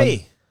got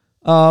Bobby.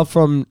 one.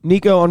 From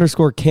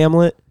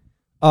Nico_Camlet.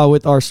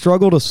 With our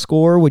struggle to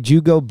score, would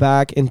you go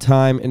back in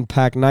time and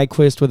pack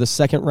Nyquist with a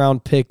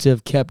second-round pick to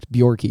have kept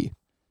Bjorky?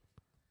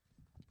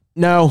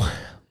 No.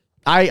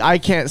 I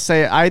can't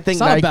say. I think It's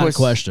not a bad Nyquist,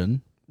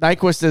 question.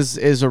 Nyquist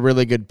is a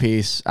really good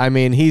piece. I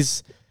mean,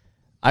 he's.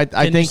 I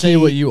Can think you say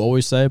what you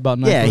always say about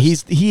Nyquist? Yeah,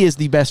 he is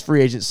the best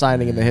free agent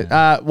signing in the hit.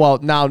 Well,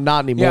 now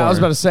not anymore. Yeah, I was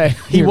about to say.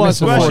 He was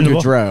before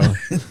Questionable.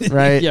 Goudreau,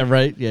 right? Yeah,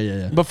 right.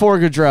 Yeah. Before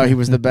Goudreau, he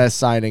was the best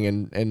signing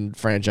in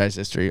franchise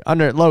history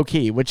under low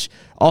key, which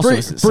also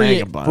is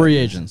saying a bunch. Free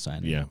agent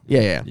signing. Yeah.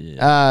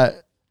 Yeah.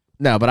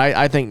 No, but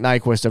I think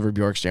Nyquist over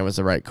Bjorkstrand was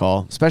the right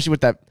call, especially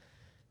with that.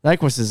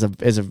 Nyquist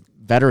is a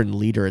veteran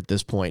leader at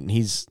this point, and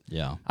he's.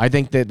 Yeah. I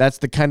think that's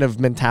the kind of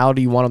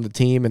mentality you want on the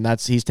team, and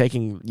he's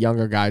taking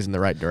younger guys in the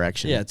right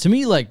direction. Yeah, to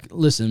me,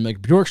 listen,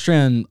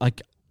 Bjorkstrand,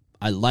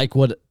 I like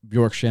what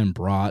Bjorkstrand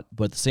brought,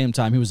 but at the same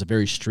time, he was a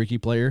very streaky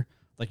player.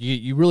 Like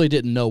you really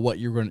didn't know what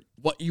you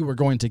were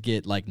going to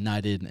get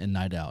night in and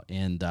night out.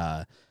 And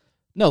I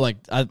feel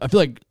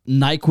like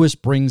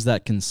Nyquist brings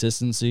that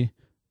consistency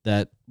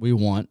that we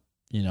want.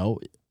 You know,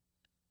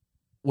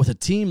 with a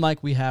team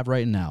like we have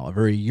right now, a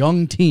very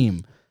young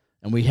team,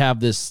 and we have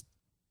this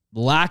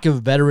lack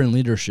of veteran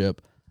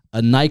leadership,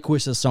 a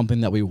Nyquist is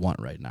something that we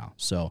want right now.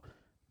 So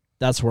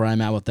that's where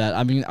I'm at with that.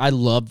 I mean, I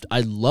loved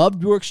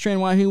Bjorkstrand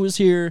while he was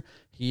here.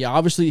 He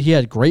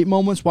had great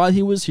moments while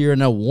he was here.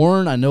 Now,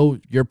 Warren, I know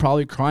you're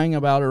probably crying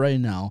about it right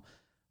now,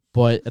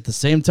 but at the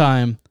same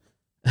time,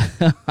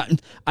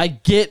 I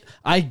get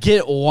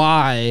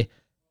why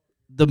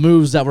the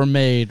moves that were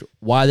made,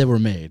 why they were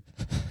made.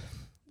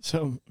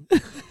 So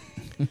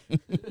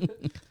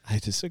I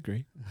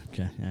disagree.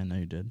 Okay, yeah, I know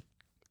you did.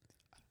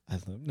 I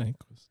love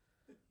Nyquist,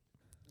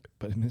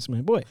 but I miss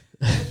my boy.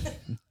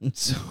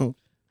 So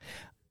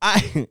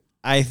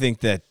I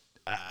think that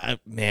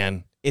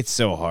man, it's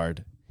so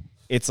hard.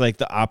 It's like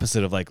the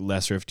opposite of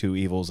lesser of two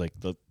evils, like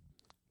the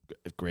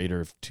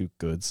greater of two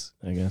goods,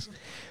 I guess.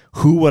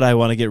 Who would I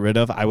want to get rid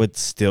of? I would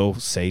still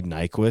say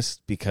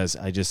Nyquist because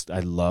I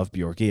love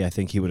Bjorky. I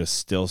think he would have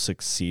still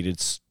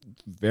succeeded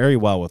very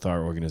well with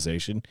our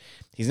organization.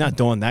 He's not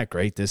doing that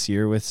great this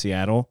year with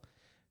Seattle,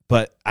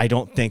 but I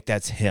don't think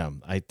that's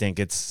him. I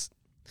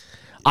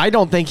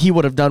don't think he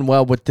would have done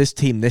well with this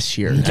team this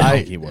year.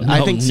 He would.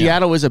 I think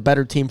Seattle is a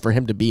better team for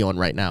him to be on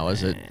right now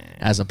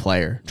as a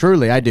player.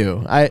 Truly, I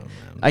do.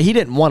 He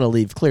didn't want to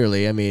leave.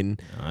 Clearly, I mean,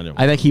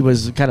 I think he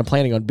was kind of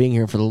planning on being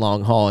here for the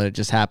long haul, and it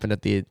just happened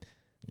at the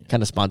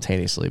kind of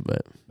spontaneously.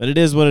 But it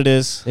is what it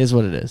is. It is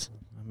what it is.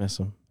 I miss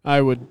him. I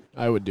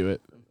would do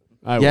it.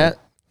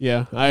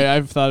 Yeah.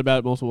 I've thought about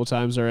it multiple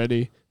times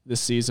already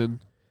this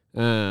season.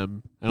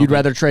 You'd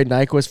rather trade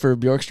Nyquist for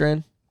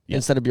Bjorkstrand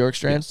instead of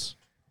Bjorkstrand?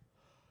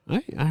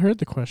 Yes. I heard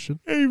the question.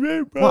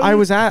 Well, I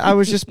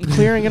was just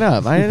clearing it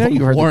up. I know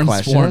you heard the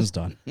question. Warren's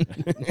done.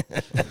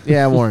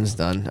 Yeah, Warren's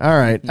done. All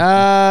right.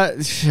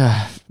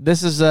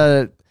 This is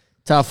a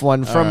tough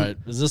one. All right.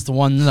 Is this the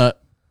one that?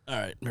 All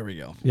right, here we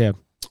go. Yeah.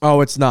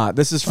 Oh, it's not.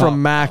 This is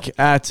from Mac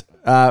at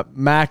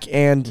Mac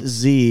and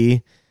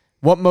Z.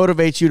 What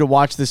motivates you to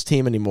watch this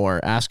team anymore?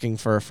 Asking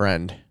for a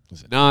friend.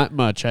 Not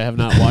much. I have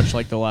not watched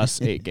the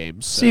last 8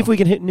 games. So. See if we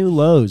can hit new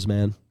lows,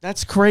 man.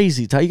 That's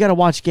crazy. You got to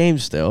watch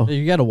games still.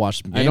 You got to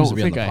watch some games I don't to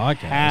be think on the I podcast.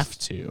 have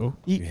to.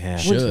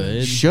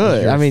 You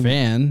Should. I mean,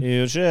 fan.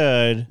 You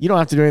should. you don't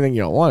have to do anything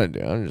you don't want to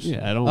do. I'm just,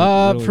 Yeah, I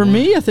don't. For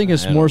me, I think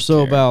it's I more don't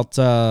so care.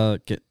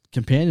 about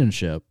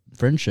companionship,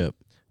 friendship.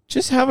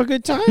 Just have a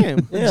good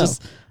time.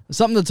 Just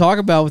something to talk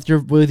about with your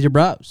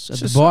bros at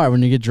the bar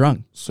when you get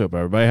drunk. So hope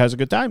everybody has a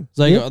good time. It's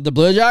like the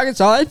Blue Jackets,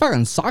 they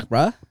fucking suck,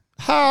 bruh.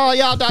 How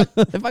y'all done?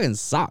 They fucking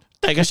suck.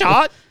 Take a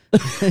shot.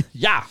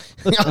 Yeah.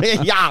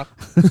 Yeah.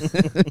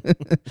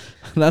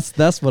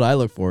 That's what I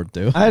look forward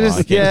to. I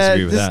can't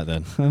disagree with that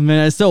then. I mean,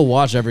 I still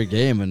watch every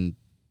game and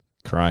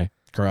Cry.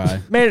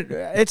 Man,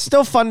 it's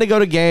still fun to go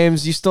to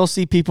games. You still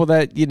see people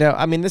that,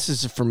 I mean, this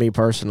is for me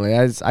personally.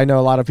 I know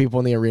a lot of people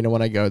in the arena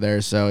when I go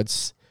there, so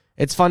it's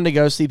fun to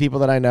go see people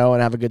that I know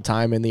and have a good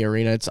time in the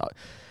arena.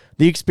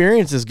 The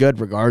experience is good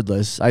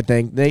regardless, I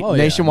think.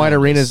 Nationwide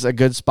Arena is a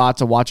good spot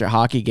to watch a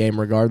hockey game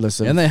regardless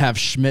of. And they have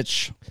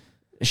Schmish.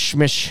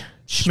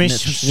 They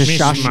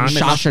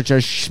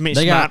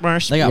got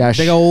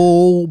big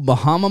old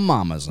Bahama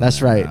Mamas.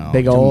 That's right. Now.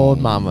 Big old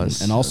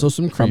mamas. And also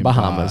some cream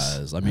Bahamas.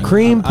 pies. I mean,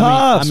 Cream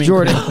puffs,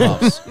 Jordan. Cream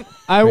puffs.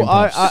 I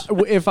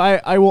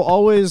will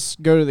always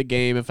go to the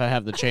game if I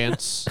have the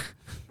chance.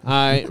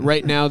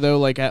 Right now though,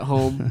 like at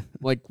home,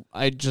 like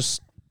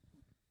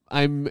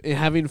I'm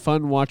having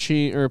fun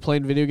watching or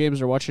playing video games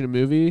or watching a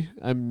movie.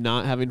 I'm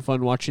not having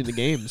fun watching the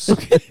games.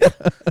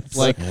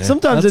 Like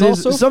sometimes That's it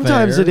is. also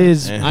Sometimes fair. it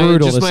is brutal.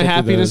 just to my sit through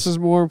happiness those. is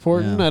more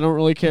important. Yeah. I don't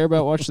really care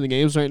about watching the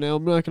games right now.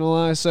 I'm not gonna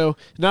lie. So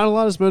not a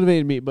lot has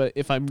motivated me, but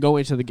if I'm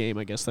going to the game,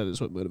 I guess that is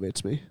what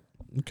motivates me.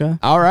 Okay.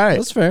 All right.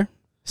 That's fair.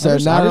 So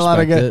not a lot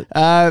of good.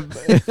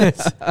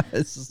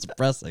 It's just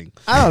depressing.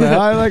 I don't know.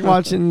 I like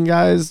watching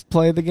guys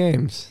play the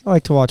games. I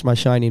like to watch my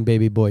shining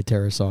baby boy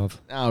Tarasov.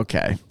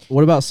 Okay.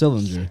 What about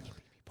Sillinger?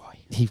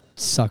 He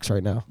sucks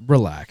right now.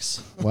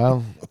 Relax.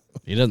 Well,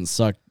 He doesn't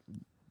suck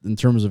in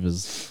terms of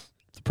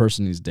the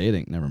person he's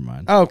dating. Never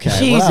mind. okay.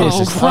 Jesus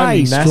well,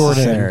 Christ,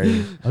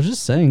 unnecessary. I was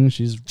just saying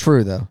she's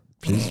True though.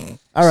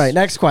 All right.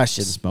 Next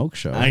question. smoke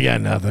show. I got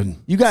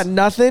nothing. You got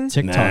nothing?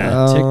 TikTok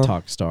Nah.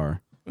 TikTok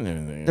star.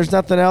 There's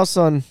nothing else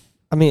on.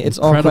 I mean, it's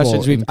all Incredible-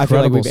 questions I feel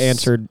like we've incredible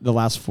answered the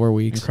last 4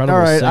 weeks. Incredible.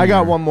 All right. I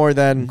got singer. one more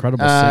then.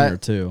 Incredible singer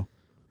too.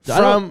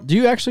 Do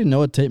you actually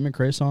know a Tate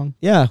McRae song?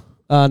 Yeah,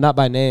 not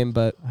by name,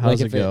 but How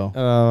does like it if go?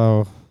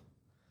 Oh,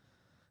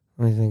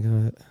 let me think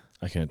of it.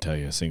 I can't tell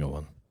you a single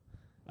one.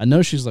 I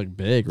know she's like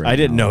big. Right I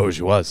didn't now. know who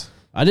she was.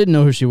 I didn't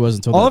know who she was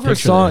until All that of her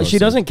picture they songs, she posted.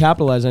 doesn't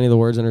capitalize any of the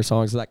words in her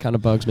songs. So that kind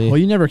of bugs me. Well,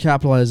 you never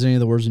capitalize any of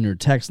the words in your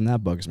text, and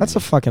that bugs me. That's a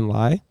fucking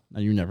lie.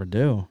 No, you never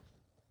do.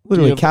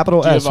 Literally,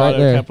 capital S right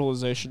there.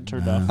 Capitalization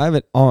turned off. I have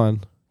it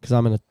on because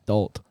I'm an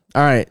adult.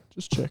 All right.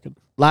 Just checking.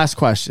 Last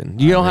question.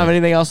 You don't have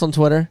anything else on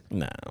Twitter?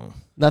 No.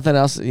 Nothing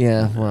else?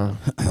 Yeah. Well.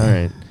 All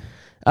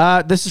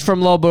right. This is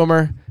from Lil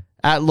Boomer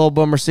at Lil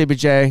Boomer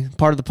CBJ,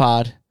 part of the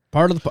pod.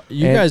 Part of the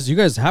you And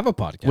guys have a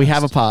podcast. We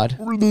have a pod.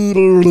 Part of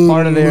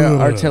the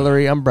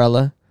artillery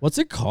umbrella. What's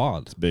it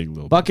called? Big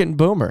little Bucket and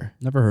Boomer.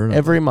 Never heard of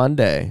Every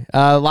Monday.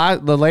 The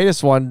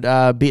latest one,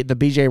 the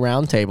BJ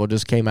Roundtable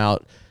just came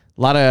out.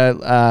 A lot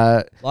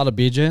of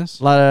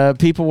BJs. A lot of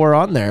people were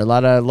on there. A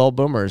lot of Lil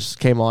Boomers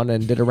came on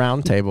and did a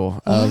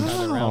roundtable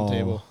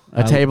of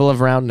a table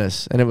of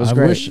roundness, and it was I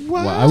great. wish-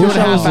 I Two wish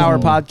and a I was half hour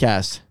in-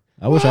 podcast.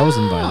 I wish I was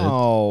invited.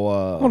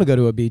 I want to go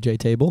to a BJ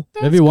table.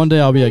 Maybe one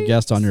day I'll be a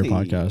guest on your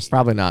podcast.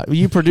 Probably not.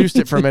 You produced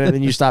it for a minute,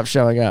 then you stopped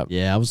showing up.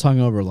 Yeah, I was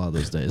hungover a lot of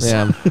those days.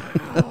 Yeah.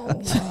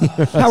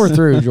 Power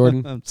through,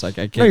 Jordan. It's like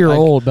I can't. I know you're I-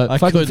 old, but I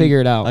fucking couldn't- figure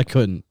it out. I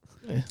couldn't.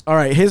 All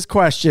right. His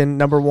question,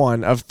 number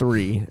 1 of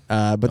 3.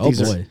 But Oh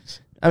these boy. are.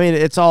 I mean,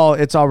 it's all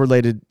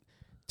related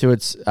to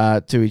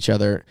to each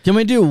other. Can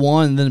we do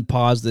one, then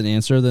pause, then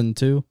answer, then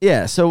two?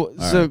 Yeah. So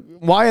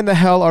why in the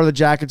hell are the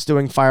Jackets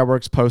doing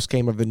fireworks post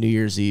game of the New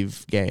Year's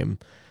Eve game?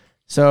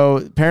 So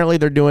apparently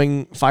they're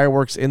doing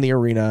fireworks in the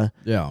arena.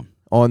 Yeah.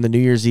 On the New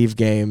Year's Eve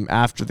game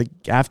after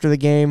the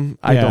game.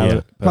 I Yeah. don't.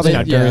 Yeah. Probably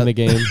not during Yeah. the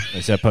game. They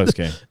said post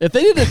game. If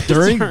they did it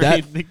during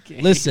that, the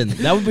game. listen,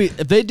 that would be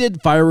if they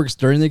did fireworks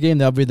during the game.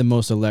 That would be the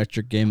most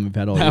electric game we've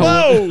had all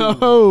year.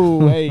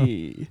 Oh,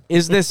 hey.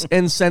 Is this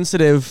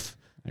insensitive?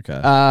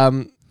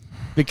 Okay.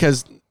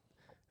 Because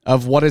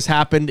of what has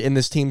happened in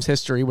this team's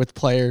history with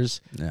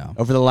players Yeah.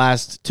 over the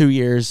last 2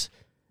 years.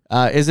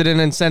 Is it an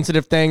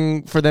insensitive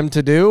thing for them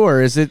to do,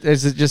 or is it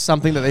just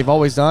something that they've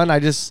always done?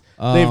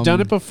 They've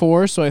done it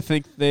before, so I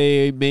think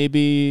they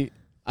maybe.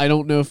 I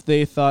don't know if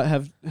they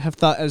have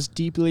thought as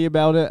deeply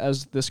about it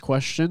as this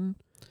question,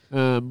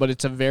 but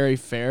it's a very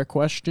fair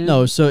question.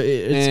 No, so it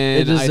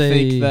is I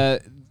think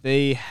that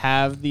they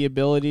have the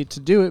ability to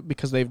do it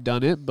because they've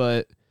done it,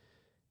 but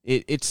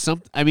it's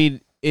something. I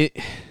mean,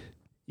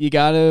 you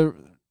gotta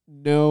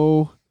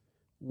know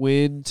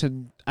when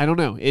to. I don't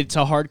know. It's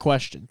a hard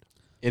question.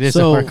 It is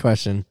So- a hard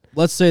question.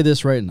 Let's say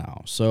this right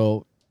now.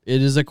 So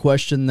it is a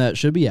question that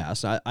should be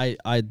asked.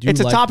 I do. It's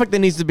a topic that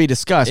needs to be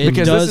discussed It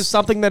because does- this is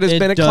something that has it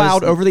been a does-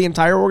 cloud over the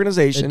entire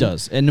organization. It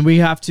does, and we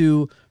have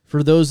to.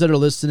 For those that are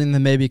listening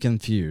that may be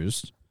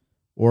confused,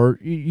 or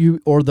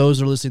or those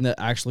that are listening that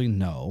actually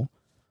know.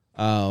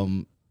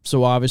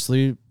 So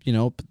obviously,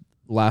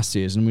 last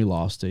season we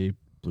lost a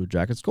Blue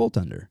Jackets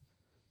goaltender,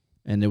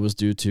 and it was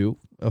due to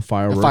a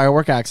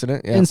firework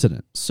accident. Yeah.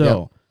 incident.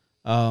 So,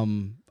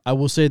 I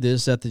will say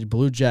this: at the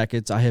Blue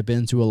Jackets, I have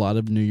been to a lot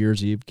of New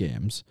Year's Eve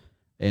games,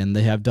 and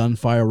they have done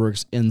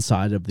fireworks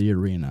inside of the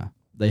arena.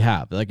 They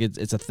have. Like,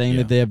 it's a thing Yeah.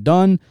 that they have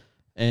done,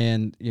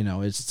 and,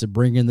 it's to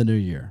bring in the new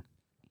year.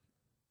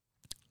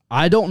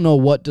 I don't know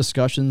what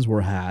discussions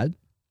were had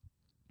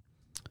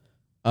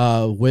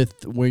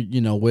with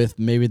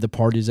maybe the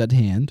parties at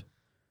hand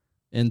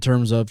in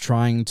terms of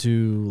trying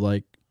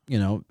to,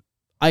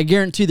 I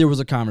guarantee there was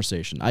a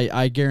conversation.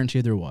 I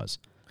guarantee there was.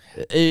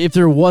 If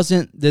there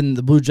wasn't, then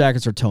the Blue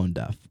Jackets are tone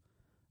deaf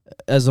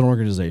as an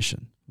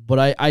organization.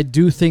 But I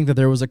do think that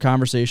there was a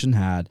conversation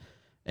had.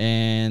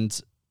 And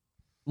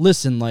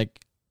listen,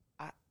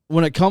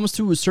 when it comes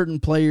to certain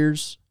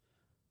players,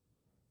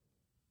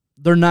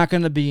 they're not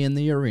going to be in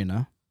the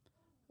arena.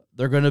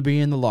 They're going to be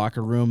in the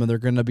locker room, and they're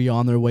going to be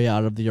on their way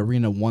out of the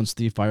arena once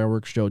the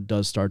fireworks show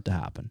does start to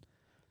happen.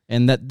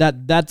 And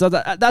that's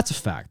a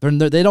fact.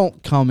 They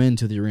don't come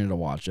into the arena to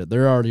watch it.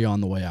 They're already on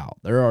the way out.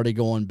 They're already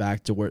going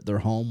back to their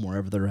home,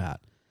 wherever they're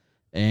at.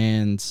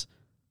 And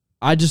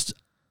I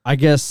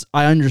guess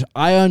I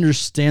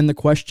understand the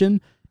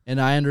question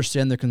and I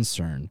understand the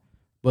concern.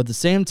 But at the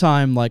same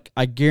time,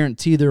 I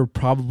guarantee there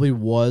probably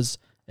was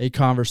a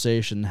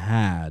conversation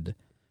had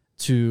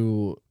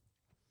to,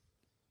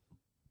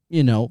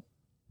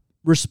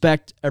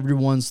 respect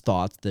everyone's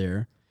thoughts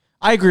there.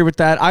 I agree with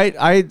that.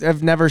 I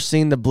have never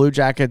seen the Blue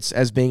Jackets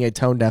as being a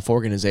tone deaf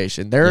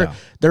organization. There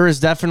is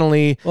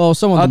definitely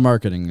some of the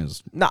marketing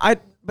is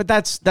but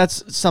that's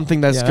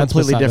something that's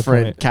completely beside the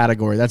different point.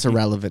 category. That's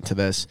irrelevant to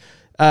this.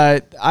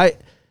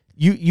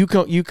 You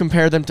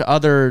compare them to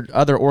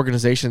other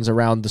organizations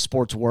around the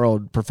sports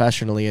world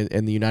professionally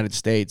in the United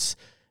States.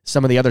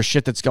 Some of the other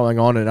shit that's going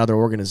on in other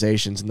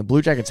organizations, and the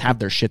Blue Jackets have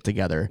their shit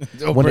together.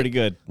 Pretty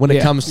good. When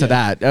it comes to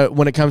that,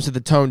 when it comes to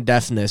the tone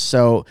deafness.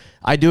 So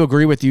I do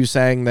agree with you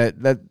saying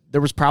that there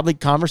was probably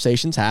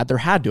conversations had. There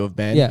had to have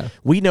been. Yeah.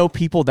 We know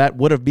people that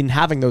would have been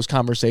having those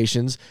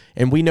conversations,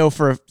 and we know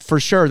for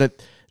sure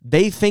that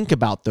they think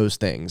about those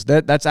things.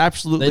 That's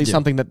absolutely They do.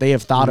 something that they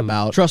have thought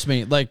about. Trust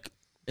me,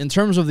 in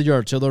terms of the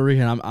artillery,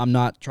 and I'm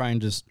not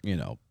trying to,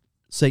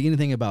 say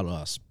anything about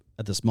us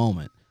at this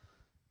moment,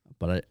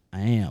 but I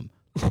am.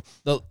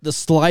 The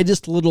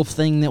slightest little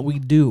thing that we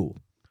do,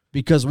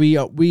 because we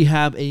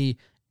have a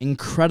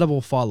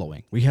incredible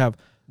following. We have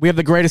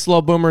the greatest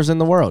low boomers in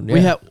the world.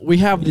 Yeah. We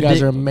have You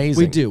guys are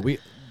amazing. We do. We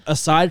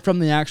aside from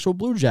the actual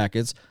Blue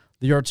Jackets,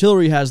 the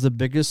artillery has the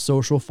biggest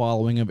social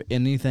following of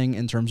anything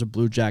in terms of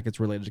Blue Jackets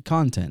related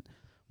content.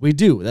 We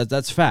do.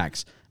 That's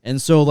facts.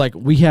 And so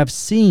we have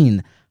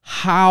seen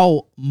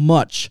how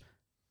much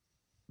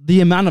the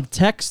amount of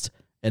text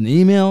and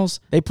emails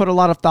They put a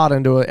lot of thought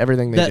into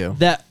everything they do.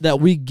 that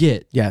we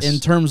get Yes.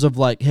 in terms of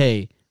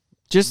hey,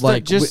 Just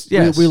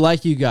we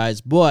like you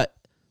guys, but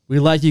we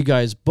like you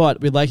guys, but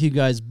we like you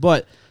guys,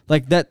 but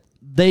that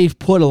they've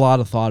put a lot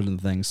of thought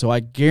into things. So I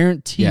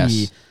guarantee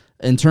Yes.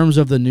 in terms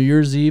of the New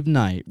Year's Eve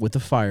night with the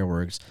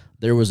fireworks,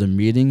 there was a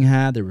meeting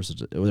had, there was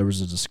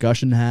a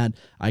discussion had.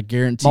 I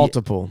guarantee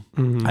multiple.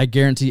 I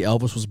guarantee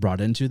Elvis was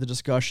brought into the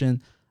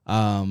discussion.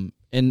 So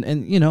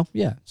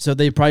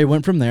they probably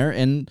went from there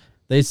and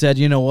they said,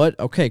 you know what?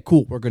 Okay,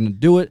 cool. We're going to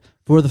do it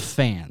for the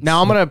fans. Now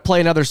I'm going to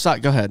play another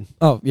side. Go ahead.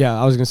 Oh, yeah,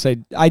 I was going to say,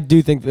 I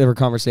do think there were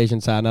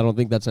conversations had, and I don't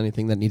think that's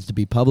anything that needs to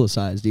be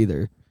publicized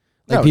either.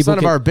 No, it's none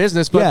of our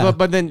business,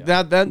 but then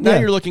now Yeah.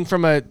 you're looking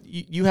from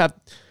you have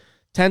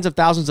tens of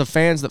thousands of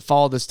fans that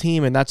follow this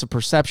team, and that's a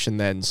perception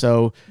then.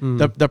 So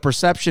the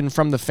perception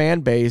from the fan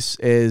base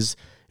is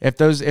if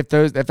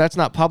that's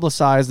not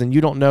publicized, then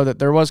you don't know that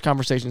there was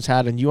conversations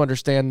had, and you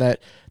understand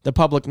that the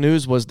public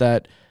news was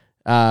that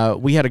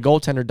we had a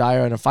goaltender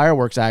die in a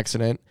fireworks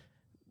accident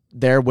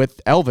there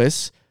with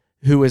Elvis,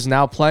 who is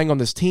now playing on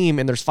this team,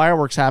 and there's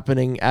fireworks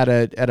happening at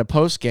a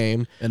post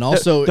game. And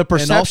also the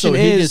perception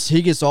is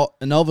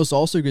Elvis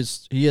also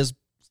he has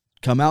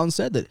come out and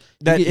said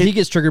that he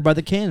gets triggered by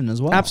the cannon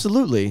as well.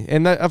 Absolutely.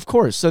 And that, of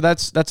course, so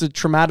that's a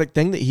traumatic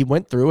thing that he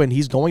went through, and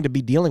he's going to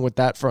be dealing with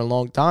that for a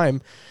long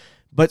time.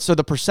 But so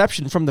the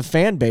perception from the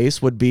fan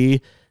base would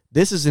be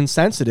this is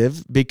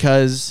insensitive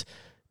because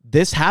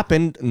this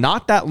happened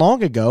not that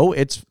long ago.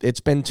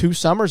 It's been 2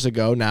 summers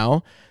ago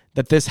now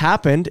that this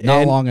happened.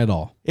 Not long at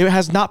all. It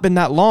has not been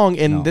that long,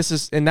 and No.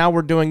 and now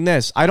we're doing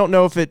this. I don't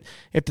know if the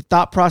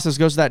thought process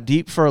goes that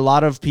deep for a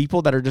lot of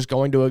people that are just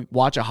going to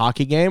watch a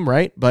hockey game,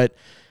 right? But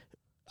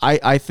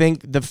I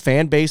think the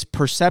fan base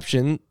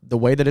perception, the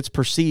way that it's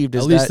perceived,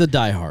 is At least that the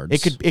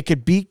diehards. it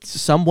could be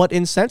somewhat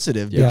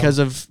insensitive Yeah. because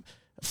of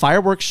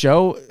fireworks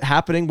show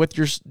happening with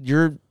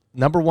your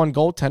number one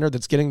goaltender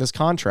that's getting this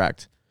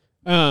contract.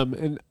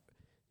 And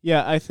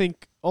yeah, I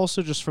think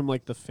also just from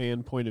the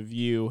fan point of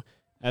view,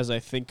 as I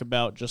think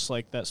about just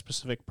that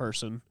specific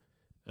person,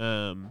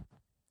 and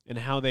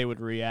how they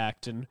would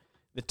react and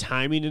the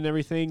timing and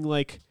everything,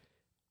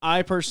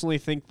 I personally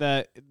think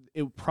that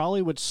it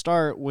probably would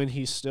start when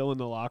he's still in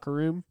the locker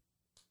room,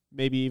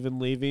 maybe even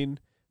leaving,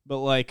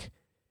 but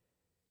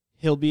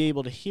he'll be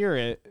able to hear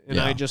it, and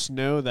Yeah. I just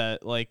know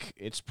that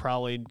it's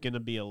probably going to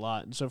be a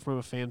lot. And so from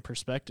a fan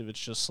perspective, it's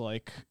just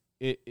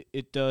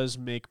it does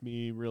make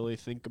me really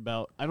think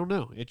about, I don't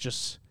know, it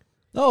just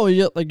Oh,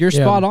 yeah, like you're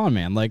spot on,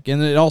 man. Like,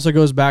 and it also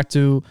goes back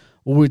to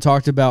what we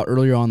talked about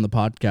earlier on the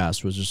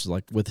podcast, was just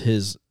like with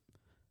his.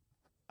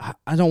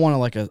 I don't want to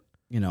like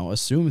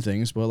assume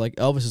things, but like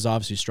Elvis is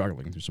obviously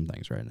struggling through some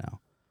things right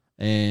now,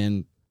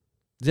 and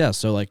yeah,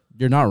 so like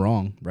you're not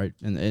wrong, right?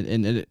 And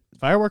it,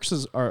 Fireworks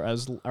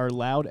are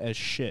loud as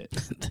shit.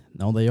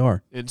 no, they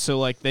are, and so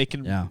like they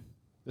can. Yeah,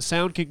 the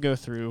sound can go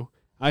through.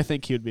 I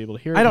think he would be able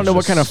to hear it. I don't know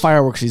what kind of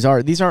fireworks these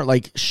are. These aren't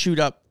like shoot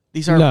up.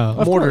 These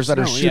aren't mortars that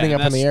are shooting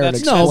up in the air and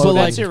exploding. No, but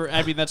like,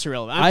 I mean, that's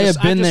irrelevant. I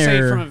have been there.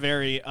 Saying from a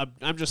very,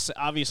 I'm just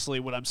obviously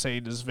what I'm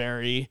saying is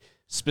very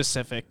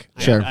specific.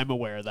 Sure. I'm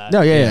aware of that.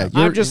 No, yeah.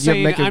 I'm just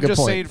saying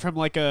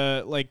from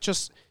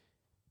just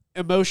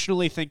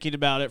emotionally thinking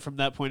about it from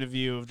that point of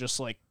view of just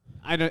like,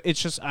 I know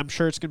it's just, I'm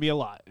sure it's going to be a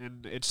lot,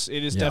 and it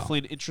is definitely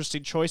an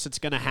interesting choice. It's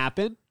going to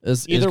happen.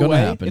 Either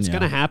way, it's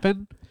going to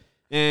happen,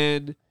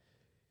 and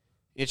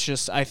it's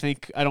just, I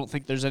don't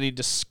think there's any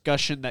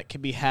discussion that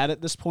can be had at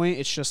this point.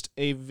 It's just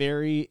a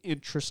very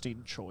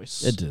interesting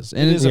choice. It is,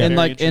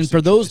 and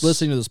for those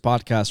listening to this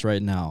podcast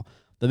right now,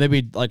 that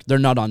maybe like they're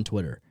not on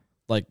Twitter.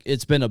 Like,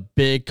 it's been a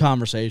big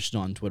conversation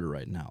on Twitter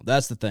right now.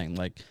 That's the thing.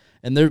 Like,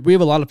 and we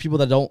have a lot of people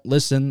that don't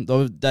listen,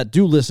 though, that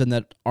do listen,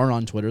 that aren't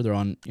on Twitter. They're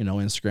on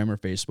Instagram or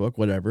Facebook,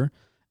 whatever.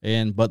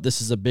 But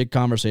this is a big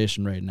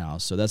conversation right now,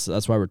 so that's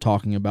why we're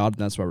talking about it.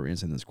 And that's why we're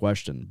answering this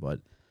question. But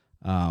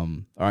all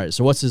right,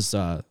 so what's his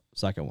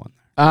second one?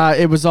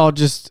 It was all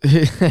just,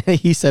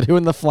 he said, who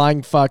in the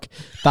flying fuck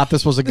thought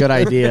this was a good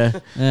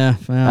idea? Yeah.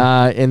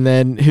 And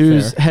then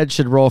whose head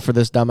should roll for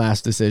this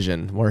dumbass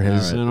decision?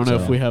 I don't know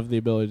if we have the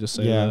ability to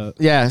say that.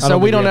 Yeah, so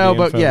we don't know,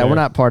 but we're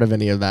not part of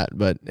any of that.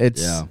 But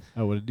it's,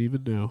 I wouldn't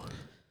even know.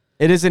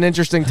 It is an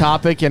interesting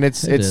topic, and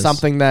it's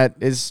something that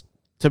is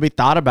to be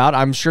thought about.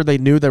 I'm sure they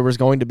knew there was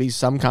going to be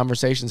some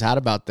conversations had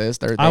about this.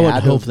 I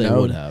would hope they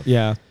would have.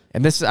 Yeah.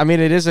 And this, I mean,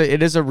 it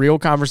is a real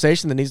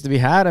conversation that needs to be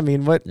had. I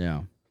mean, what?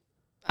 Yeah.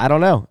 I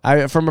don't know.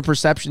 From a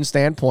perception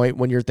standpoint,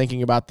 when you're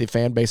thinking about the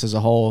fan base as a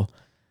whole,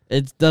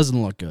 it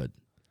doesn't look good.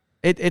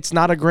 It's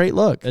not a great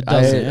look. It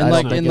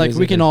doesn't.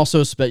 We can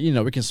also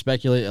we can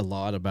speculate a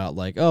lot about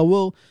like,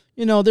 oh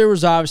well, there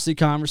was obviously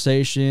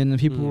conversation and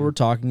people were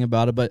talking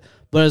about it, but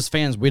as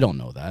fans, we don't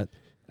know that.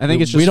 I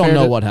think we don't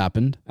know what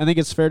happened. I think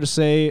it's fair to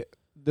say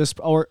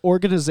our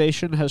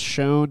organization has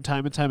shown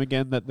time and time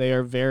again that they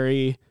are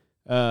very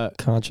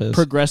conscious,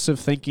 progressive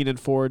thinking, and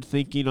forward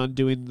thinking on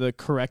doing the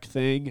correct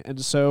thing.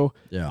 And so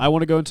I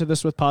want to go into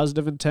this with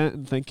positive intent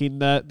and thinking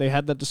that they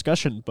had that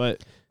discussion.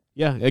 But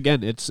yeah,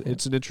 again, it's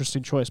an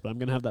interesting choice, but I'm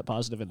going to have that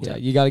positive intent.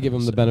 Yeah, you got to give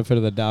them the benefit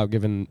of the doubt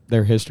given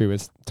their history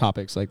with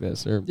topics like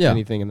this or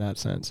anything in that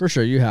sense. For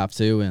sure, you have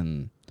to,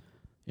 and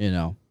I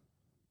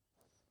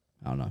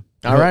don't know.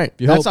 All right.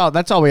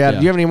 That's all we had. Yeah.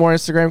 Do you have any more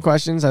Instagram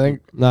questions? I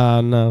think.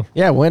 No.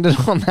 Yeah, we'll end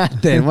it on that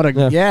then. What a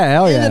hell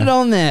yeah. End it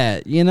on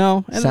that,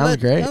 And sounds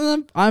great.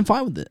 I'm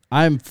fine with it.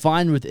 I'm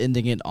fine with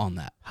ending it on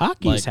that.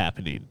 Hockey's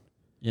happening.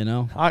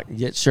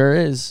 It sure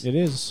is. It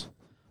is.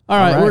 All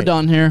right, we're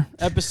done here.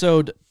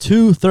 Episode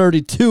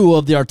 232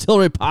 of the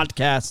Artillery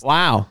Podcast.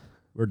 Wow.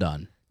 We're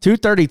done.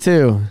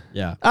 232.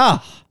 Yeah.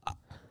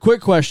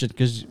 Quick question,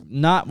 because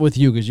not with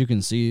you, because you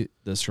can see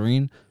the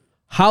screen.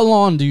 How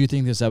long do you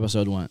think this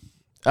episode went?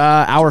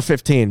 Hour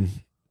 15.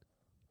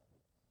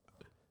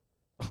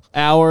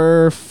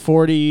 Hour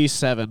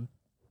 47.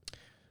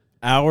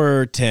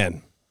 Hour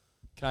 10.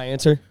 Can I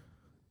answer?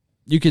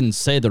 You can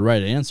say the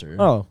right answer.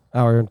 Oh,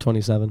 hour and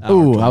 27.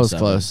 Ooh, I was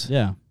close.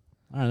 Yeah.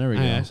 All right, there we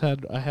go.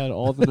 I had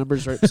all the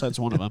numbers right besides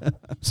one of them.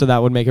 So that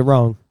would make it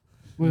wrong.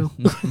 Well.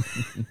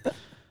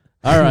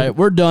 All right,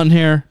 we're done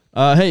here.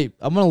 Hey,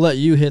 I'm going to let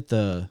you hit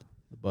the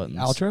buttons.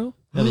 Outro?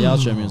 Yeah, the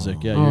outro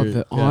music. Yeah,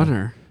 the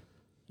honor.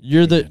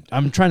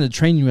 I'm trying to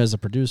train you as a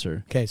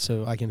producer. Okay,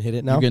 so I can hit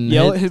it now? You can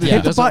yell at him.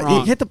 Hit the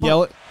button. Hit the button.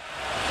 Yell it.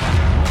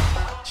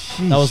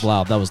 That was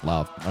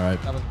loud. All right.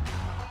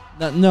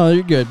 No,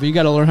 you're good. But you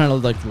got to learn how to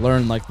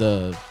learn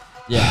the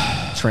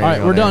Training. All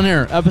right, we're done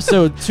here.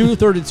 Episode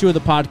 232 of the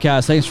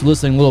podcast. Thanks for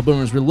listening, Little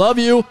Boomers. We love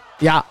you.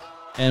 Yeah.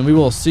 And we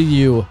will see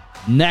you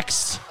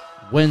next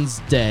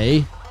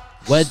Wednesday.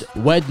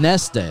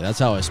 Wednesday. That's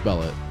how I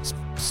spell it.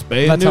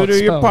 Spay and neuter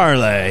your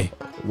parlay.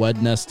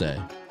 Wednesday.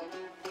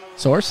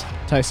 Source?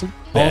 Tyson.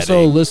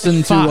 Also,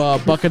 listen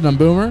to Bucket and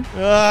Boomer.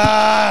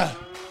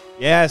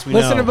 Yes, we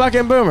Listen know. to Bucket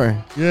and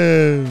Boomer.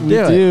 Yeah. We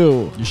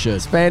do. You should.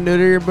 Spay and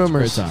neuter your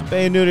boomers. Great time.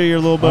 Spay and neuter your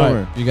little All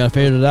boomer. right, you got to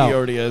fade it out. He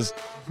already is.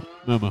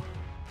 Momo.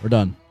 We're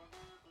done.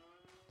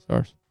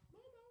 Source.